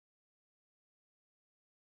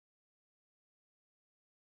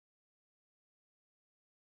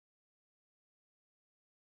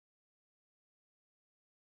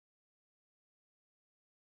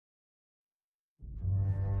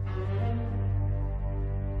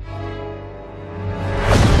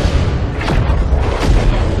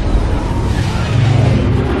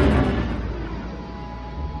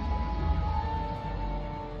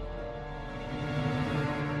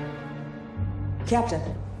Captain,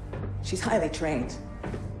 she's highly trained.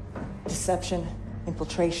 Deception,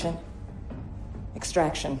 infiltration,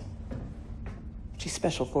 extraction. She's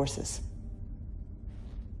special forces.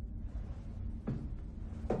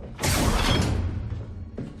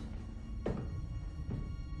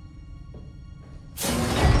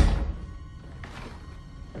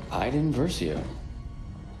 Iden Versio.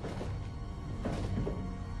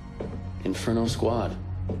 Inferno Squad.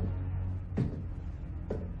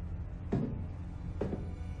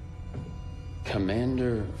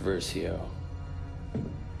 Commander Versio.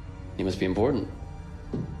 You must be important.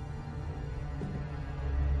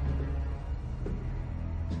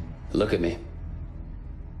 Look at me.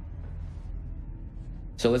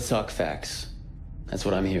 So let's talk facts. That's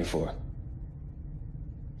what I'm here for.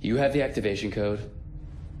 You have the activation code.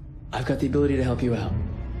 I've got the ability to help you out.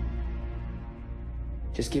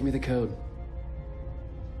 Just give me the code.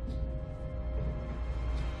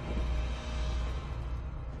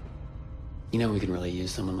 You know we can really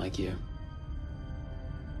use someone like you.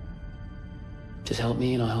 Just help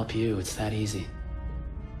me and I'll help you. It's that easy.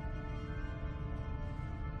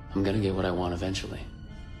 I'm gonna get what I want eventually.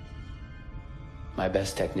 My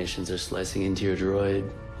best technicians are slicing into your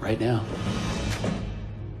droid right now.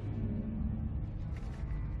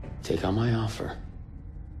 Take on my offer.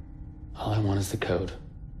 All I want is the code.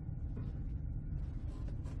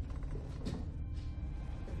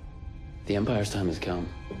 The Empire's time has come.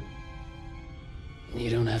 You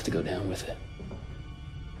don't have to go down with it.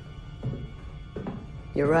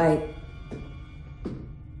 You're right.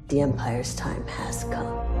 The Empire's time has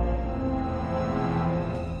come.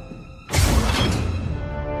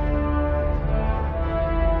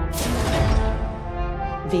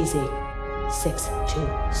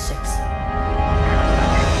 VZ-626.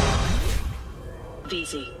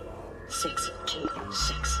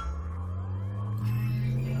 VZ-626.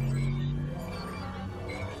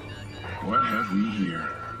 What have we here?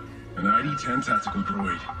 An ID-10 tactical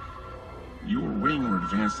droid. You're way more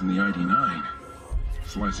advanced than the ID-9.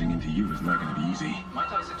 Slicing into you is not going to be easy.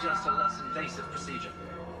 Might I suggest a less invasive procedure?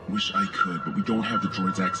 Wish I could, but we don't have the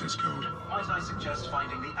droid's access code. Might I suggest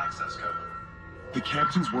finding the access code? The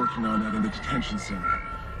captain's working on that in the detention center.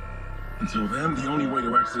 Until then, the only way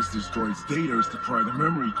to access this droid's data is to pry the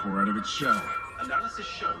memory core out of its shell. Analysis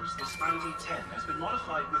shows this ID-10 has been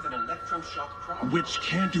modified with an electroshock prompt. Which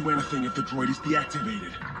can't do anything if the droid is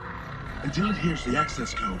deactivated. Until it hears the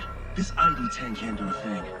access code, this ID-10 can't do a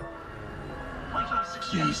thing. Might I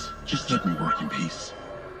suggest... Please, just let me work in peace.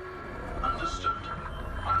 Understood.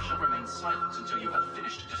 I shall remain silent until you have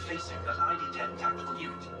finished defacing that ID-10 tactical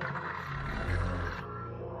unit.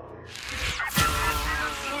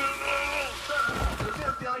 It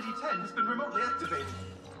appears the ID-10 has been remotely activated.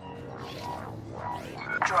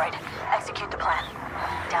 Droid, execute the plan.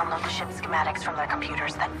 Download the ship schematics from their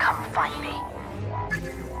computers, then come find me.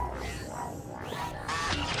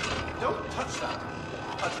 Don't touch that!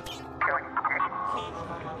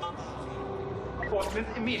 Enforcement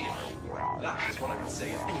immediately. That is what I can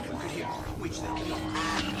say if anyone could hear, which they cannot.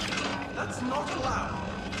 That's not allowed.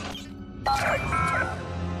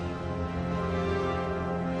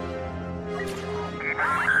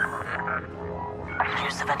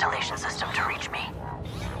 Use the ventilation system to reach me.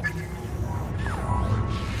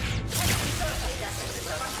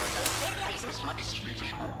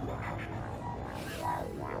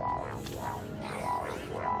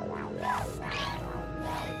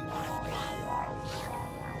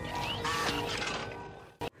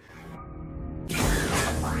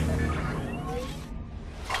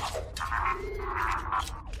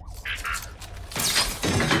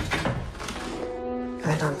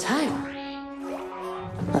 Right on time.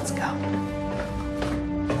 Let's go.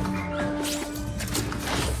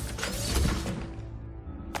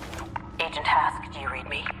 Agent Hask, do you read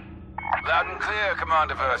me? Loud and clear,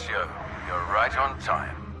 Commander Versio. You're right on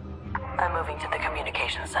time. I'm moving to the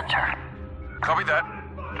communications center. Copy that.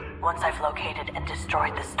 Once I've located and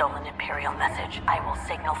destroyed the stolen Imperial message, I will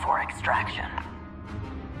signal for extraction.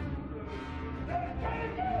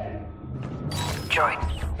 Droid.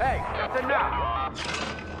 Hey, that's enough!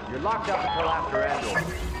 You're locked up until after Endor.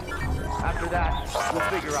 After that, we'll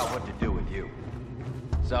figure out what to do with you.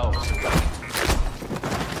 So...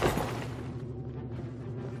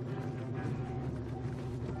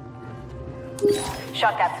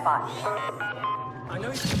 Shot that spot. I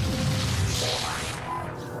know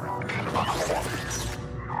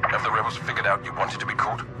Have the rebels figured out you wanted to be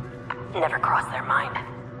caught? Never crossed their mind.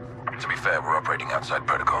 To be fair, we're operating outside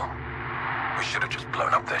protocol. We should have just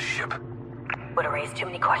blown up their ship. Would have raised too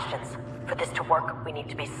many questions. For this to work, we need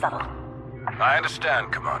to be subtle. I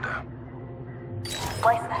understand, Commander.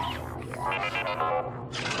 Slice that. This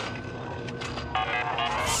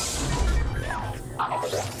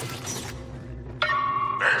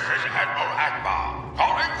is Admiral Akbar,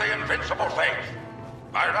 calling the Invincible Faith.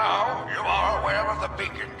 By now, you are aware of the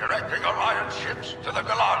beacon directing Alliance ships to the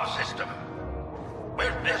Galan system.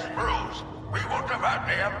 With this ruse, we will divert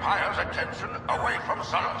the Empire's attention away from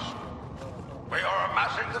Sullust. We are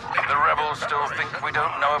amassing the fleet. The rebels still think we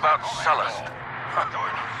don't know about Sullust.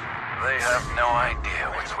 They have no idea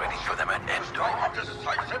what's waiting for them at Endor.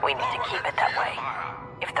 We need to keep it that way.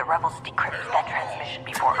 If the rebels decrypt that transmission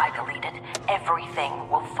before I delete it, everything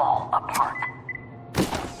will fall apart.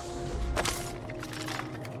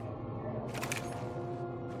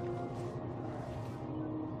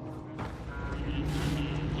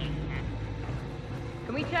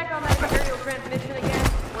 Can we check on that Imperial transmission again?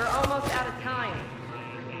 We're almost out of time.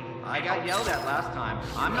 I got yelled at last time.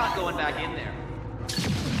 I'm not going back in there.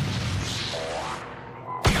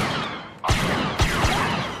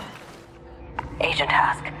 Agent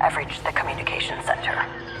Hask, I've reached the communications center.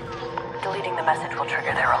 Deleting the message will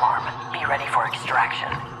trigger their alarm. Be ready for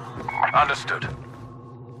extraction. Understood.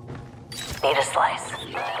 Need a slice.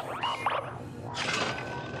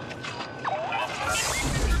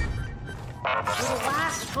 For the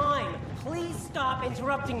last time, please stop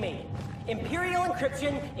interrupting me. Imperial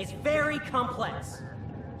encryption is very complex.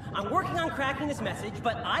 I'm working on cracking this message,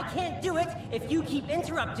 but I can't do it if you keep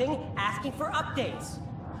interrupting, asking for updates.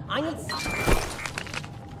 I need...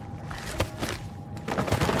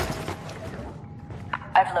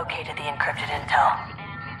 I've located the encrypted intel.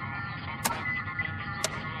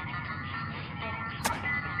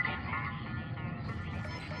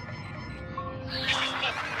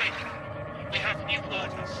 We have new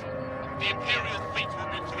orders. The Imperial fleet will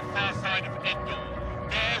move to the far side of Endor.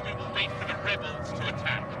 There we will wait for the rebels to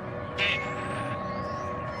attack. Then...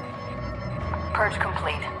 Purge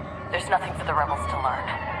complete. There's nothing for the rebels to learn.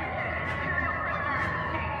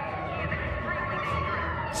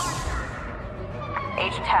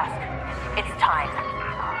 Agent Hask, it's time.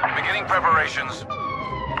 Beginning preparations.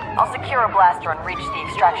 I'll secure a blaster and reach the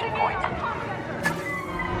extraction point.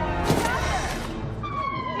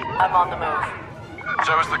 I'm on the move.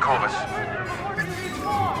 So is the Corvus.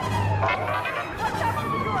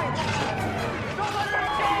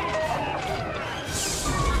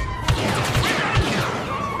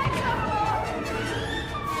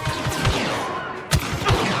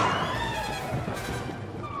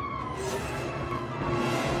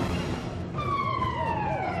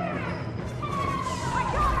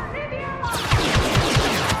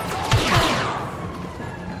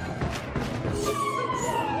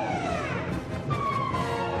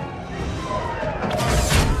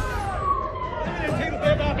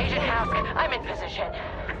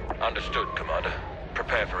 Understood, Commander.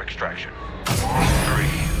 Prepare for extraction. 3,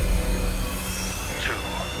 2,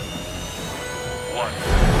 1.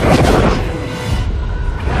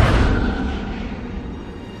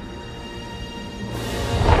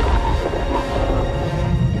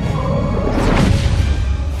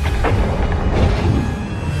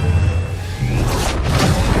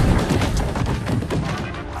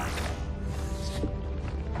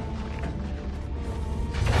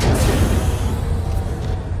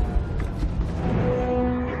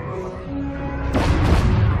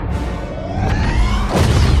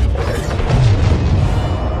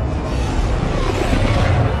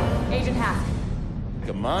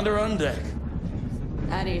 Commander on deck.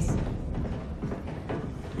 At ease.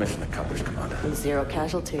 Mission accomplished, Commander. 0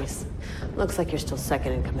 casualties. Looks like you're still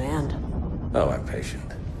second in command. Oh, I'm patient.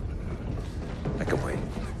 I can wait.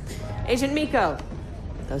 Agent Miko,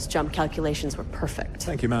 those jump calculations were perfect.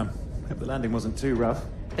 Thank you, ma'am. Hope the landing wasn't too rough.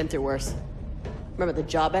 Been through worse. Remember the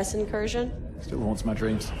Job S incursion? Still haunts my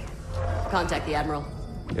dreams. Contact the Admiral.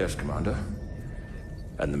 Yes, Commander.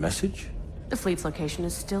 And the message? The fleet's location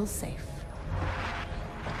is still safe.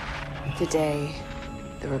 Today,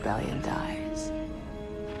 the rebellion dies.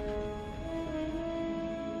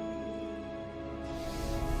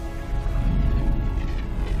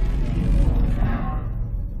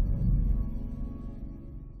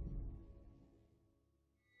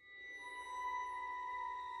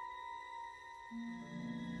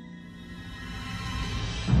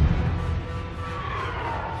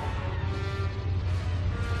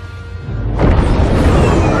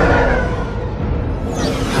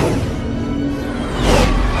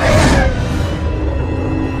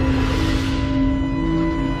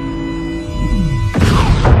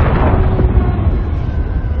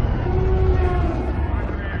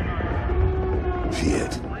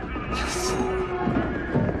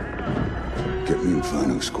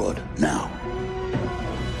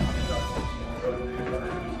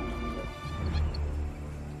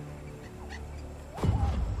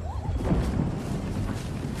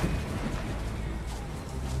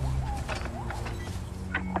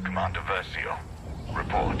 Controversial.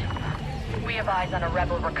 Report. We have eyes on a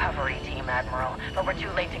rebel recovery team, Admiral, but we're too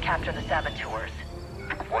late to capture the saboteurs.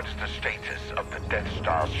 What's the status of the Death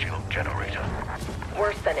Star shield generator?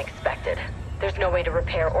 Worse than expected. There's no way to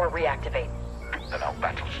repair or reactivate. Then our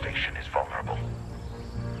battle station is vulnerable.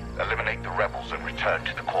 Eliminate the rebels and return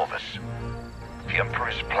to the Corvus. The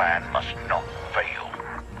Emperor's plan must not fail.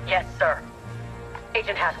 Yes, sir.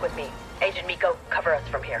 Agent Hask with me. Agent Miko, cover us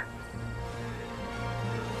from here.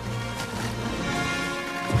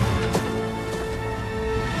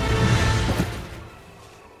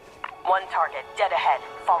 One target, dead ahead.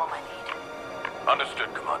 Follow my lead.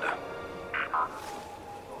 Understood, Commander.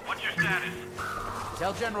 What's your status?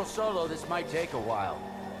 Tell General Solo this might take a while.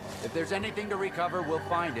 If there's anything to recover, we'll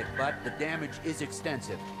find it, but the damage is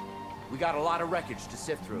extensive. We got a lot of wreckage to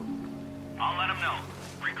sift through. I'll let him know.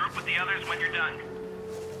 Regroup with the others when you're done.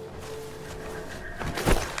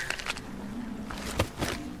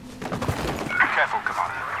 Careful,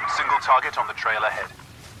 Commander. Single target on the trail ahead.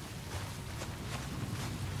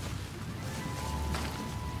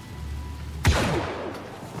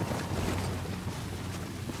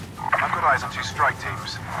 I've got eyes on two strike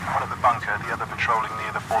teams. One at the bunker, the other patrolling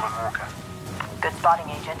near the fallen walker. Good spotting,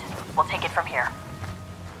 Agent. We'll take it from here.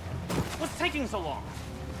 What's taking so long?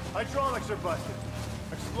 Hydraulics are busted.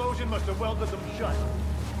 Explosion must have welded them shut.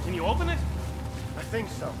 Can you open it? I think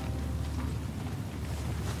so.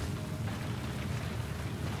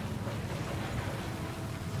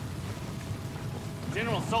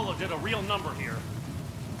 General Solo did a real number here.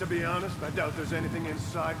 To be honest, I doubt there's anything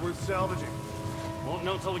inside worth salvaging. Won't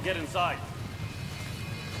know till we get inside.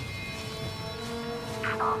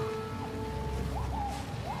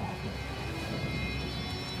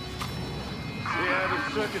 Yeah, the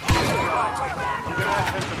circuit's inside. I'm gonna have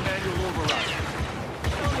to have some manual override.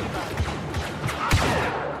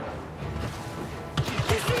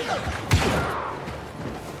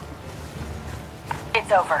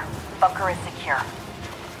 It's over. Bunker is secure.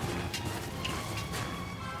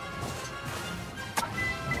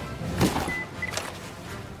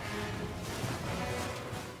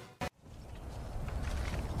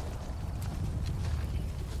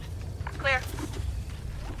 Clear.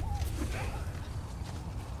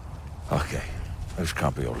 Okay. Those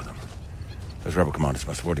can't be all of them. Those rebel commanders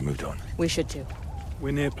must have already moved on. We should too.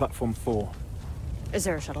 We're near platform 4. Is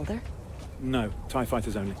there a shuttle there? No, TIE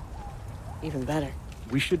fighters only. Even better.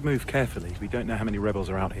 We should move carefully. We don't know how many rebels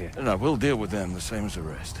are out here. No, we'll deal with them the same as the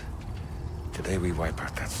rest. Today we wipe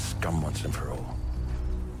out that scum once and for all.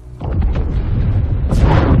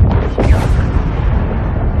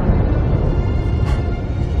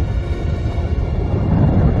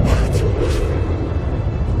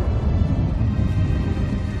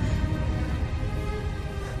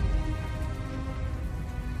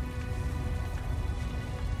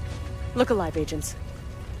 Look alive, agents.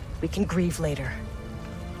 We can grieve later.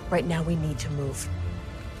 Right now, we need to move.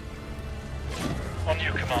 On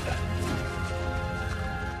you, Commander.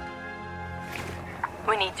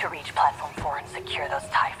 We need to reach Platform 4 and secure those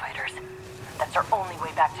TIE fighters. That's our only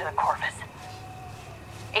way back to the Corvus.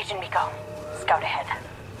 Agent Miko, scout ahead.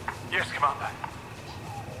 Yes, Commander.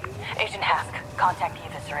 Agent Hask, contact the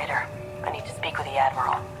Eviscerator. I need to speak with the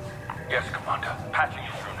Admiral. Yes, Commander. Patching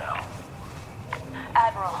you through now.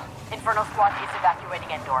 Admiral, Inferno Squad is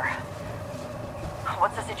evacuating Endor.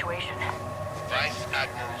 What's the situation? Vice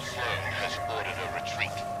Admiral Sloan has ordered a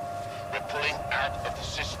retreat. We're pulling out of the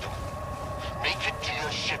system. Make it to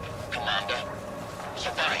your ship, Commander.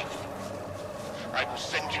 Survive. I will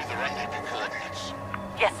send you the rendezvous coordinates.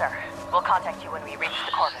 Yes, sir. We'll contact you when we reach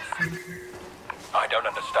the Corvus. I don't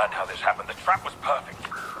understand how this happened. The trap was perfect.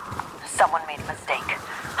 Someone made a mistake.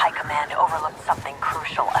 High Command overlooked something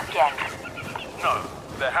crucial again. No,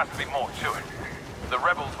 there has to be more to it. The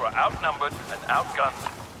rebels were outnumbered and outgunned.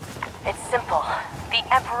 It's simple. The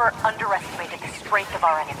Emperor underestimated the strength of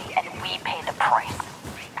our enemy, and we paid the price.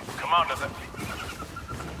 Commander,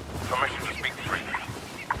 permission to speak freely.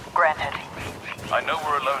 Granted. I know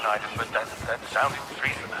we're alone, Iden, but that sounded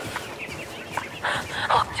treasonous.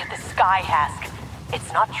 Look to the sky, Hask. It's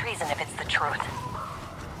not treason if it's the truth.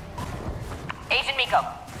 Agent Miko,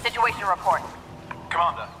 situation report.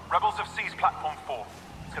 Commander, rebels have seized Platform 4.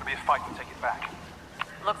 It's gonna be a fight to take it back.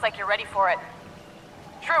 Looks like you're ready for it.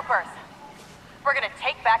 Troopers, we're gonna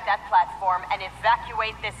take back that platform and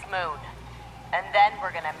evacuate this moon. And then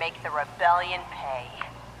we're gonna make the rebellion pay.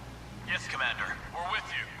 Yes, Commander. We're with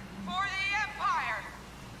you. For the Empire!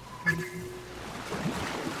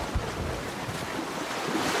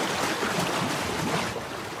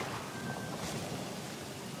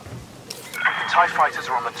 The TIE fighters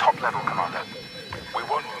are on the top level, Commander. We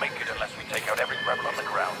won't make it unless we take out every rebel on the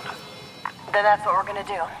ground. Then that's what we're gonna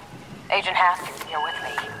do. Agent Haskins, you're with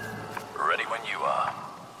me. Ready when you are.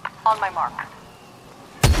 On my mark.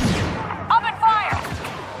 Open fire!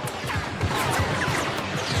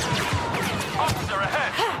 Officer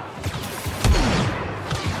ahead!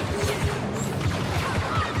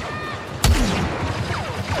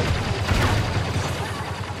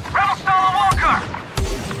 Rebel Star Walker!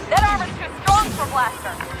 That armor's too strong for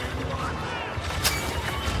Blaster.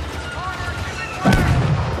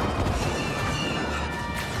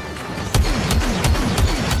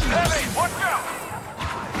 Heavy, watch out!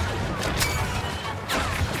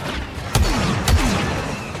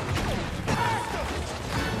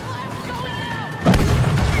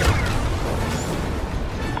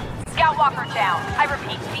 Scout Walker down. I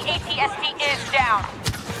repeat, the ATST is down.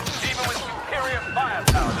 Even with superior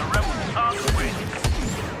firepower, the rebels can't win.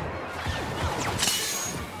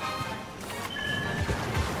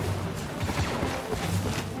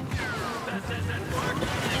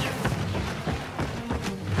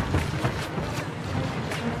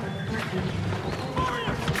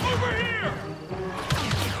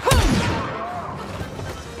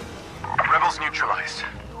 Rebels neutralized.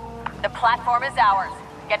 The platform is ours.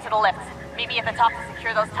 Get to the lift. Meet me at the top to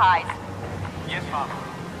secure those ties. Yes, Mom.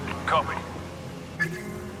 Copy.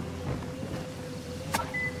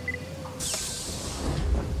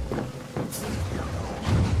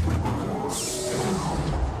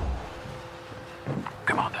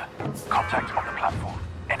 Commander, contact on the platform.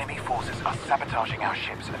 Enemy forces are sabotaging our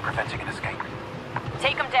ships and preventing an escape.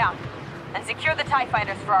 Take them down. And secure the TIE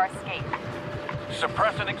fighters for our escape.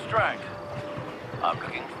 Suppress and extract. I'm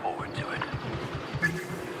looking forward to it.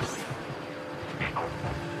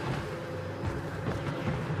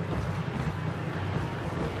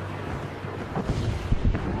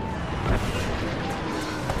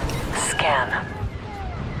 Scan.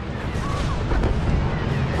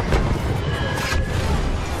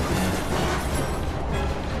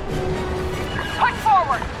 Push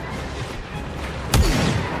forward!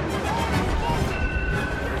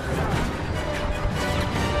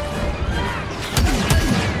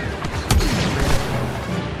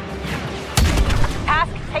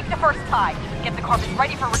 Task, take the first tie. Get the Corvus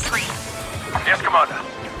ready for retreat. Yes, Commander.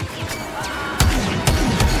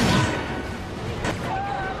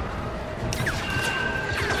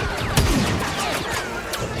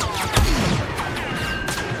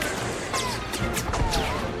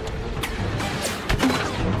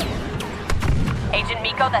 Agent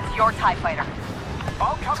Miko, that's your TIE fighter.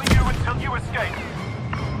 I'll cover you until you escape.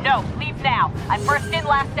 No, leave now. I'm first in,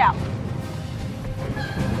 last out.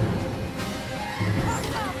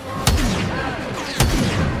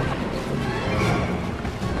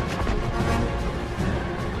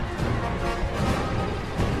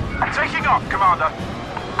 Taking off, Commander.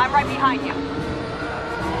 I'm right behind you.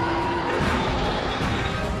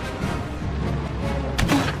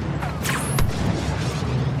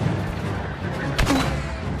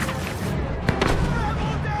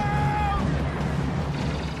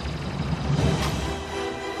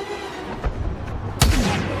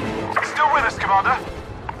 Still with us, Commander?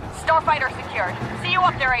 Starfighter secured. See you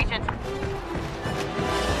up there, Agent.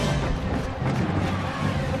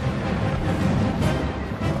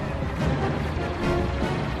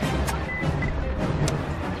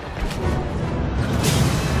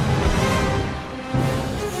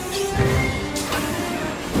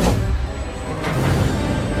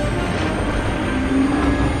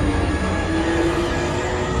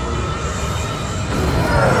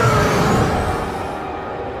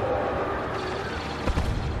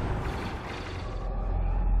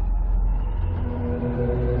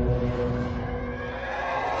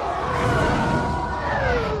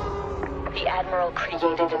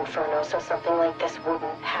 Created Inferno so something like this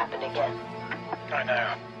wouldn't happen again. I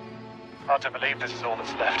know. Hard to believe this is all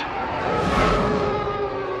that's left.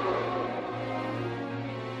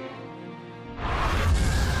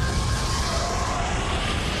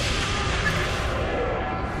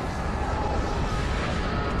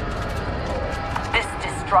 This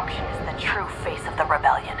destruction is the true face of the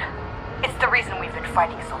rebellion. It's the reason we've been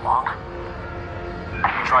fighting so long.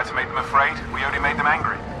 We tried to make them afraid, we only made them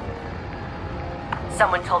angry.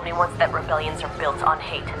 Someone told me once that rebellions are built on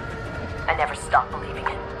hate. I never stopped believing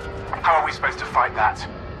it. How are we supposed to fight that?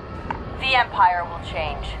 The Empire will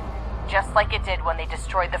change. Just like it did when they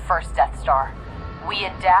destroyed the first Death Star. We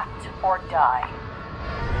adapt or die.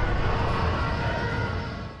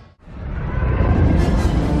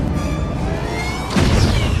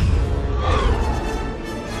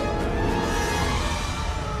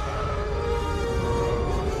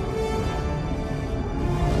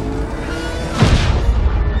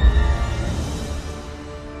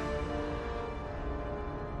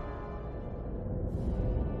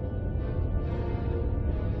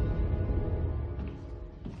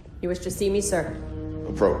 You wish to see me, sir?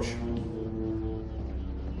 Approach.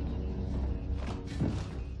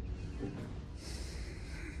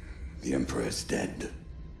 The Emperor is dead.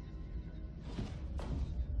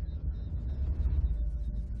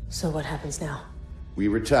 So what happens now? We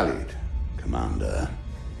retaliate, Commander.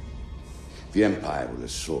 The Empire will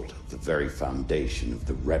assault the very foundation of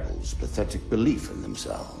the rebels' pathetic belief in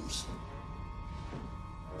themselves.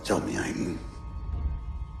 Tell me, Aiden,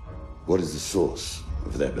 what is the source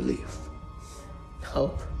of their belief?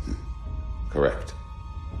 Hope. Correct.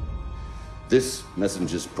 This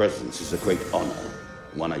messenger's presence is a great honor,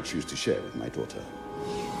 one I choose to share with my daughter.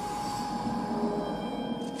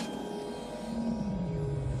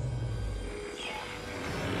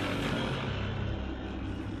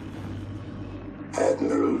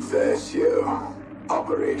 Admiral Versio,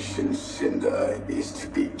 Operation Cinder is to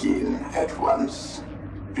begin at once.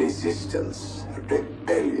 Resistance,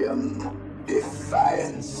 rebellion,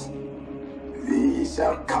 defiance. These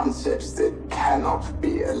are concepts that cannot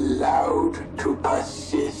be allowed to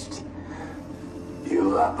persist.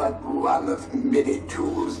 You are but one of many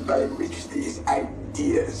tools by which these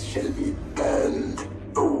ideas shall be burned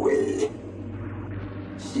away.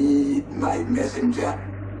 Heed my messenger.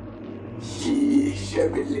 He shall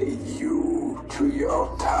relay you to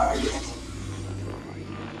your target.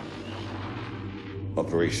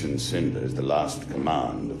 Operation Cinder is the last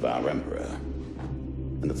command of our Emperor,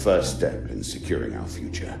 and the first step in securing our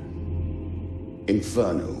future.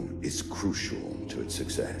 Inferno is crucial to its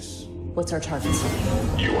success. What's our target?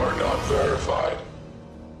 You are not verified.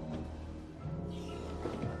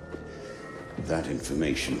 That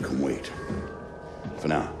information can wait. For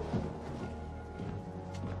now.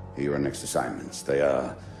 Here are your next assignments. They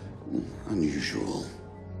are unusual.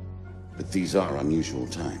 But these are unusual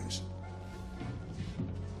times.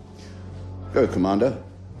 Go, Commander.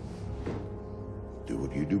 Do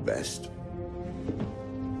what you do best.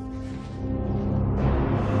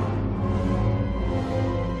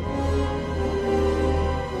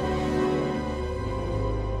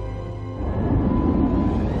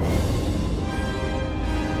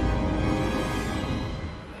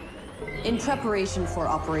 In preparation for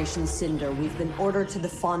Operation Cinder, we've been ordered to the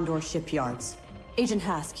Fondor shipyards. Agent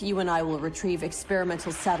Hask, you and I will retrieve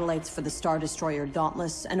experimental satellites for the Star Destroyer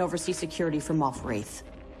Dauntless and oversee security for Moff Wraith.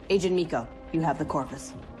 Agent Miko, you have the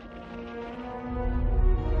Corvus.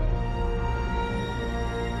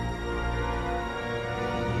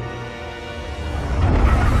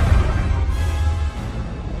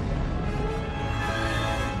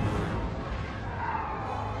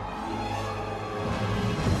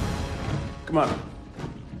 Come on.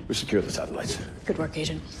 We secure the satellites. Good work,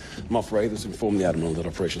 Agent. Moff Wraith has informed the Admiral that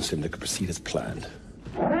Operation Cinder could proceed as planned.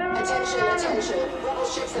 Attention, attention. Rebel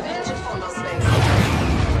ships have entered Fondor space.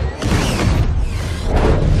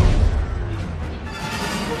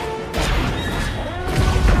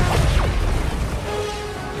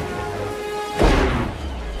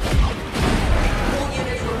 All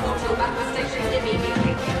units report to backup station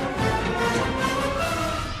immediately.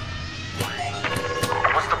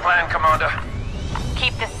 What's the plan, Commander?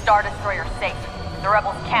 Keep this Star Destroyer safe. The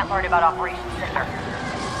rebels can't learn about Operation Cinder.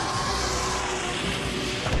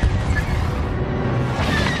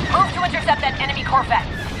 Move to intercept that enemy corvette.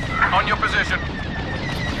 On your position.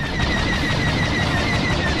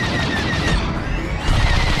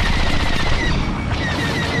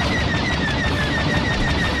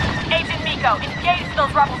 Agent Miko, engage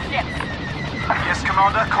those rebel ships. Yes,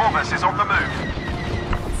 Commander. Corvus is on the move.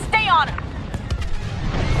 Stay on him.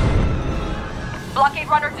 Blockade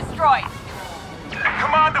runner destroyed.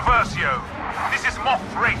 Commander Versio, this is Moff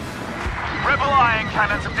Wraith. Rebel iron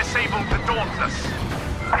cannons have disabled the Dauntless.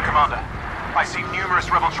 Commander, I see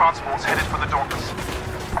numerous rebel transports headed for the Dauntless.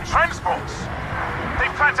 Transports?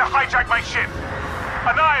 They plan to hijack my ship.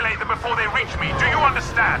 Annihilate them before they reach me. Do you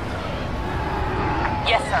understand?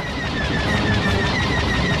 Yes, sir.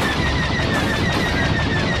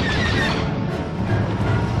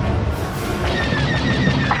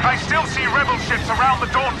 I still see rebel ships around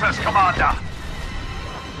the Dauntless, Commander.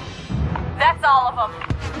 That's all of them.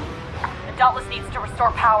 The Dauntless needs to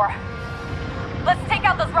restore power. Let's take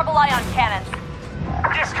out those rebel ion cannons.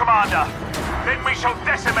 Yes, Commander. Then we shall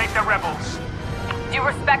decimate the rebels. Due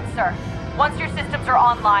respect, sir. Once your systems are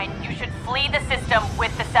online, you should flee the system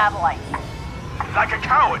with the satellites. Like a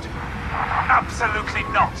coward? Absolutely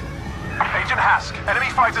not. Agent Hask, enemy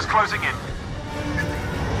fighters closing in.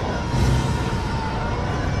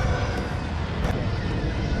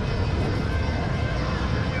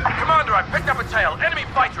 Commander, I picked up a tail. Enemy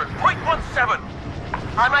fighter at .17.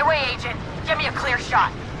 On my way, Agent. Give me a clear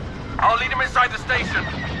shot. I'll lead him inside the station.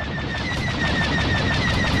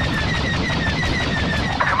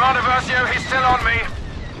 Versio, he's still on me.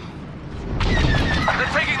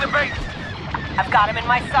 They're taking the bait. I've got him in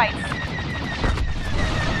my sights.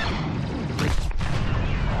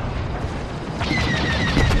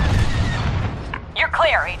 You're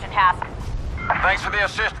clear, Agent Hask. Thanks for the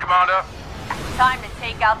assist, Commander. Time to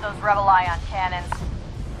take out those Rebel ion cannons.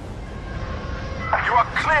 You are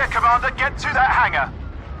clear, Commander. Get to that hangar.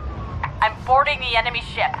 I'm boarding the enemy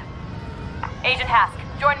ship. Agent Hask,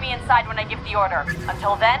 join me inside when I give the order.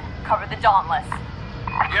 Until then, cover the Dauntless.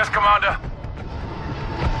 Yes, Commander.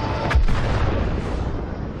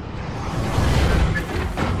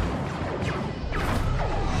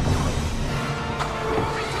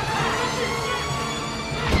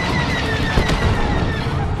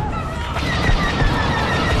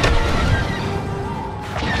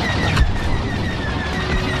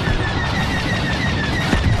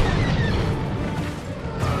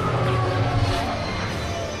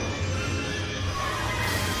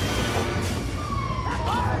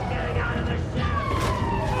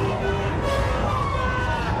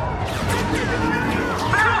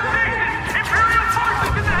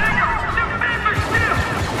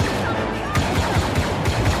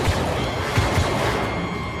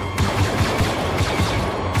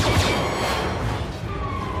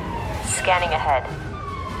 Scanning ahead.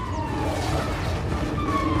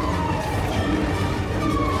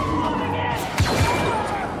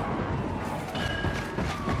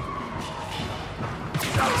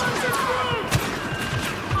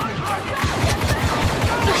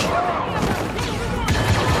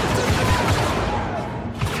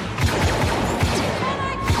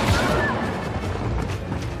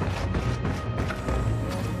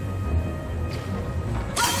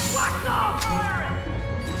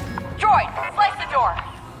 Droid, slice the door.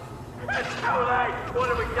 It's too late. Where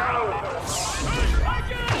do we go?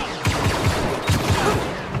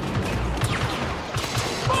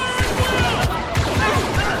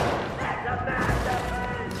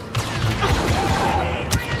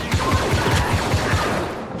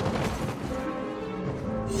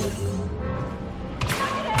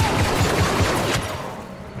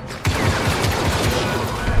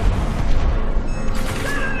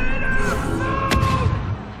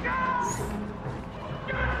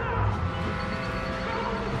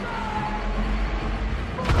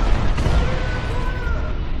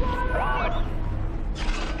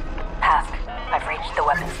 Hask, I've reached the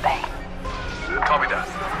weapons bay. Copy that.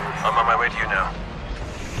 I'm on my way to you now.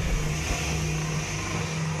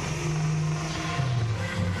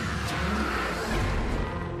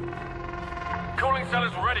 Cooling cell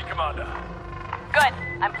is ready, Commander. Good.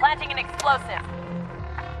 I'm planting an explosive.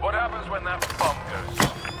 What happens when that bomb goes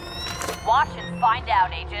off? Watch and find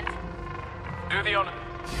out, Agent. Do the honor.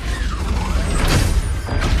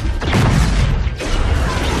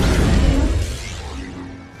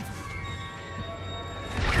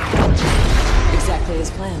 Exactly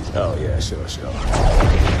as planned. Oh, yeah, sure. Is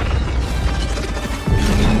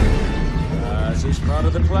this part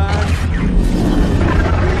of the plan?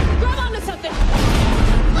 Grab onto something!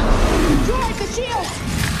 Droid, the shield!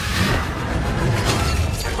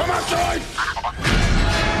 Come on, Droid!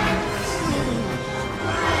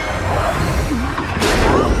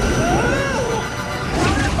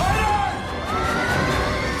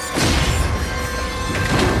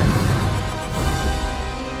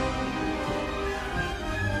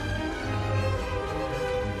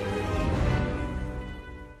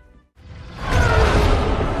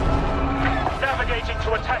 Navigating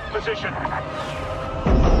to attack position.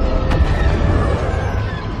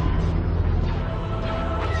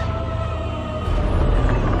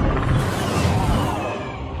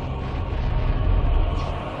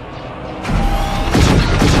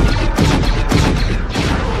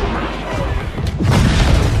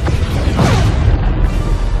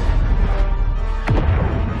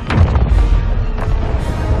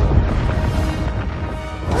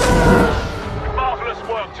 Marvelous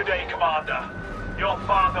work today, Commander. Your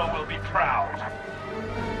father will be proud.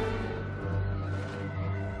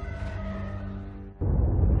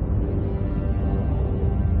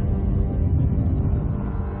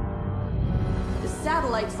 The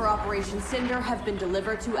satellites for Operation Cinder have been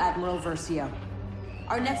delivered to Admiral Versio.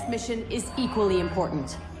 Our next mission is equally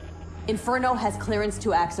important. Inferno has clearance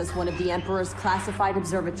to access one of the Emperor's classified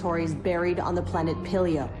observatories buried on the planet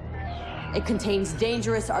Pilio. It contains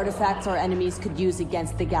dangerous artifacts our enemies could use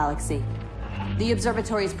against the galaxy. The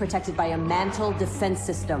observatory is protected by a mantle defense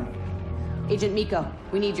system. Agent Miko,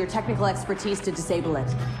 we need your technical expertise to disable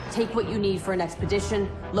it. Take what you need for an expedition,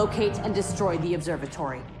 locate and destroy the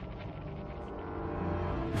observatory.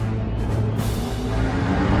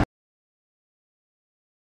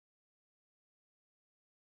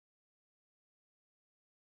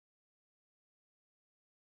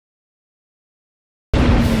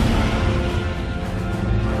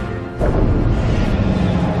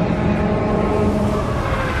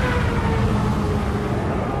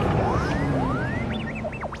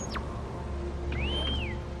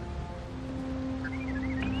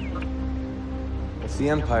 the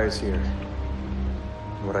Empire's here,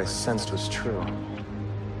 what I sensed was true,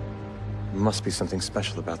 there must be something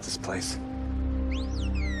special about this place.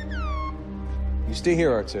 You stay here,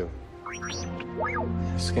 R2.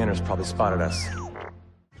 The scanners probably spotted us.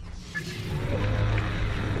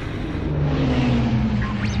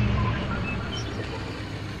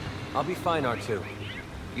 I'll be fine, R2.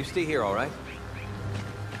 You stay here, all right?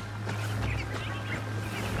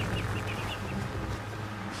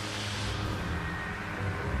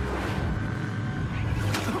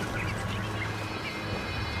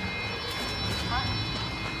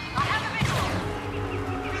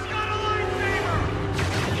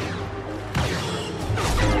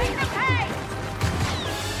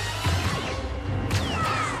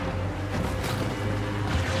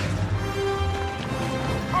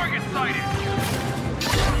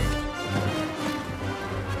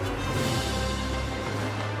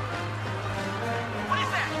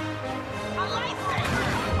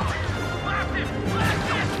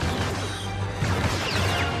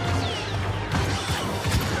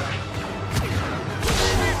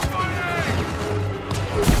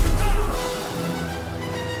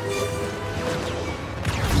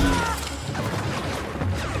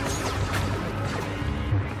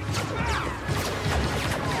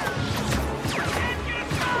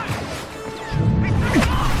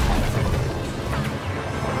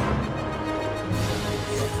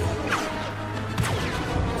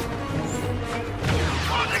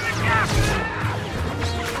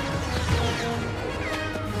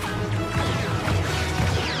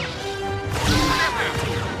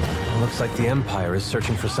 Looks like the Empire is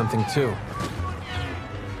searching for something too.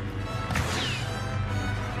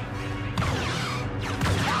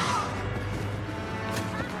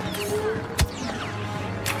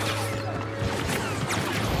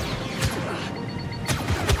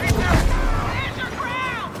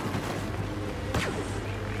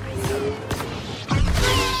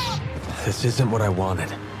 This isn't what I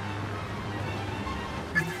wanted.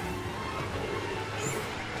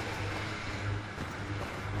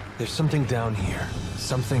 There's something down here.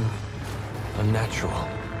 Something unnatural.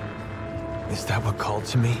 Is that what called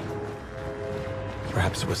to me?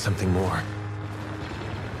 Perhaps it was something more.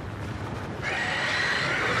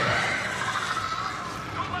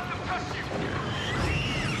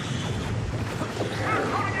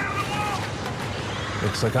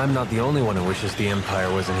 Looks like I'm not the only one who wishes the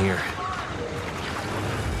Empire wasn't here.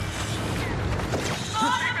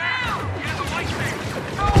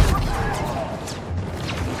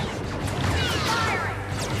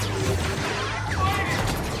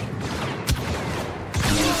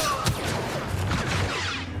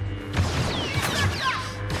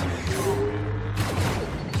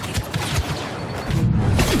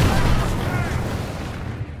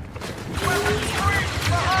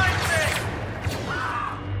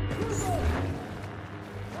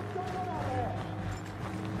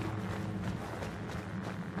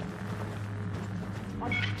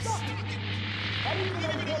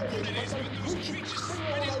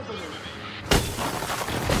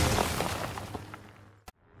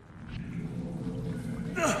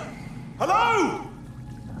 Hello?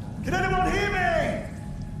 Can anyone hear me?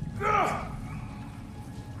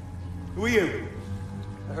 Who are you?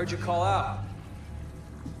 I heard you call out.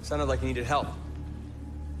 Sounded like you needed help.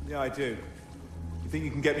 Yeah, I do. You think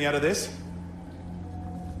you can get me out of this?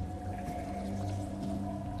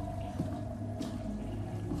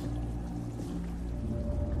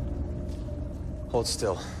 Hold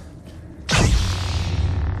still.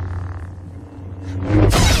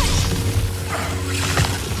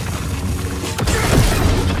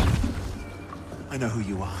 I know who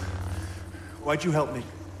you are. Why'd you help me?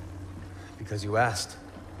 Because you asked.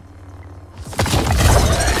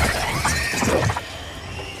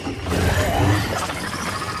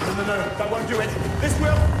 No, that won't do it. This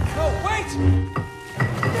will. No, wait!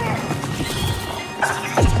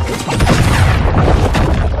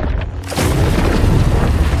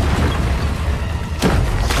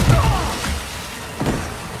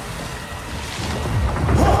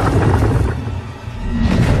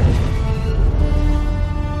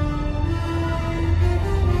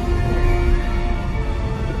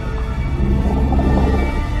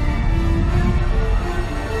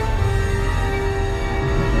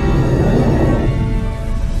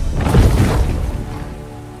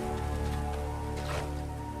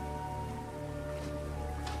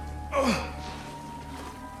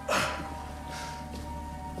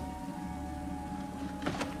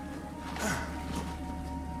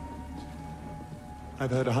 I've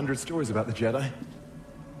heard 100 stories about the Jedi.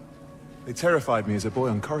 They terrified me as a boy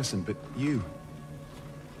on Coruscant, but you...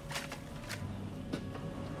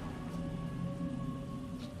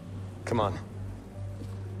 Come on.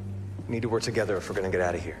 We need to work together if we're gonna get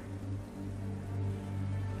out of here.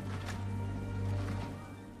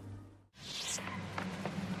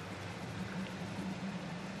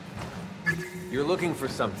 You're looking for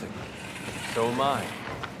something. So am I.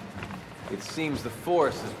 It seems the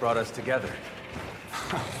Force has brought us together.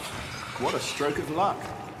 What a stroke of luck.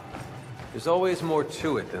 There's always more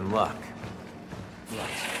to it than luck. Right.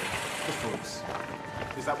 The Force.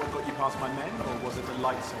 Is that what got you past my men, or was it the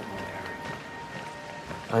lightsaber in the area?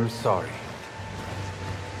 I'm sorry.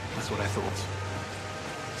 That's what I thought.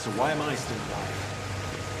 So why am I still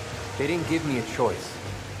alive? They didn't give me a choice.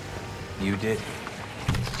 You did.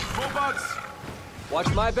 More bugs!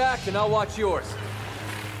 Watch my back, and I'll watch yours.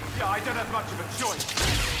 Yeah, I don't have much of a choice.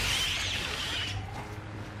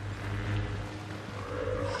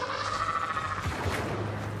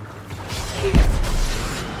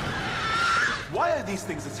 Why are these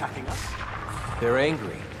things attacking us? They're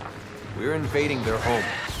angry. We're invading their home.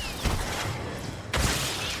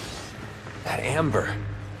 That amber.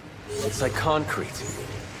 It's like concrete.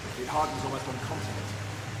 It hardens almost on contact.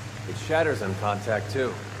 It shatters on contact,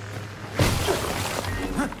 too.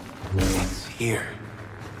 It's here.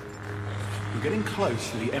 We're getting close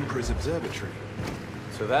to the Emperor's observatory.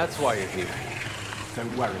 So that's why you're here.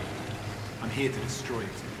 Don't worry. I'm here to destroy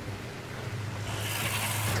it.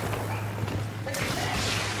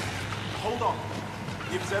 Hold on.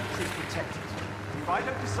 The observatory is protected. If I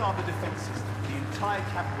don't disarm the defense system, the entire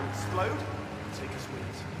camp will explode and take us with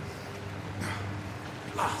it.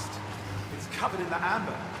 Blast! It's covered in the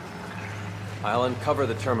amber. I'll uncover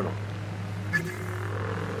the terminal.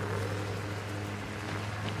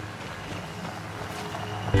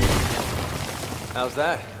 How's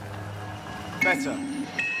that? Better.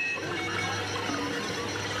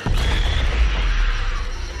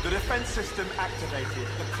 The defense system activated.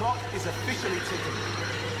 The clock is officially ticking.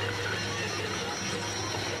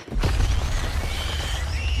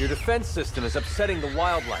 Your defense system is upsetting the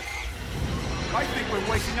wildlife. I think we're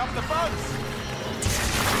waking up the bugs.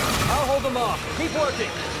 I'll hold them off. Keep working.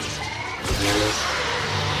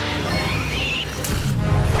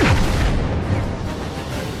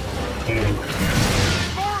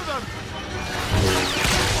 More of them!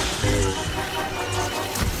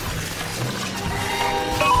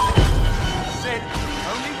 That's it.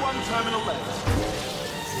 Only one terminal left.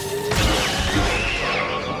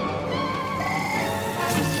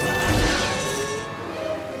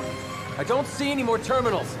 I don't see any more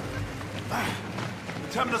terminals.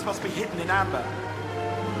 The terminals must be hidden in amber.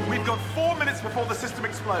 We've got 4 minutes before the system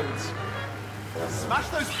explodes. Smash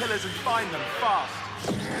those pillars and find them fast.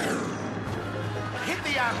 Hit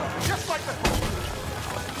the amber, just like the...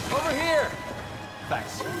 Over here!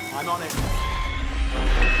 Thanks. I'm on it.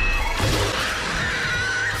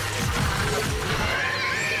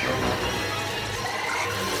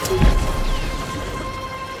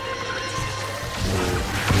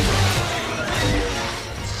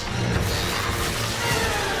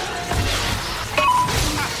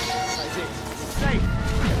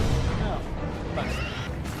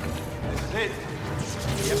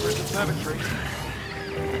 The Emperor's observatory.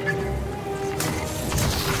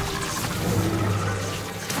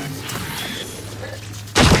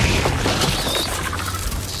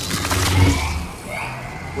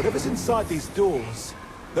 Whatever's inside these doors,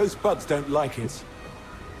 those bugs don't like it.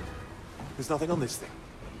 There's nothing on this thing.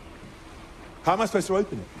 How am I supposed to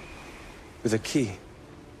open it? With a key.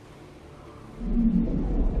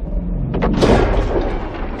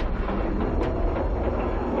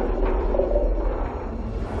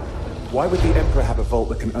 Why would the Emperor have a vault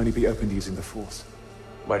that can only be opened using the Force?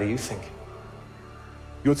 Why do you think?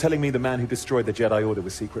 You're telling me the man who destroyed the Jedi Order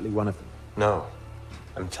was secretly one of them? No.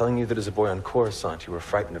 I'm telling you that as a boy on Coruscant, you were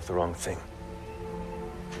frightened of the wrong thing.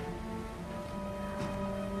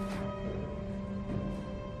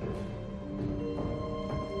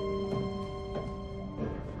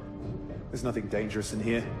 There's nothing dangerous in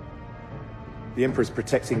here. The Emperor's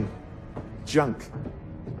protecting junk.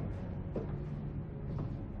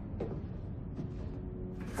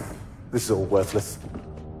 This is all worthless.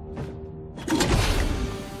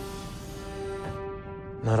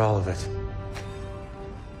 Not all of it.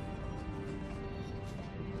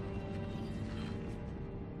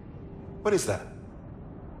 What is that?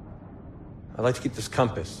 I'd like to keep this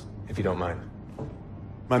compass, if you don't mind.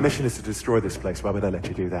 My mission is to destroy this place. Why would I let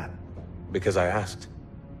you do that? Because I asked.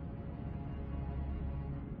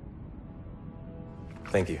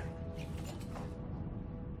 Thank you.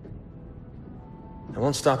 I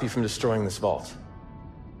won't stop you from destroying this vault.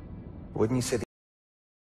 Wouldn't you say that?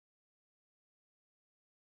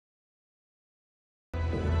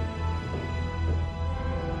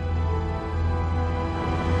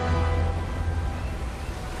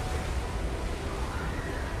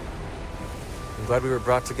 I'm glad we were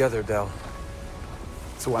brought together, Del.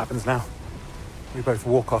 So what happens now? We both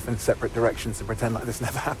walk off in separate directions and pretend like this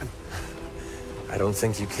never happened. I don't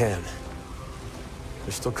think you can.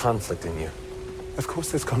 There's still conflict in you. Of course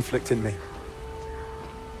there's conflict in me.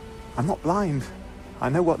 I'm not blind. I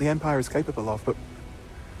know what the Empire is capable of, but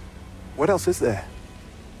what else is there?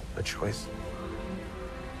 A choice?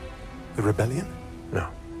 The rebellion? No.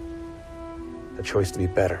 A choice to be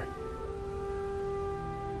better.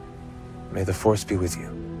 May the Force be with you.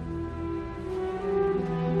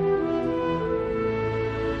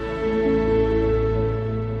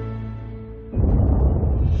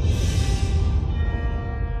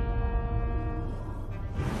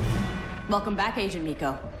 Welcome back, Agent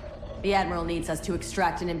Miko. The Admiral needs us to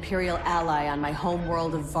extract an Imperial ally on my home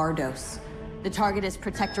world of Vardos. The target is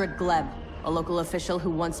Protectorate Gleb, a local official who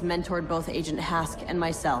once mentored both Agent Hask and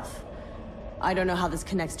myself. I don't know how this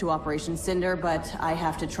connects to Operation Cinder, but I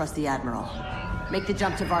have to trust the Admiral. Make the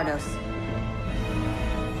jump to Vardos.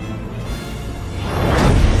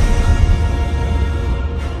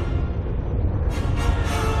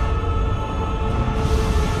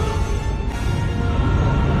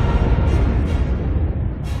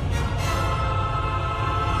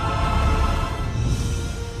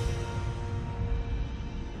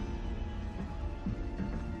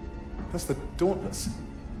 That's the Dauntless.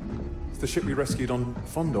 It's the ship we rescued on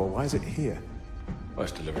Fondor. Why is it here? Well,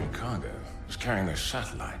 it's delivering cargo. It was carrying those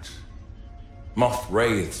satellites. Moff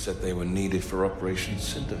Wraith said they were needed for Operation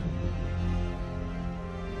Cinder.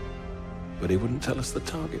 But he wouldn't tell us the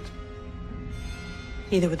target.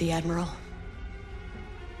 Neither would the Admiral.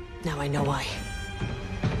 Now I know why.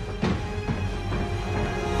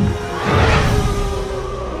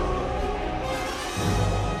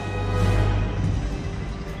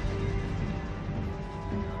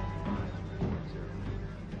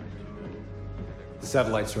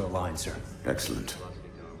 Satellites are aligned, sir. Excellent.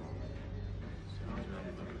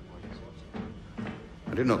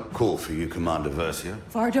 I did not call for you, Commander Versio.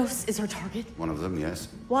 Vardos is our target? One of them, yes.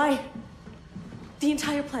 Why? The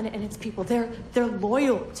entire planet and its people, they're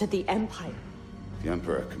loyal to the Empire. The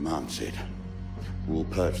Emperor commands it. We'll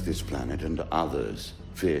purge this planet and others.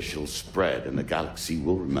 Fear shall spread, and the galaxy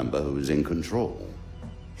will remember who is in control.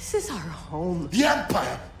 This is our home. The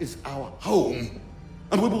Empire is our home,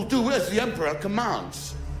 and we will do as the Emperor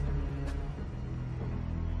commands.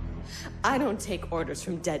 I don't take orders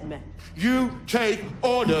from dead men. You take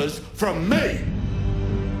orders from me!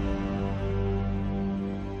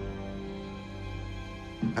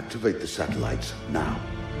 Activate the satellites now.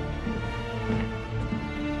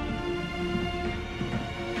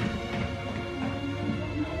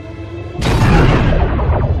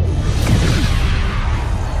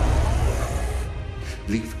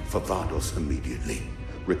 Leave for Vardos immediately.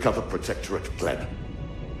 Recover Protectorate Gleb.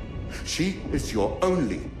 She is your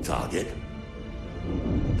only target.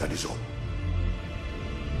 That is all.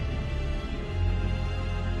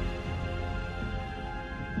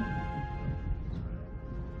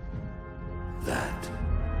 That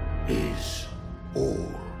is all.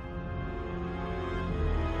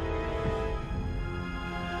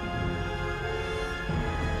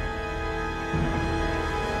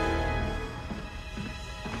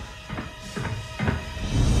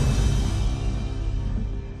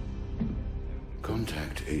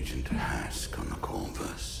 Contact Agent Hask on the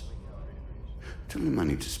Corvus. Tell him I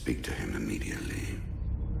need to speak to him immediately.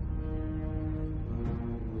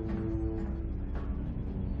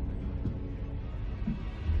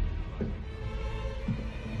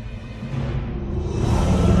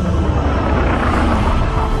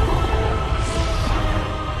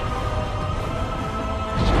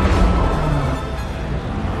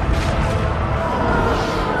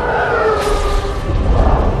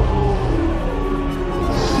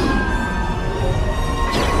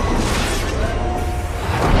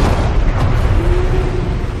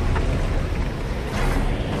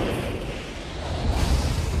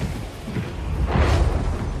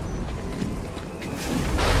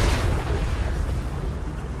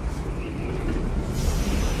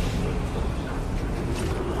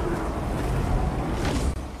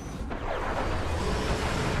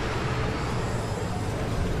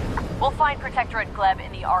 We'll find Protectorate Gleb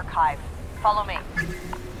in the archive. Follow me.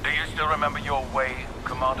 Do you still remember your way,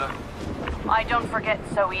 Commander? I don't forget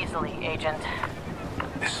so easily, Agent.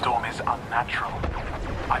 This storm is unnatural.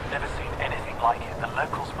 I've never seen anything like it. The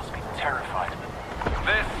locals must be terrified.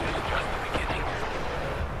 This is just the beginning.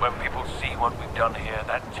 When people see what we've done here,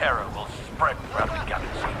 that terror will spread throughout the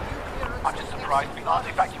galaxy. I'm just surprised we aren't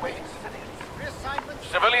evacuating civilians.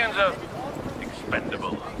 Civilians are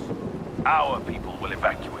expendable. Our people will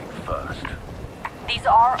evacuate first. These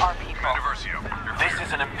are our people. This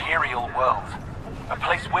is an Imperial world. A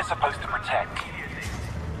place we're supposed to protect.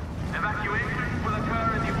 Evacuation will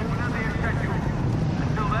occur in the order they have scheduled.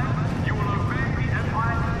 Until then, you will obey the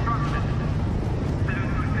Empire's instructions. Those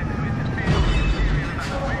who attempt to interfere with the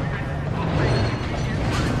Imperial evacuation will face immediate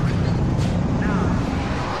punishment. Now.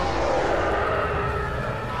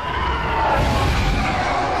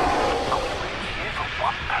 Here for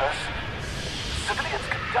one person. Civilians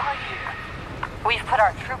could die here. We've put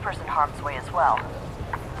our troopers in harm's way as well.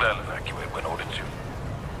 They'll evacuate when ordered to.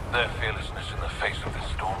 Their fearlessness in the face of this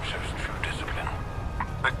storm shows true discipline.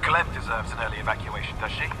 But Gleb deserves an early evacuation,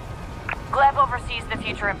 does she? Gleb oversees the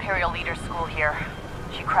future Imperial Leaders School here.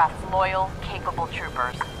 She crafts loyal, capable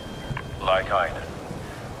troopers. Like Ida.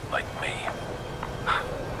 Like me.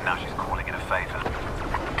 Now she's calling it a favor.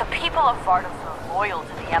 The people of Vardos are loyal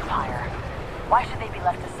to the Empire. Why should they be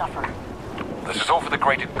left to suffer? This is all for the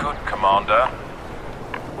greater good, Commander.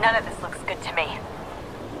 None of this looks good to me.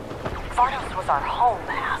 Vardos was our home,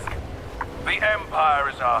 Ask. The Empire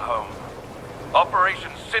is our home.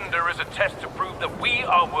 Operation Cinder is a test to prove that we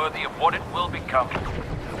are worthy of what it will become.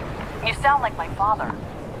 You sound like my father.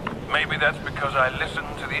 Maybe that's because I listen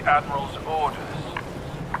to the Admiral's orders.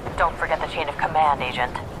 Don't forget the chain of command,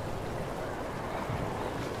 Agent.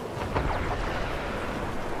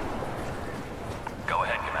 Go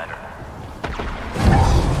ahead, Commander.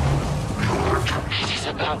 It is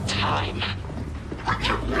about time.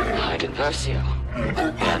 Hyde and Versio.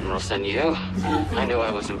 The Admiral sent you. I knew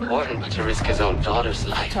I was important, but to risk his own daughter's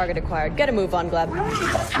life. Target acquired. Get a move on, Gleb.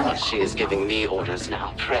 Well, she is giving me orders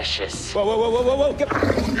now. Precious. Whoa, whoa, whoa, whoa, whoa,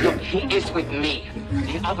 whoa! Look, he is with me.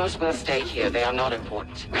 The others will stay here. They are not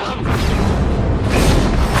important. Come!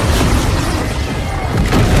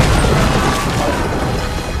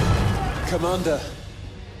 Commander.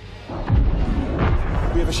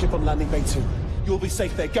 We have a ship on landing bay 2. You'll be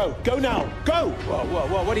safe there. Go! Go now! Go! Whoa, whoa,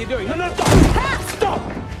 whoa, what are you doing? No, no, Stop! stop!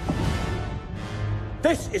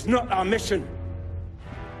 This is not our mission.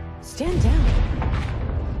 Stand down.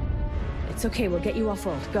 It's okay, we'll get you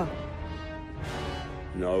off-world. Go.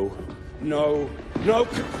 No, no, no,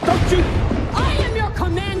 don't you! I am your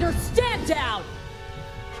commander! Stand down!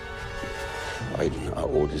 Aiden, our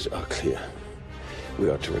orders are clear. We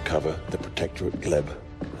are to recover the Protectorate Gleb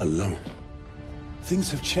alone. Things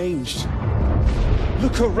have changed.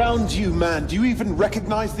 Look around you, man. Do you even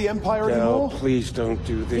recognize the Empire anymore? Please don't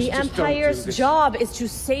do this. The Empire's job is to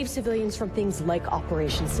save civilians from things like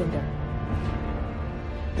Operation Cinder.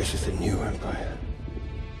 This is the new Empire.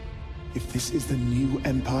 If this is the new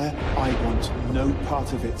Empire, I want no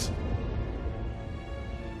part of it.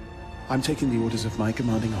 I'm taking the orders of my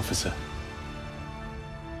commanding officer.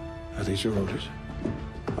 Are these your orders?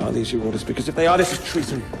 Are these your orders? Because if they are, this is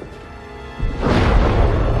treason.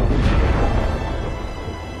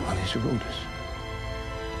 Are these your orders?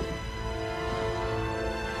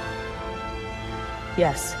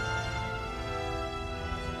 Yes.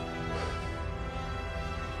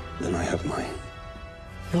 Then I have mine.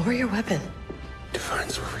 Lower your weapon.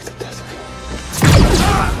 Defiance will be the death of you.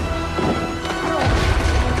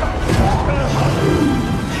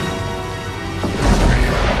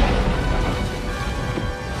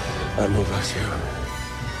 Admiral Versio,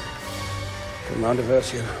 Commander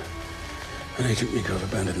Versio, and Agent Miko have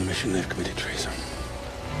abandoned the mission. They've committed treason.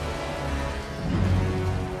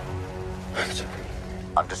 I'm sorry.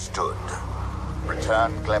 Understood.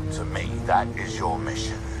 Return Gleb to me. That is your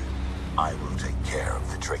mission. I will take care of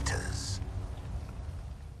the traitors.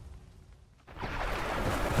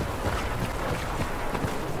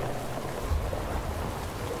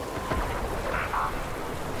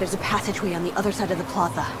 There's a passageway on the other side of the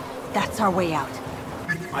plaza. That's our way out.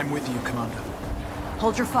 I'm with you, Commander.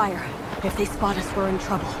 Hold your fire. If they spot us, we're in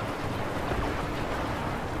trouble.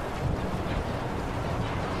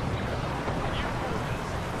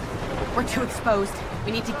 We're too exposed.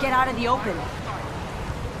 We need to get out of the open.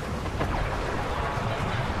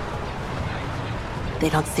 They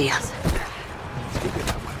don't see us. Let's keep it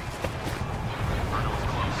that way.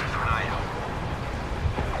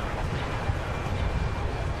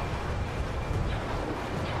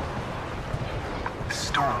 The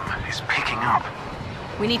storm is picking up.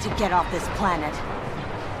 We need to get off this planet.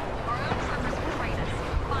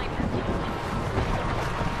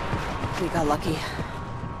 We got lucky.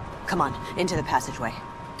 Come on, into the passageway.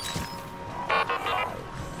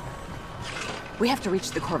 We have to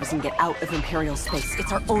reach the Corvus and get out of Imperial space.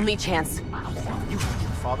 It's our only chance. You heard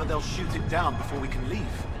your father. They'll shoot it down before we can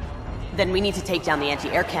leave. Then we need to take down the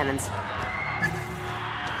anti-air cannons.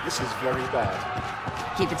 This is very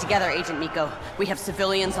bad. Keep it together, Agent Miko. We have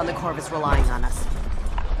civilians on the Corvus relying on us.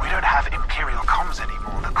 We don't have Imperial comms anymore.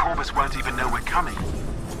 Corvus won't even know we're coming.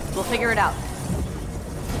 We'll figure it out.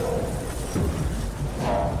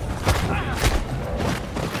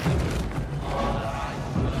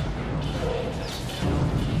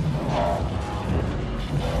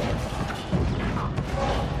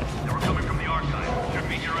 They were coming from the archive. Should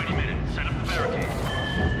be here any minute. Set up the barricade.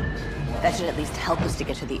 That should at least help us to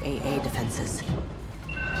get to the AA defenses.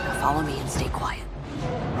 Now follow me and stay quiet.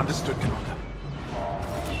 Understood, Commander.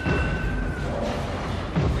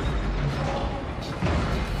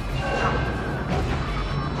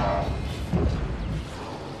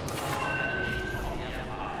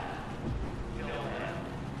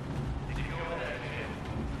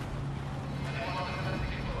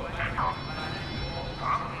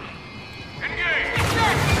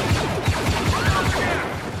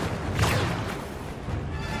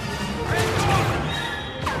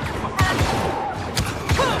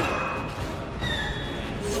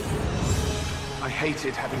 I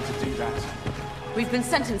hated having to do that. We've been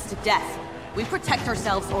sentenced to death. We protect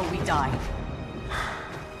ourselves or we die.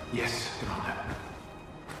 Yes, Commander.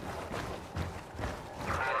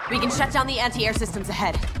 We can shut down the anti-air systems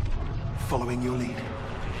ahead. Following your lead.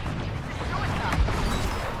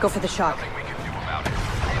 Go for the shock.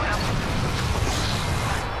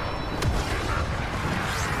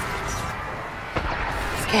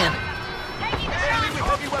 Scan. Enemy with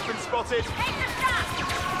heavy weapons spotted.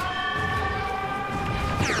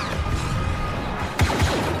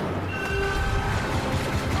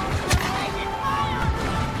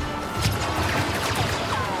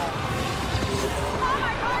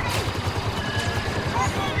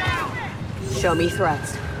 Show me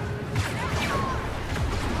threats.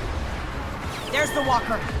 There's the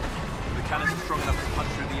walker. The cannons are strong enough to punch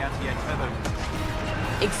through the anti-air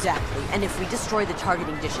turbo. Exactly. And if we destroy the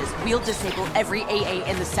targeting dishes, we'll disable every AA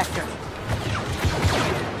in the sector.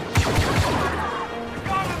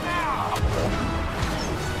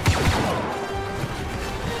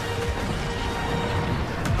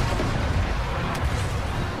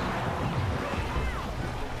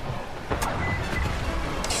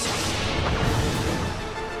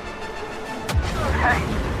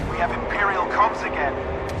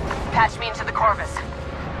 Patch me into the Corvus.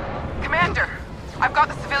 Commander, I've got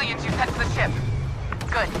the civilians you sent to the ship.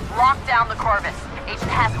 Good. Lock down the Corvus. Agent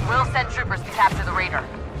Hask will send troopers to capture the raider.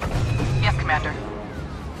 Yes, Commander.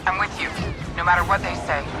 I'm with you, no matter what they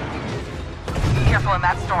say. Be careful in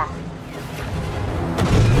that storm.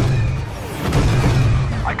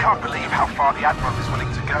 I can't believe how far the Admiral is willing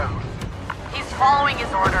to go. He's following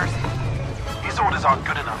his orders. His orders aren't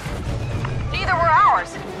good enough. Neither were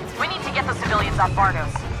ours. We need to get the civilians off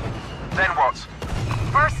Bardos. Then what?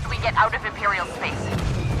 First, we get out of Imperial space.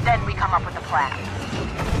 Then we come up with a plan.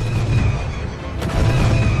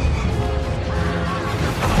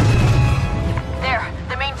 There,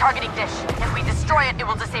 the main targeting dish. If we destroy it, it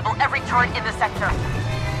will disable every turret in the sector.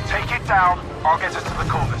 Take it down. I'll get us to the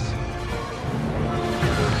Corvus.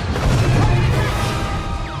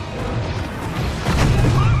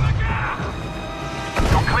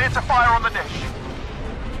 You're clear to fire on the dish.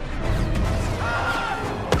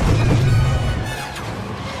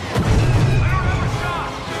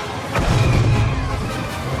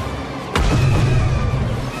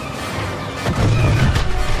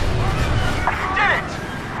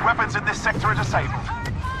 Weapons in this sector are disabled.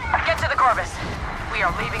 Get to the Corvus. We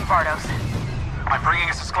are leaving Bardos. I'm bringing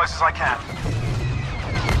us as close as I can.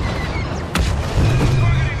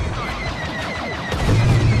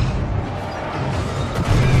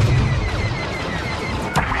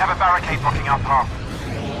 We have a barricade blocking our path.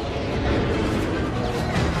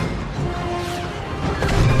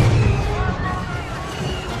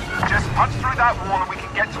 Just punch through that wall and we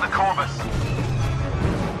can get to the Corvus.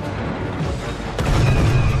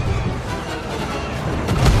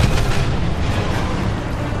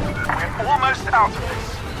 Almost out of this.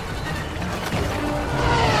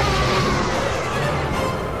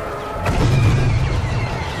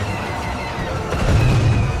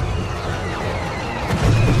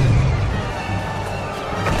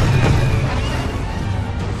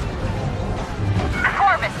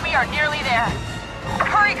 Corvus, we are nearly there.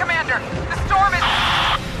 Hurry, Commander! The storm is...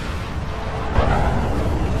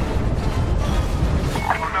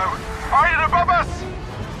 Oh no! Iron above us!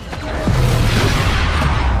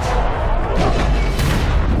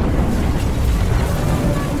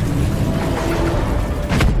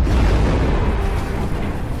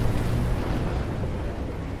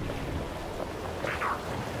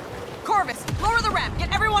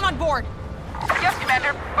 Yes,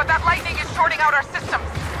 Commander, but that lightning is shorting out our systems.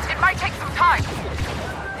 It might take some time.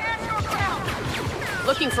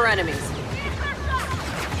 Looking for enemies.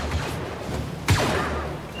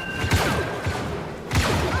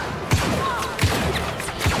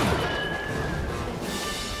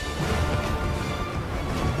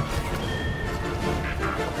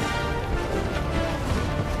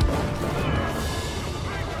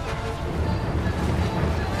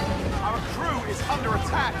 under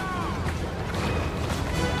attack!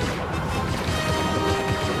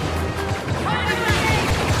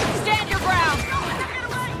 Stand your ground!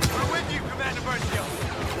 We're with you, Commander Versio.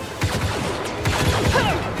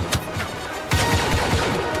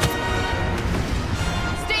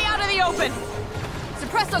 Stay out of the open!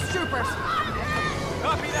 Suppress those troopers!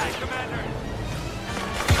 Copy that, Commander.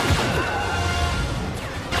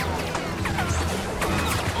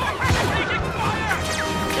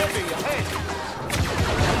 Heavy ahead!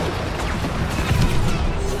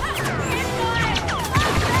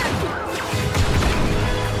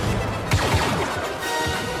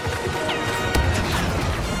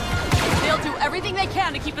 They'll do everything they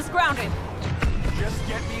can to keep us grounded. Just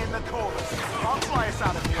get me in the corvus. I'll fly us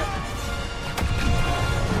out of here.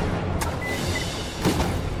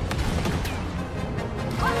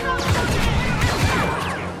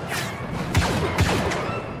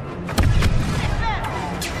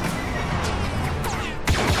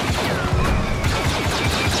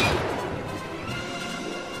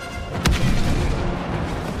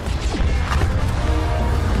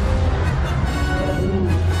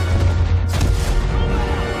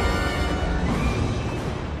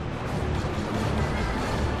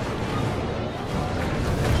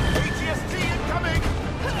 ATST incoming!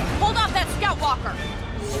 Hold off that scout walker!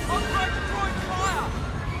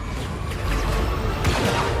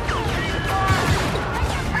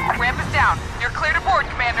 Ramp is down. You're clear to board,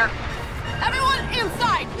 Commander. Everyone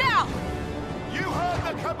inside, now! You heard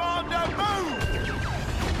the commander, move!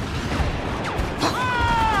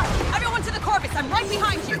 Everyone to the Corvus, I'm right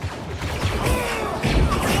behind you!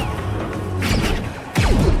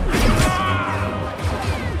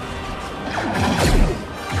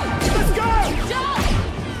 Let's go! Joel!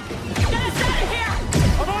 Get us out of here!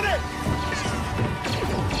 I'm on it!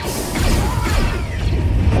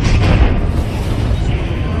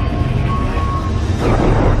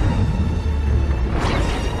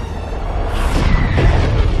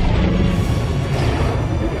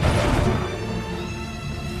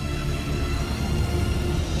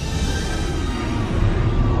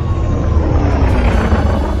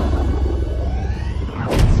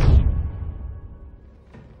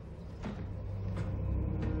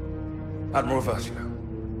 Admiral Versio.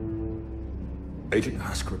 Agent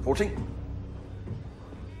Hask reporting.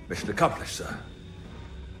 Mission accomplished, sir.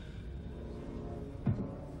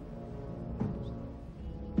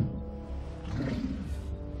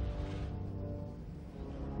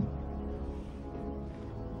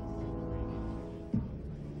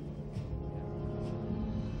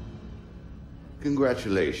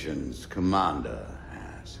 Congratulations, Commander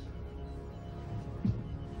Hask.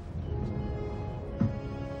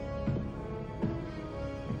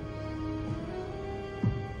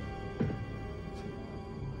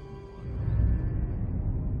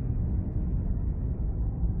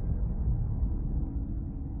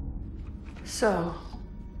 So,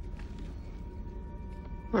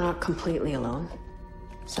 we're not completely alone.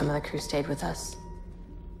 Some of the crew stayed with us.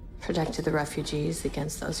 Protected the refugees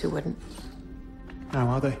against those who wouldn't. How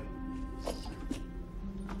are they?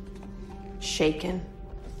 Shaken.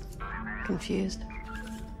 Confused.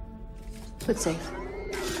 But safe.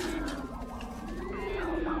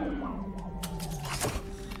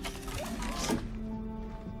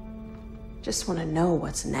 Just want to know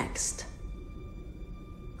what's next.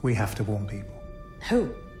 We have to warn people.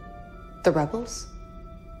 Who? The rebels?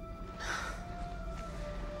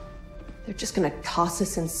 They're just gonna toss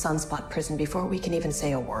us in Sunspot Prison before we can even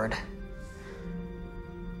say a word.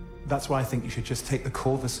 That's why I think you should just take the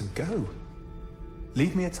Corvus and go.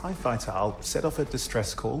 Leave me a TIE fighter. I'll set off a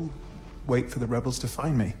distress call, wait for the rebels to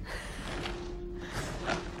find me.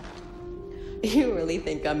 You really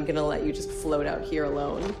think I'm gonna let you just float out here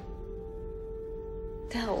alone?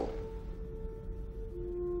 Del.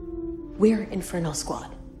 We're Inferno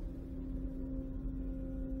Squad.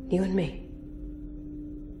 You and me.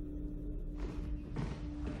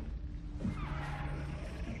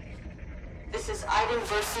 This is Iden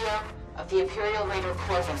Versio of the Imperial Raider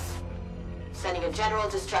Corvus, sending a general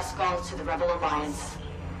distress call to the Rebel Alliance.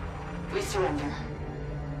 We surrender.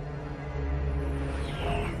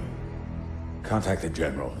 Contact the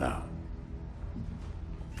General now.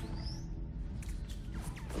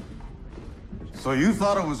 So you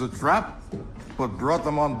thought it was a trap, but brought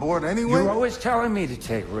them on board anyway? You're always telling me to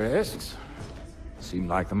take risks. Seemed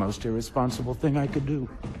like the most irresponsible thing I could do.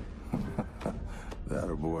 That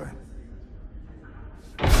a boy.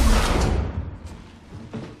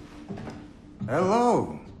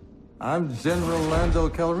 Hello. I'm General Lando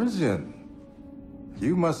Calrissian.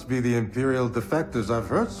 You must be the Imperial defectors I've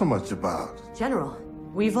heard so much about. General,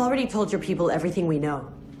 we've already told your people everything we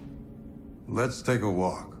know. Let's take a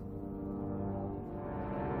walk.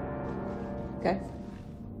 Okay.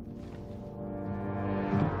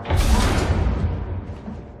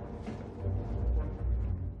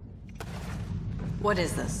 What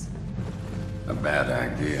is this? A bad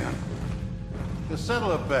idea. To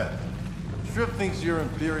settle a bet, Strip thinks you're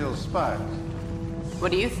Imperial spies.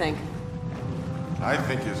 What do you think? I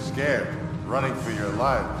think you're scared, running for your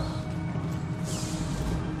lives.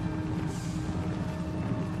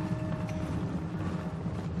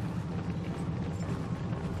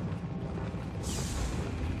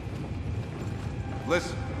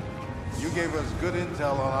 Listen, you gave us good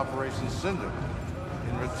intel on Operation Cinder.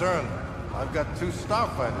 In return, I've got 2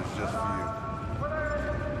 starfighters just for you.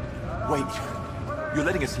 Wait, you're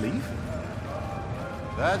letting us leave?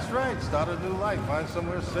 That's right. Start a new life. Find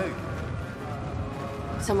somewhere safe.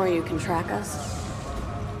 Somewhere you can track us?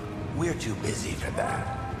 We're too busy for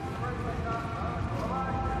that.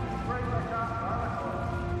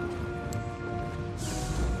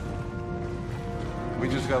 We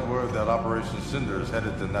just got word that Operation Cinder is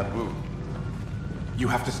headed to Naboo. You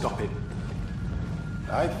have to stop it.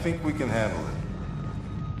 I think we can handle it.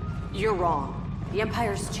 You're wrong. The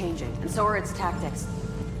Empire's changing, and so are its tactics.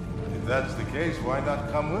 If that's the case, why not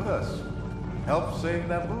come with us? Help save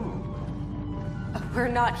Naboo. We're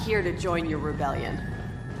not here to join your rebellion.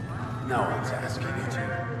 No one's asking you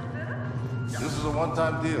to. This is a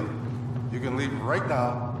one-time deal. You can leave right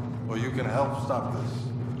now, or you can help stop this.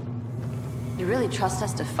 You really trust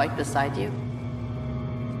us to fight beside you?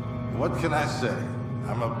 What can I say?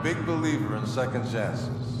 I'm a big believer in second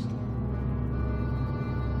chances.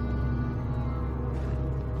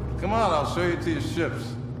 Come on, I'll show you to your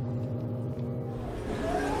ships.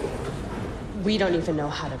 We don't even know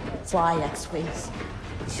how to fly X-Wings.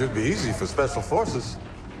 It should be easy for Special Forces.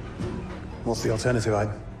 What's the alternative,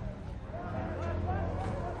 Ide?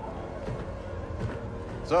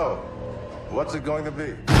 So, what's it going to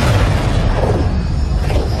be?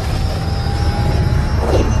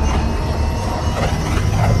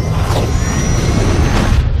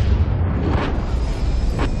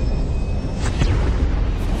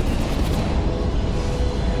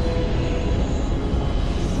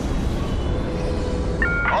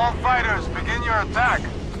 All fighters, begin your attack.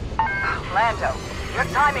 Lando, your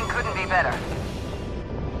timing couldn't be better.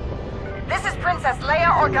 This is Princess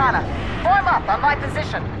Leia Organa. Form up on my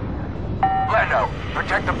position. Lando,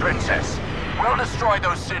 protect the princess. We'll destroy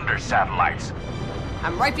those Cinder satellites.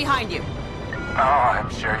 I'm right behind you. Oh, I'm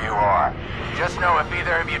sure you are. Just know if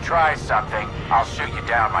either of you tries something, I'll shoot you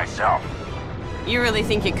down myself. You really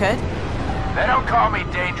think you could? They don't call me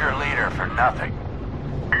Danger Leader for nothing.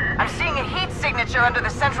 I'm seeing a heat signature under the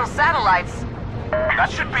central satellites.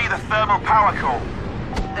 That should be the thermal power core.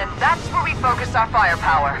 Then that's where we focus our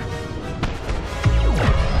firepower.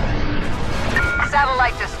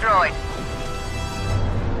 Satellite destroyed.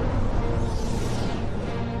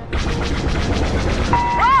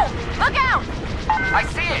 Whoa! Look out! I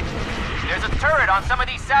see it! There's a turret on some of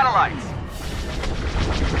these satellites.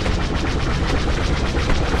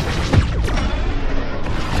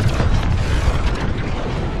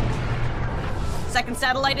 Second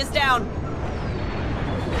satellite is down.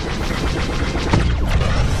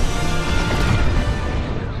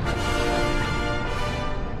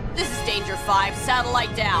 This is Danger 5,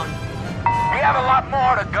 satellite down. We have a lot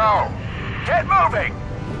more to go. Get moving!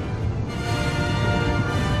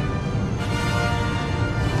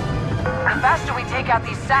 The faster we take out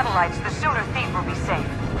these satellites, the sooner Thief will be safe.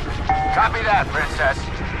 Copy that, Princess.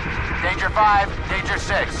 Danger 5, Danger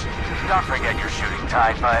 6. Don't forget you're shooting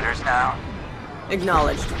TIE fighters now.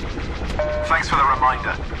 Acknowledged. Thanks for the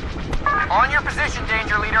reminder. On your position,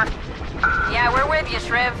 Danger Leader. Yeah, we're with you,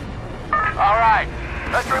 Shriv. All right.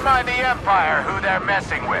 Let's remind the Empire who they're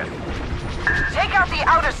messing with. Take out the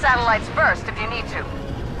outer satellites first if you need to.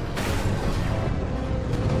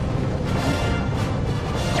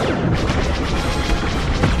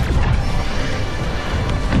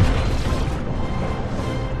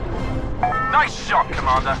 Nice shot,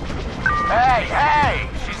 Commander. Hey, hey!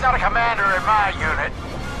 She's not a commander in my unit.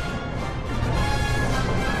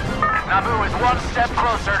 Naboo is one step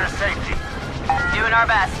closer to safety. Doing our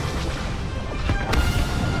best.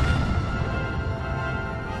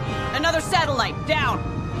 Another satellite, down.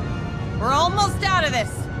 We're almost out of this.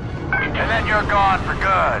 And then you're gone for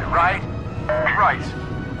good, right? Right.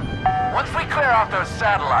 Once we clear off those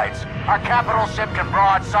satellites, our capital ship can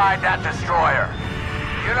broadside that destroyer.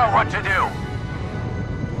 You know what to do.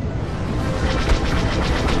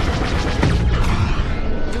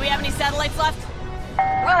 Do we have any satellites left?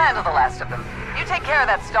 We'll handle the last of them. You take care of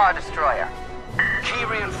that Star Destroyer. Key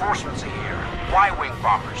reinforcements are here. Y-wing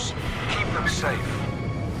bombers. keep them safe?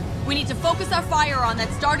 We need to focus our fire on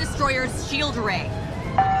that Star Destroyer's shield array.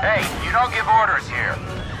 Hey, you don't give orders here.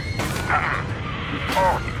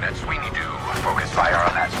 All units, we need to focus fire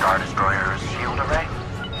on that Star Destroyer's shield array.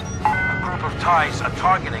 A group of TIEs are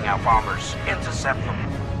targeting our bombers. Intercept them.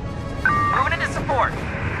 Moving into support.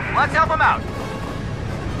 Let's help them out.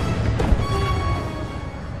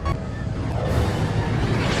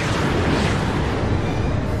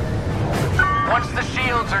 Once the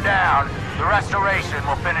shields are down, the restoration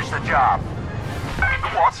will finish the job.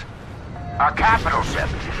 What? Our capital ship.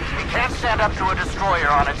 It can't stand up to a destroyer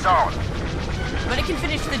on its own. But it can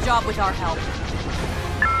finish the job with our help.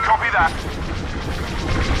 Copy that.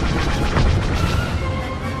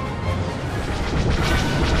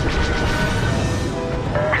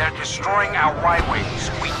 They're destroying our Y-wings.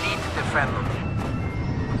 We need to defend them.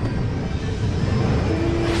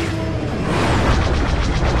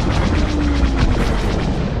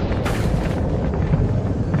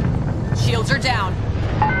 Shields are down.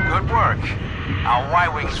 Good work. Our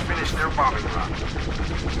Y-wings finished their bombing run.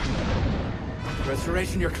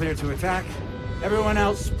 Restoration, you're clear to attack. Everyone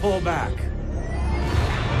else, pull back.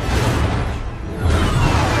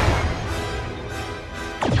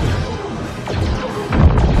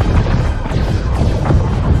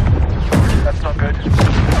 That's not good.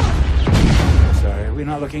 Sorry, are we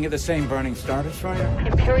not looking at the same burning Star Destroyer?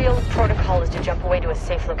 Imperial protocol is to jump away to a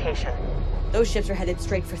safe location. Those ships are headed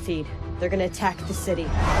straight for Theed. They're gonna attack the city.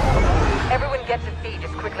 Everyone get to Theed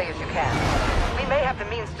as quickly as you can. We may have the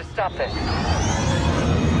means to stop this.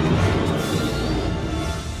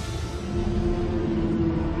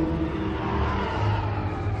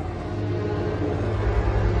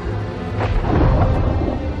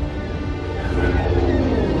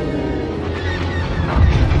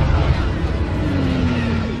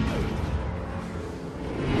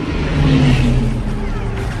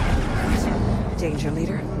 Danger,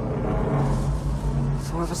 leader.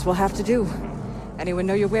 4 of us will have to do. Anyone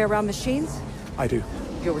know your way around machines? I do.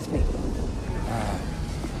 You're with me.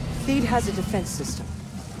 Theed has a defense system.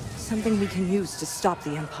 Something we can use to stop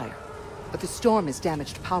the Empire. But the storm has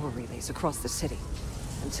damaged power relays across the city.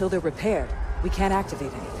 Until they're repaired, we can't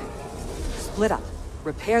activate anything. Split up.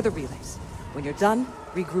 Repair the relays. When you're done,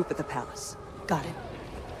 regroup at the palace. Got it?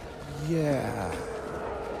 Yeah.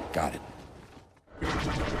 Got it.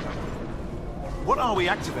 What are we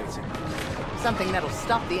activating? Something that'll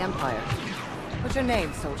stop the Empire. What's your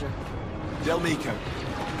name, soldier? Del Miko.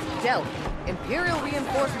 Del, Imperial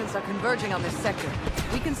reinforcements are converging on this sector.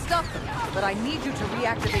 We can stop them, but I need you to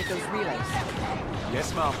reactivate those relays.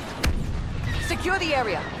 Yes, ma'am. Secure the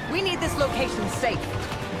area. We need this location safe.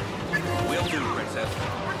 Will do, Princess.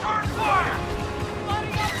 Return fire!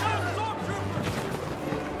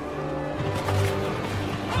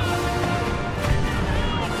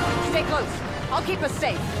 Stay close. I'll keep us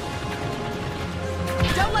safe.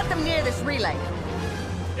 Don't let them near this relay.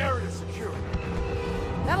 Area secure.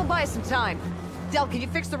 That'll buy us some time. Del, can you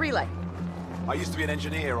fix the relay? I used to be an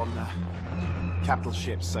engineer on capital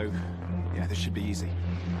ships, so yeah, this should be easy.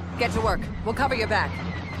 Get to work. We'll cover your back.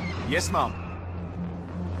 Yes, ma'am.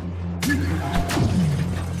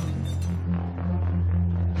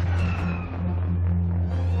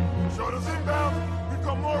 Shutter's inbound. We've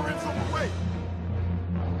got more ins on the way.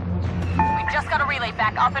 We just got a relay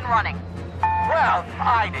back up and running. Well,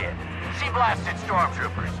 I did. She blasted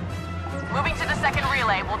stormtroopers. Moving to the second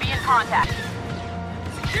relay. We'll be in contact.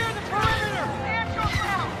 Secure the perimeter! Stand your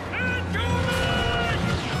ground!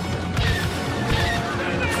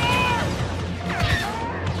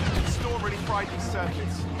 Storm really fried these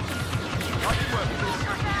circuits. I can work with this.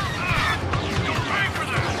 Don't pay for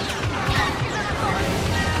that!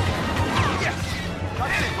 Yes!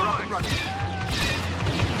 That's it, we're up and running.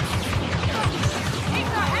 Keep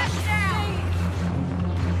the head down!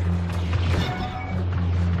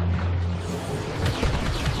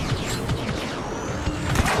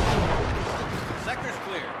 Sector's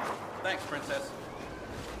clear. Thanks, Princess.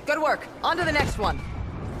 Good work. On to the next one.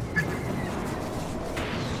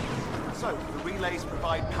 So, the relays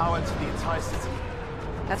provide power to the entire city.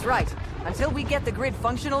 That's right. Until we get the grid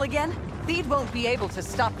functional again, Theed won't be able to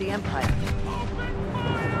stop the Empire.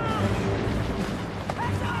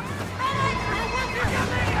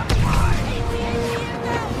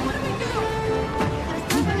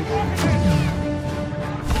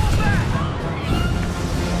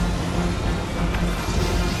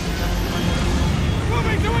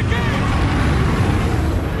 Moving to engage!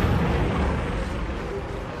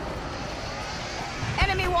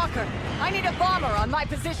 Enemy Walker! I need a bomber on my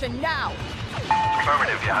position now!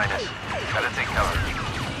 Affirmative, Your Highness. Gotta take cover.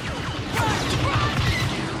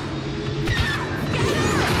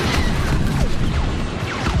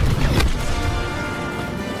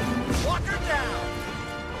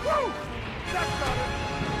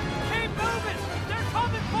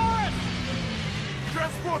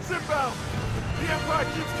 The Empire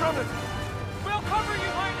keeps coming! We'll cover you,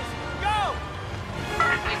 Highness! Go!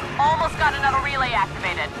 We've almost got another relay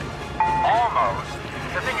activated. Almost?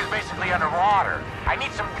 The thing is basically underwater. I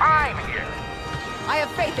need some time here. I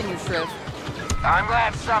have faith in you, Shriv. I'm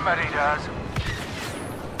glad somebody does.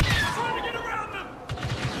 Trying to get around them!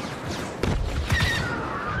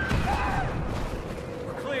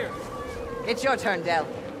 We're clear. It's your turn, Del.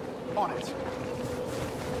 On it.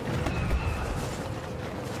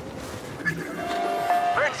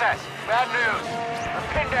 Princess, bad news. I'm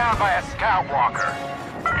pinned down by a scout walker.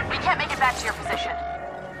 We can't make it back to your position.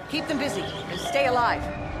 Keep them busy and stay alive.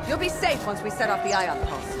 You'll be safe once we set off the ion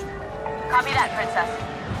pulse. Copy that, Princess.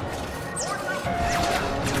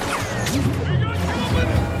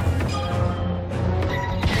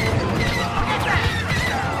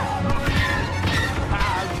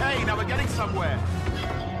 Okay, now we're getting somewhere.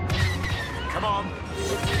 Come on.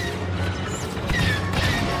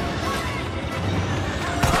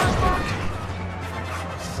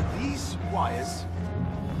 These wires.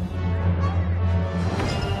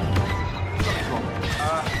 Something's wrong.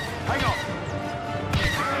 Hang on.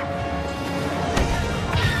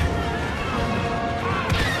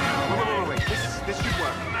 Wait. This should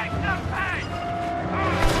work.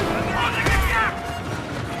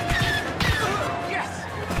 Yes!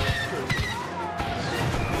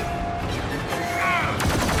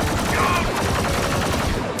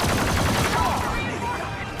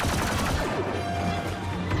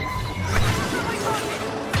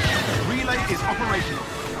 Relay is operational.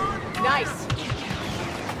 Nice.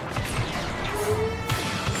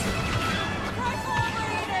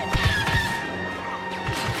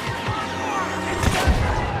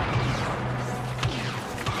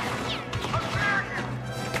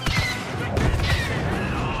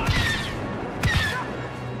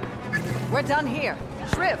 We're done here.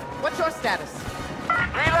 Shriv, what's your status?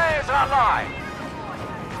 Relay is online.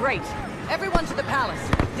 Great. Everyone to the palace.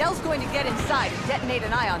 Del's going to get inside and detonate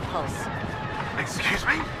an ion pulse. Excuse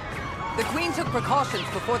me? The Queen took precautions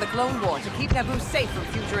before the Clone War to keep Naboo safe from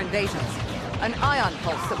future invasions. An ion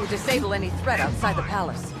pulse that would disable any threat outside the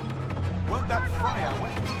palace. Won't that fry our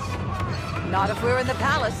weapons? Not if we're in the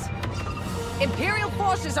palace. Imperial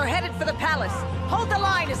forces are headed for the palace. Hold the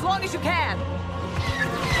line as long as you can.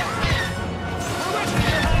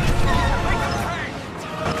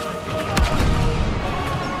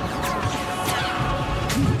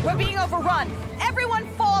 We're being overrun. Everyone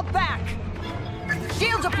fall back.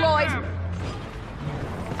 Shield deployed.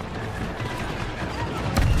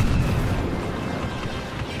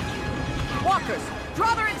 Walkers,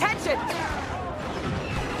 draw their attention.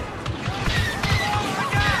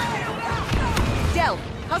 Del,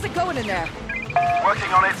 how's it going in there?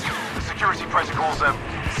 Working on it. The security protocols are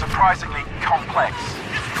surprisingly complex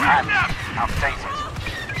and outdated.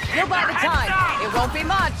 You'll buy the time. It won't be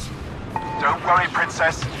much. Don't worry,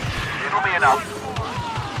 Princess. It'll be enough.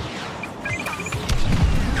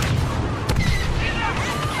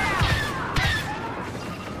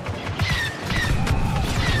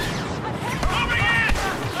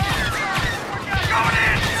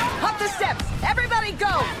 Up the steps! Everybody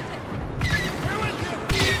go!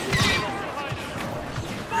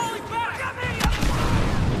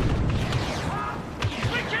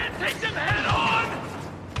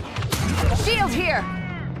 Shield here!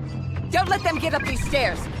 Don't let them get up these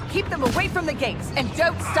stairs. Keep them away from the gates, and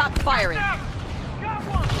don't stop firing.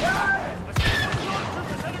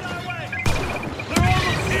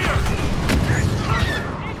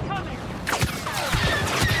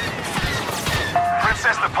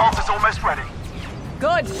 Princess, the pulse is almost ready.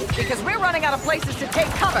 Good, because we're running out of places to take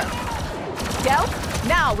cover. Del,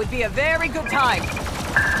 now would be a very good time.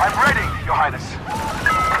 I'm ready, Your Highness.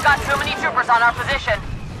 We've got too many troopers on our position.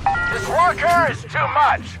 This walker is too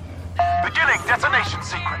much. Beginning detonation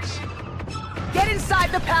sequence. Get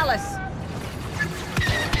inside the palace.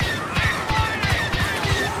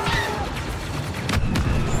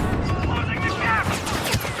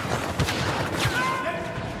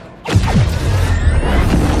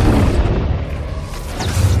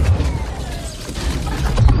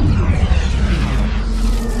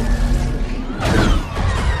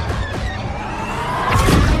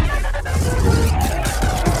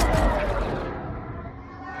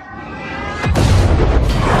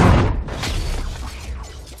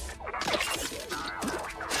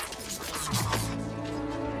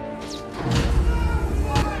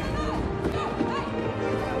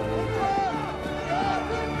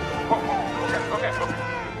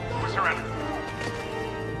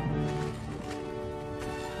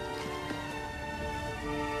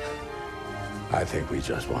 I think we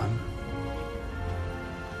just won.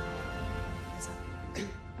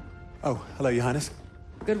 Oh, hello, Your Highness.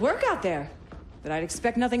 Good work out there. But I'd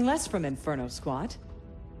expect nothing less from Inferno Squad.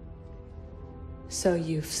 So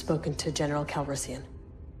you've spoken to General Calrissian?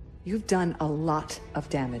 You've done a lot of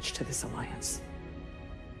damage to this alliance.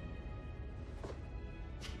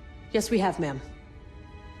 Yes, we have, ma'am.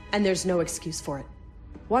 And there's no excuse for it.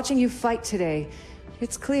 Watching you fight today,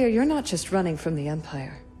 it's clear you're not just running from the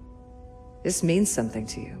Empire. This means something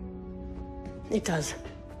to you. It does.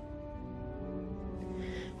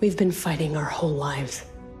 We've been fighting our whole lives.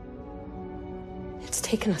 It's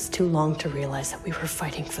taken us too long to realize that we were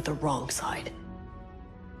fighting for the wrong side.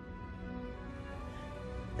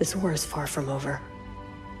 This war is far from over.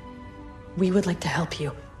 We would like to help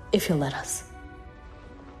you, if you'll let us.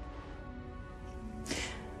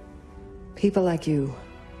 People like you,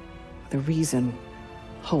 the reason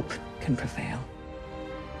hope can prevail.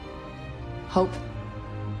 Hope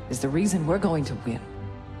is the reason we're going to win.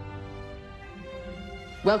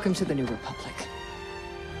 Welcome to the New Republic.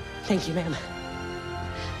 Thank you, ma'am.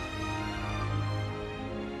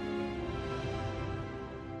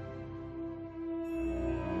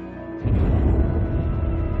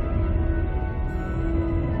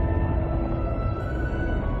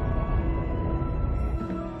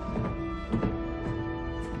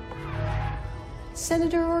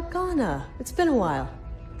 Senator Organa, it's been a while.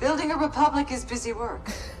 Building a republic is busy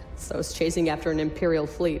work. So is chasing after an Imperial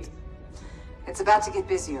fleet. It's about to get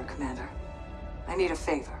busier, Commander. I need a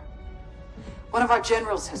favor. One of our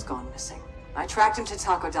generals has gone missing. I tracked him to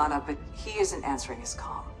Takodana, but he isn't answering his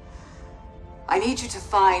comm. I need you to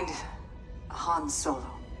find Han Solo.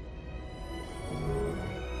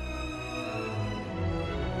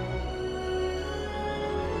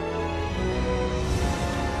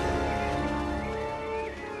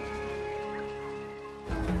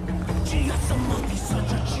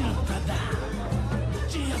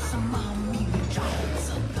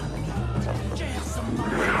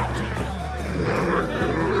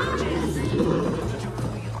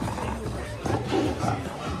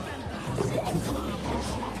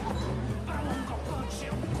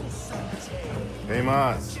 Hey,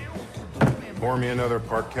 Maz. Pour me another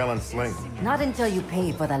Parkellen Sling. Not until you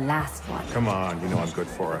pay for the last one. Come on, you know I'm good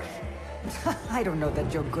for it. I don't know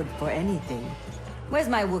that you're good for anything. Where's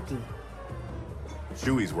my Wookiee?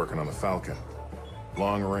 Chewie's working on the Falcon.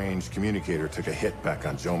 Long-range communicator took a hit back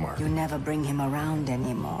on Jomar. You never bring him around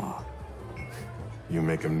anymore. You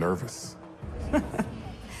make him nervous.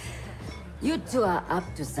 You two are up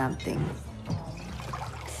to something.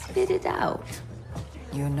 Spit it out.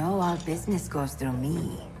 You know all business goes through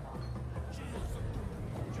me.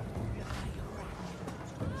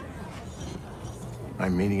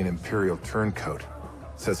 I'm meeting an Imperial turncoat.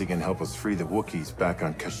 Says he can help us free the Wookiees back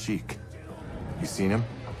on Kashyyyk. You seen him?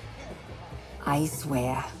 I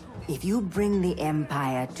swear, if you bring the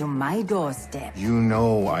Empire to my doorstep... You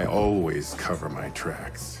know I always cover my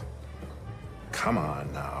tracks. Come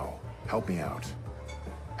on now. Help me out.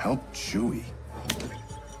 Help Chewie.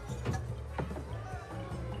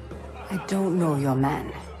 I don't know your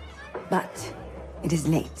man, but it is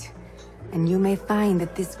late, and you may find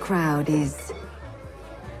that this crowd is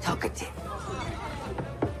talkative.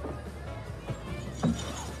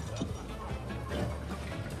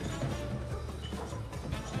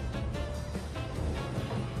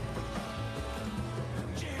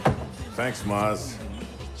 Thanks, Maz.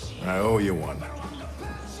 I owe you one.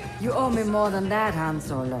 You owe me more than that, Han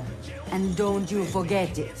Solo. And don't you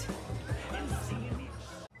forget it.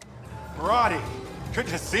 Roddy, good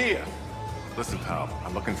to see you. Listen, pal,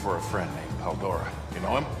 I'm looking for a friend named Paldora. You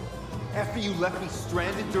know him? After you left me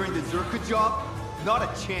stranded during the Zerka job? Not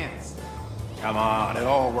a chance. Come on, it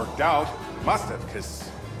all worked out. Must have, because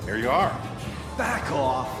here you are. Back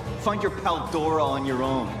off. Find your Paldora on your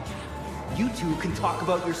own. You two can talk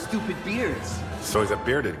about your stupid beards. So he's a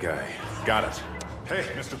bearded guy. Got it. Hey,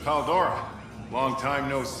 Mr. Paldora. Long time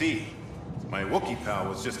no see. My Wookiee pal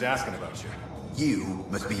was just asking about you. You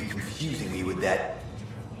must be confusing me with that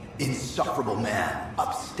insufferable man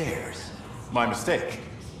upstairs. My mistake.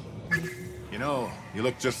 You know, you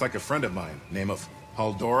look just like a friend of mine, name of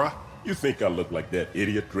Paldora. You think I look like that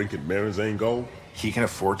idiot drinking Marinzane Gold? He can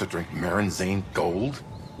afford to drink Marinzane Gold?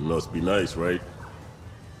 Must be nice, right?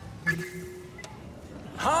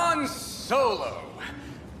 Han Solo!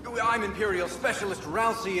 I'm Imperial Specialist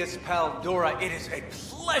Ralcius Paldora. It is a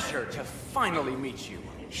pleasure to finally meet you.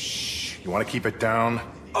 Shh. You want to keep it down?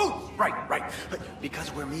 Oh, right.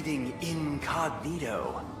 Because we're meeting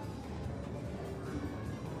incognito.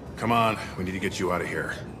 Come on, we need to get you out of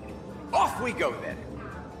here. Off we go, then.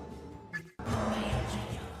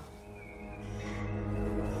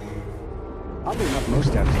 Oddly enough, most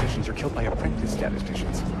statisticians are killed by apprentice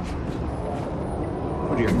statisticians.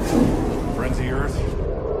 here? Friends of yours?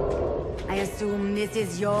 I assume this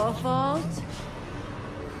is your fault?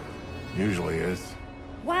 Usually is.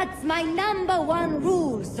 What's my #1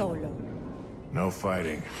 rule, Solo? No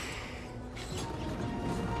fighting.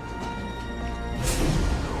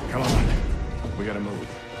 Come on. We gotta move.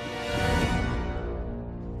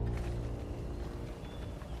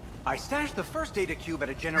 I stashed the first data cube at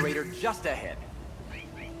a generator just ahead.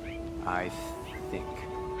 I think.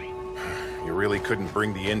 You really couldn't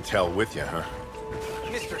bring the intel with you, huh?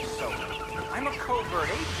 Mr. Solo, I'm a covert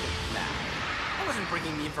agent now. I wasn't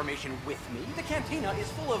bringing the information with me. The cantina is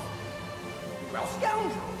full of, well,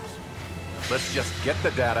 scoundrels. Let's just get the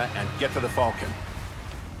data and get to the Falcon.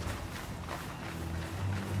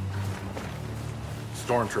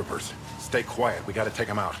 Stormtroopers, stay quiet. We gotta take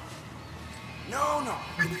them out. No,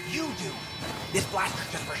 you do. This blaster's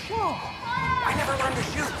just for show. I never learned to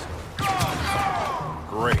shoot.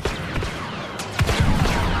 Great.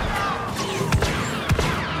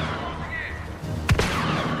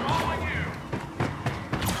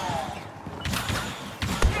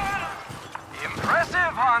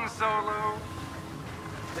 Impressive, Han Solo.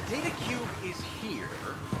 The data cube is here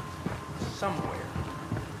somewhere.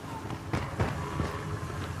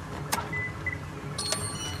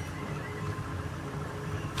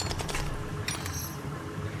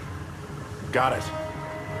 Got it.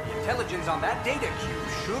 The intelligence on that data cube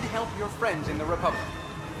should help your friends in the Republic.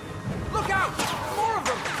 Look out! More of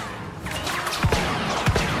them!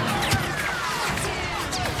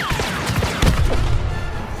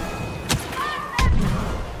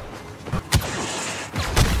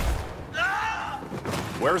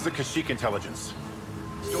 Where's the Kashyyyk intelligence?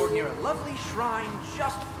 Stored near a lovely shrine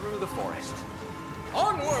just through the forest.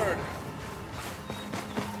 Onward!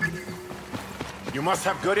 You must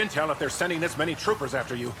have good intel if they're sending this many troopers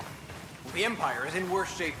after you. The Empire is in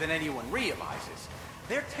worse shape than anyone realizes.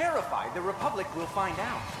 They're terrified the Republic will find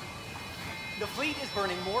out. The fleet is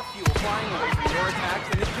burning more fuel flying away from your attacks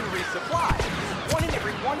than it can resupply. 1 in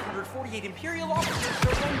every 148 Imperial officers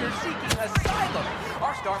surrender seeking asylum.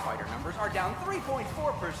 Our starfighter numbers are down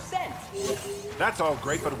 3.4%. That's all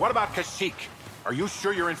great, but what about Kashyyyk? Are you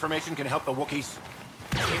sure your information can help the Wookiees?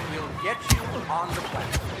 It will get you on the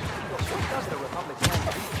planet. What does the Republic plan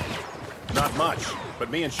to do? Not much, but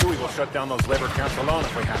me and Chewie will shut down those labor camps alone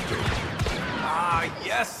if we have to. Ah,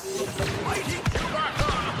 yes! Fighting Chewbacca!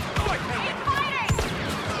 Oh, I can't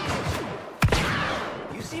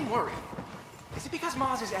wait! You seem worried. Is it because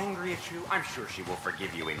Maz is angry at you? I'm sure she will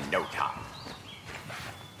forgive you in no time.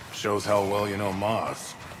 Shows how well you know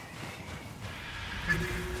Maz.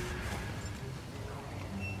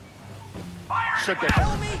 Should get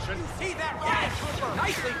tell me you see that rocket trooper?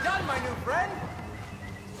 Nicely done, my new friend.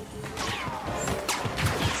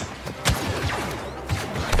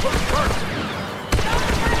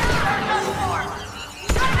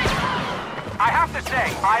 I have to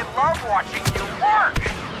say, I love watching you work.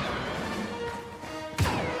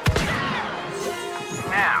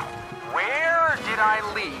 Now, where did I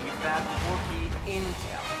leave that Wookiee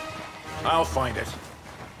intel? I'll find it.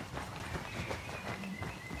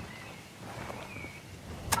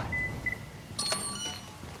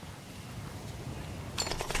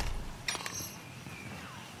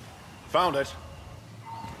 Found it.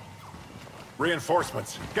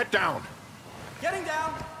 Reinforcements. Get down. Getting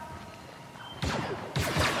down.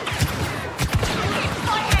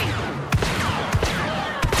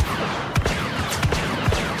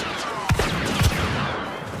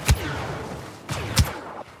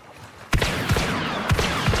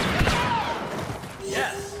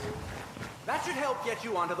 Yes. That should help get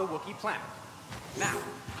you onto the Wookiee planet. Now,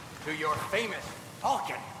 to your famous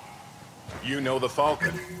Falcon. You know the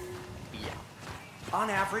Falcon. On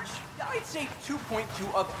average, I'd say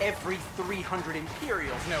 2.2 of every 300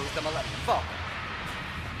 Imperials knows the Millennium Falcon.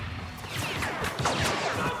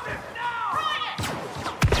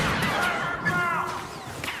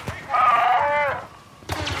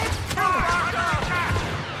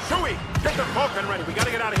 Chewie, get the Falcon ready. We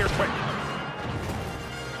gotta get out of here quick.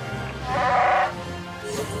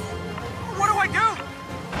 What do I do?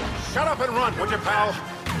 Shut up and run, would you, pal?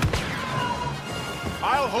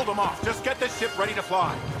 I'll hold them off. Just get this ship ready to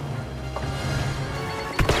fly.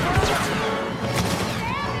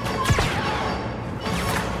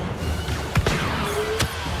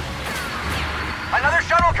 Another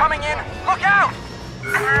shuttle coming in! Look out!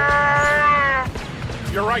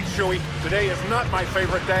 You're right, Chewie. Today is not my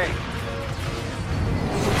favorite day.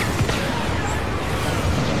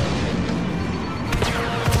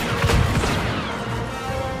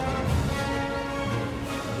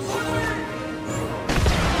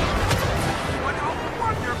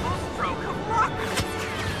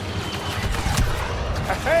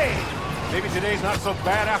 Hey! Maybe today's not so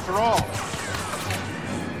bad after all.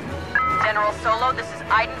 General Solo, this is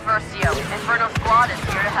Iden Versio. Inferno Squad is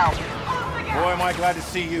here to help. Boy, am I glad to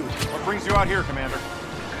see you. What brings you out here, Commander?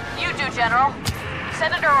 You do, General.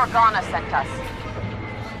 Senator Organa sent us.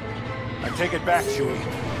 I take it back, Chewie.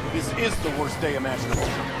 This is the worst day imaginable.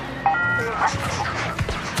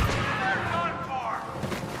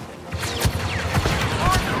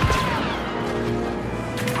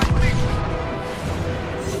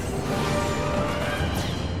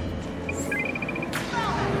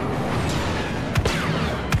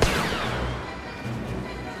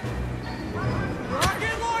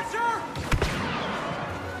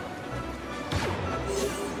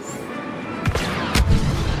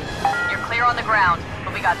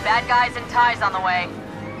 Bad guys and ties on the way.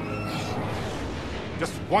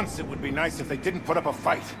 Just once it would be nice if they didn't put up a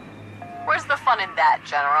fight. Where's the fun in that,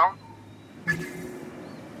 General?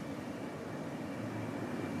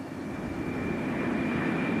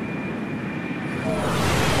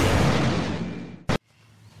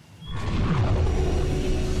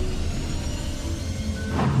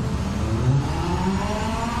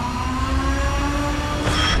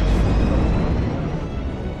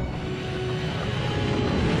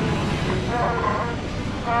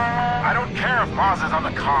 Maz is on the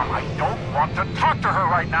comm. I don't want to talk to her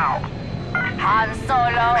right now. Han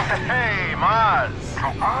Solo. Hey, Maz.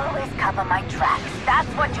 I always cover my tracks. That's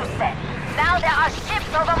what you said. Now there are ships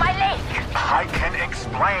over my lake. I can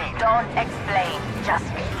explain. Don't explain. Just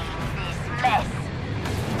leave this mess.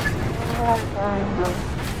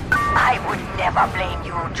 I would never blame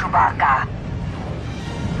you, Chewbacca.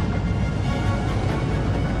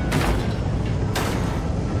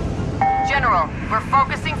 General, we're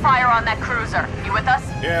focusing fire on that cruiser. You with us?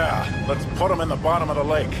 Yeah, let's put them in the bottom of the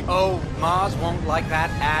lake. Oh, Maz won't like that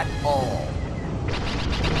at all.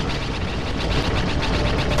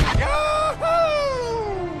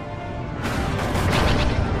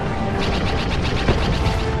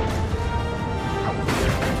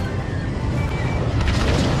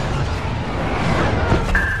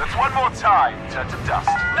 That's one more time, turn to dust.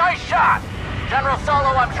 Nice shot! General Solo,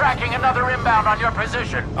 I'm tracking another inbound on your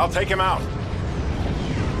position. I'll take him out.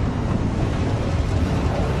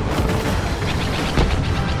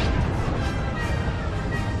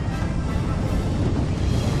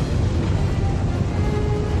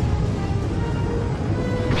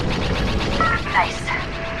 Nice.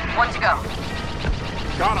 One to go.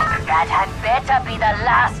 Got him. That had better be the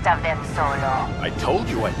last of them, Solo. I told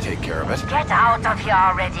you I'd take care of it. Get out of here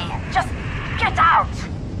already. Just get out.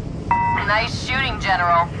 Nice shooting,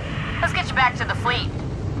 General. Let's get you back to the fleet.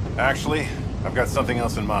 Actually, I've got something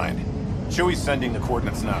else in mind. Chewie's sending the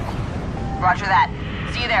coordinates now. Roger that.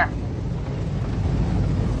 See you there.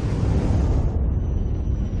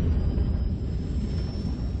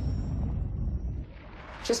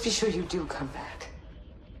 Just be sure you do come back.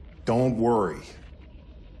 Don't worry.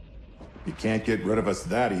 You can't get rid of us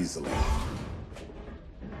that easily.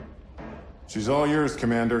 She's all yours,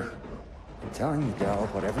 Commander. I'm telling you, Del,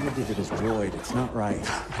 whatever you did to this droid, it's not right.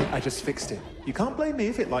 I just fixed it. You can't blame me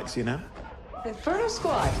if it likes you now. Inferno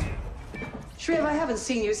Squad. Shriv, I haven't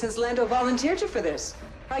seen you since Lando volunteered you for this.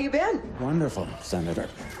 How you been? Wonderful, Senator.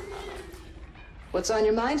 What's on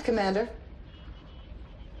your mind, Commander?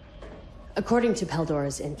 According to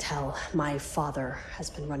Paldora's intel, my father has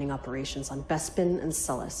been running operations on Bespin and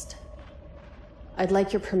Sullust. I'd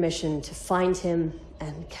like your permission to find him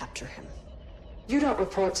and capture him. You don't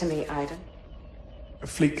report to me, Iden. A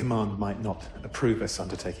fleet command might not approve us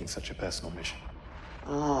undertaking such a personal mission.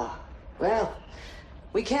 Ah, well,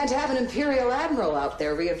 we can't have an Imperial Admiral out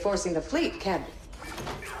there reinforcing the fleet, can we?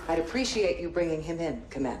 I'd appreciate you bringing him in,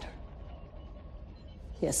 Commander.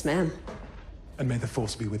 Yes, ma'am. And may the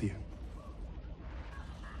Force be with you.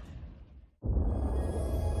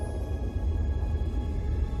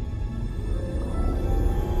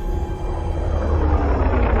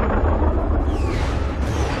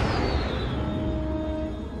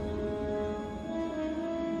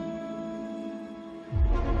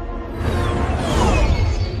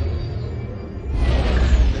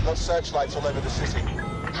 Searchlights all over the city.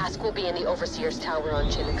 Hask will be in the Overseer's tower on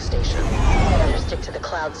Chinook Station. Better stick to the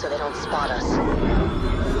clouds so they don't spot us.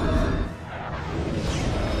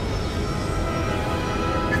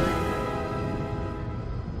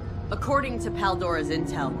 According to Paldora's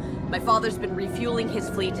intel, my father's been refueling his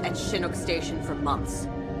fleet at Chinook Station for months.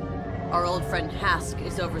 Our old friend Hask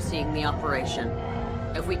is overseeing the operation.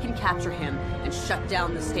 If we can capture him and shut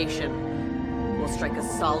down the station, we'll strike a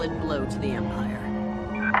solid blow to the Empire.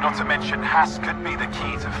 Not to mention, Hask could be the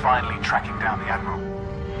key to finally tracking down the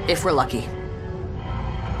Admiral. If we're lucky.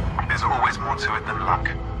 There's always more to it than luck.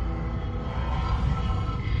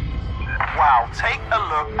 Wow, take a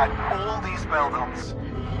look at all these Beldons.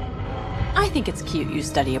 I think it's cute you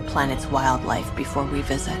study a planet's wildlife before we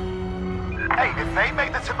visit. Hey, if they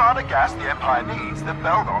make the Tabana gas the Empire needs, the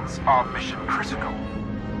Beldons are mission critical.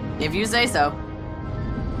 If you say so.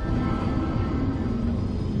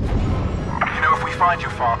 You know, if we find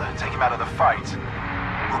your father and take him out of the fight,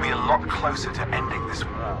 we'll be a lot closer to ending this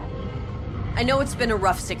war. I know it's been a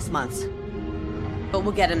rough 6 months, but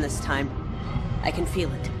we'll get him this time. I can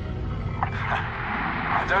feel it.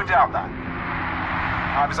 I don't doubt that.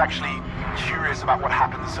 I was actually curious about what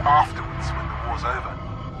happens afterwards when the war's over.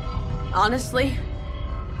 Honestly,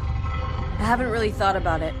 I haven't really thought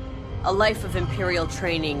about it. A life of Imperial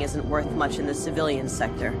training isn't worth much in the civilian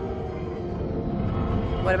sector.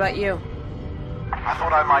 What about you? I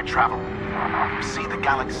thought I might travel. See the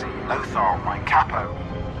galaxy, Lothal, my capo.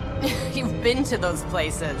 You've been to those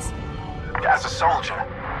places. As a soldier,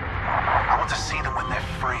 I want to see them when they're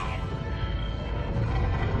free.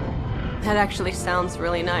 That actually sounds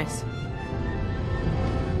really nice.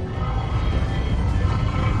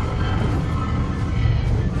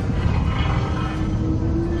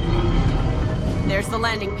 There's the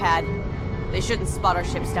landing pad. They shouldn't spot our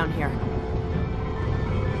ships down here.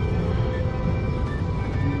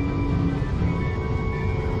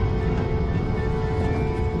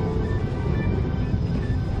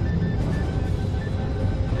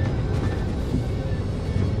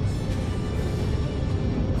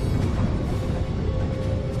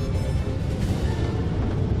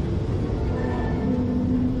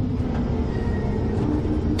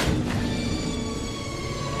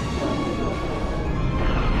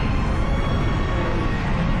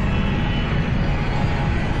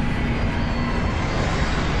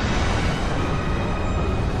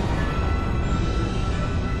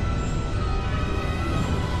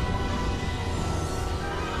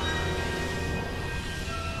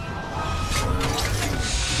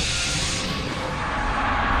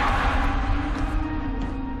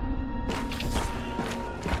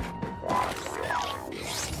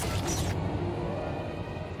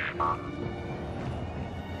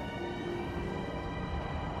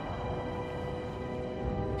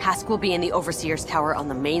 Hask will be in the Overseer's tower on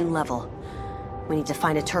the main level. We need to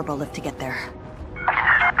find a turbo lift to get there.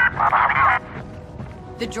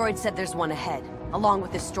 The droid said there's one ahead, along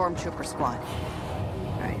with the stormtrooper squad.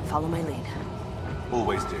 Alright, follow my lead.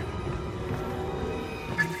 Always do.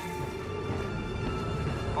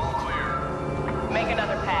 All clear. Make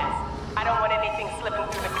another pass. I don't want anything slipping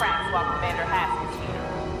through the cracks while Commander Hask is here.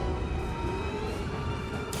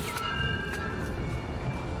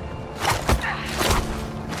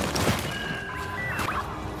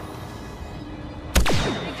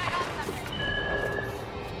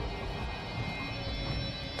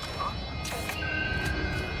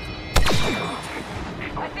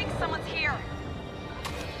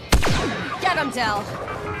 Del.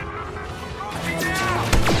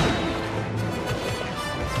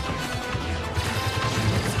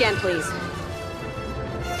 Scan, please.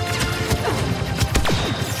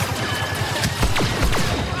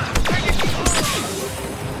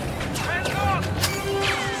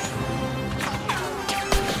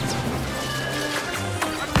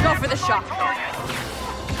 Go for the shock.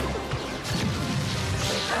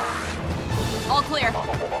 All clear.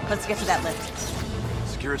 Let's get to that lift.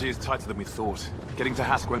 Security is tighter than we thought. Getting to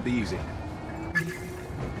Hask won't be easy.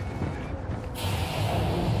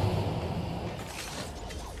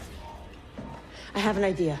 I have an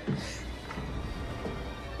idea.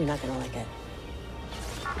 You're not gonna like it.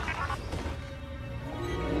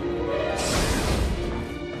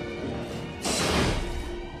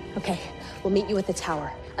 Okay, we'll meet you at the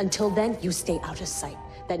tower. Until then, you stay out of sight.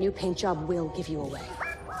 That new paint job will give you away.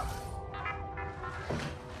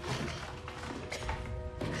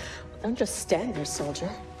 Don't just stand there, soldier.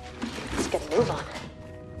 Let's get a move on.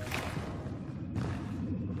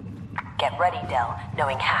 Get ready, Del.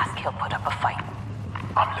 Knowing Hask, he'll put up a fight.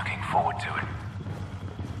 I'm looking forward to it.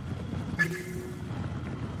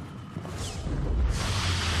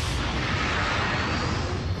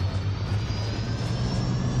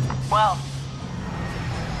 Well,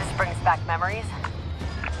 this brings back memories.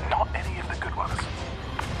 Not any of the good ones.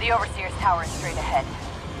 The Overseer's tower is straight ahead.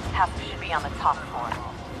 Hask should be on the top floor.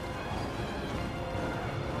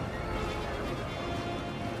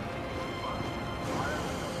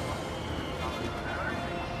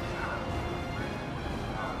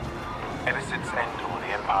 Ever since Endor,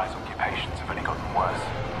 the Empire's occupations have only gotten worse.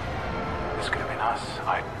 This could have been us.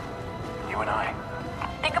 You and I.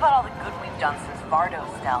 Think about all the good we've done since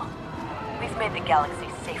Vardos, Del. We've made the galaxy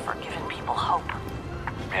safer, given people hope.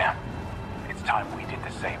 Yeah. time we did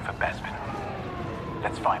the same for Bespin.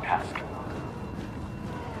 Let's find Hask.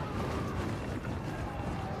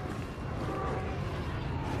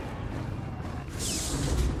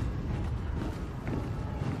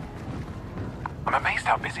 I'm amazed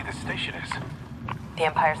how busy this station is. The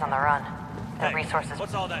Empire's on the run. Their resources...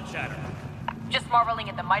 What's all that chatter? Just marveling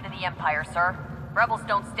at the might of the Empire, sir. Rebels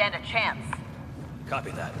don't stand a chance.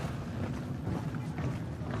 Copy that.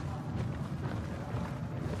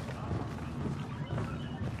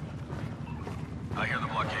 I hear the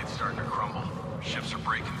blockade's starting to crumble. Ships are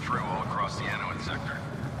breaking through all across the Anouan sector.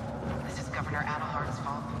 This is Governor Adelhard's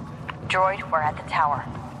fault. Droid, we're at the tower.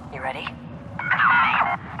 You ready?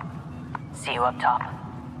 See you up top.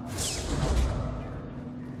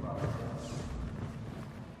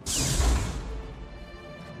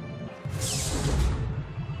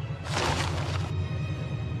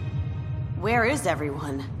 Where is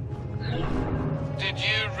everyone? Did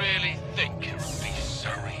you really think it would be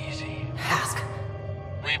so easy? Hask.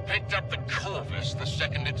 We picked up the Corvus the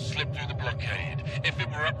second it slipped through the blockade. If it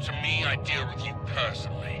were up to me, I'd deal with you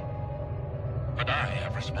personally. But I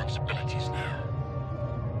have responsibilities now.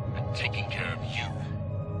 And taking care of you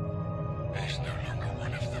is no longer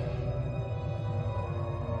one of them.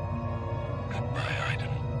 Goodbye, Iden.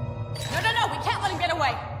 No, we can't let him get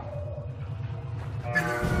away!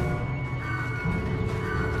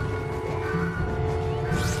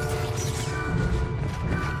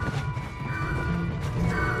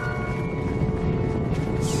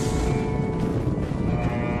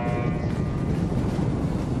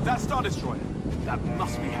 That Star Destroyer, that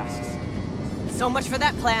must be Hask's. So much for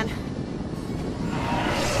that plan.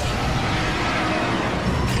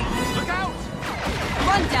 Look out!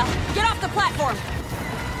 Run, Del! Get off the platform!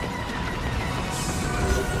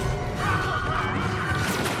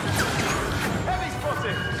 Heavy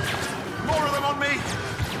spotted! More of them on me!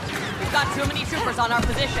 We've got too many troopers on our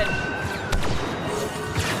position.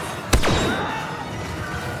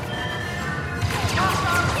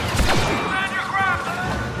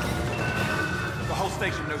 The whole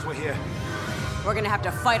station knows we're here. We're gonna have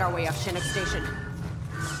to fight our way up Chinook Station.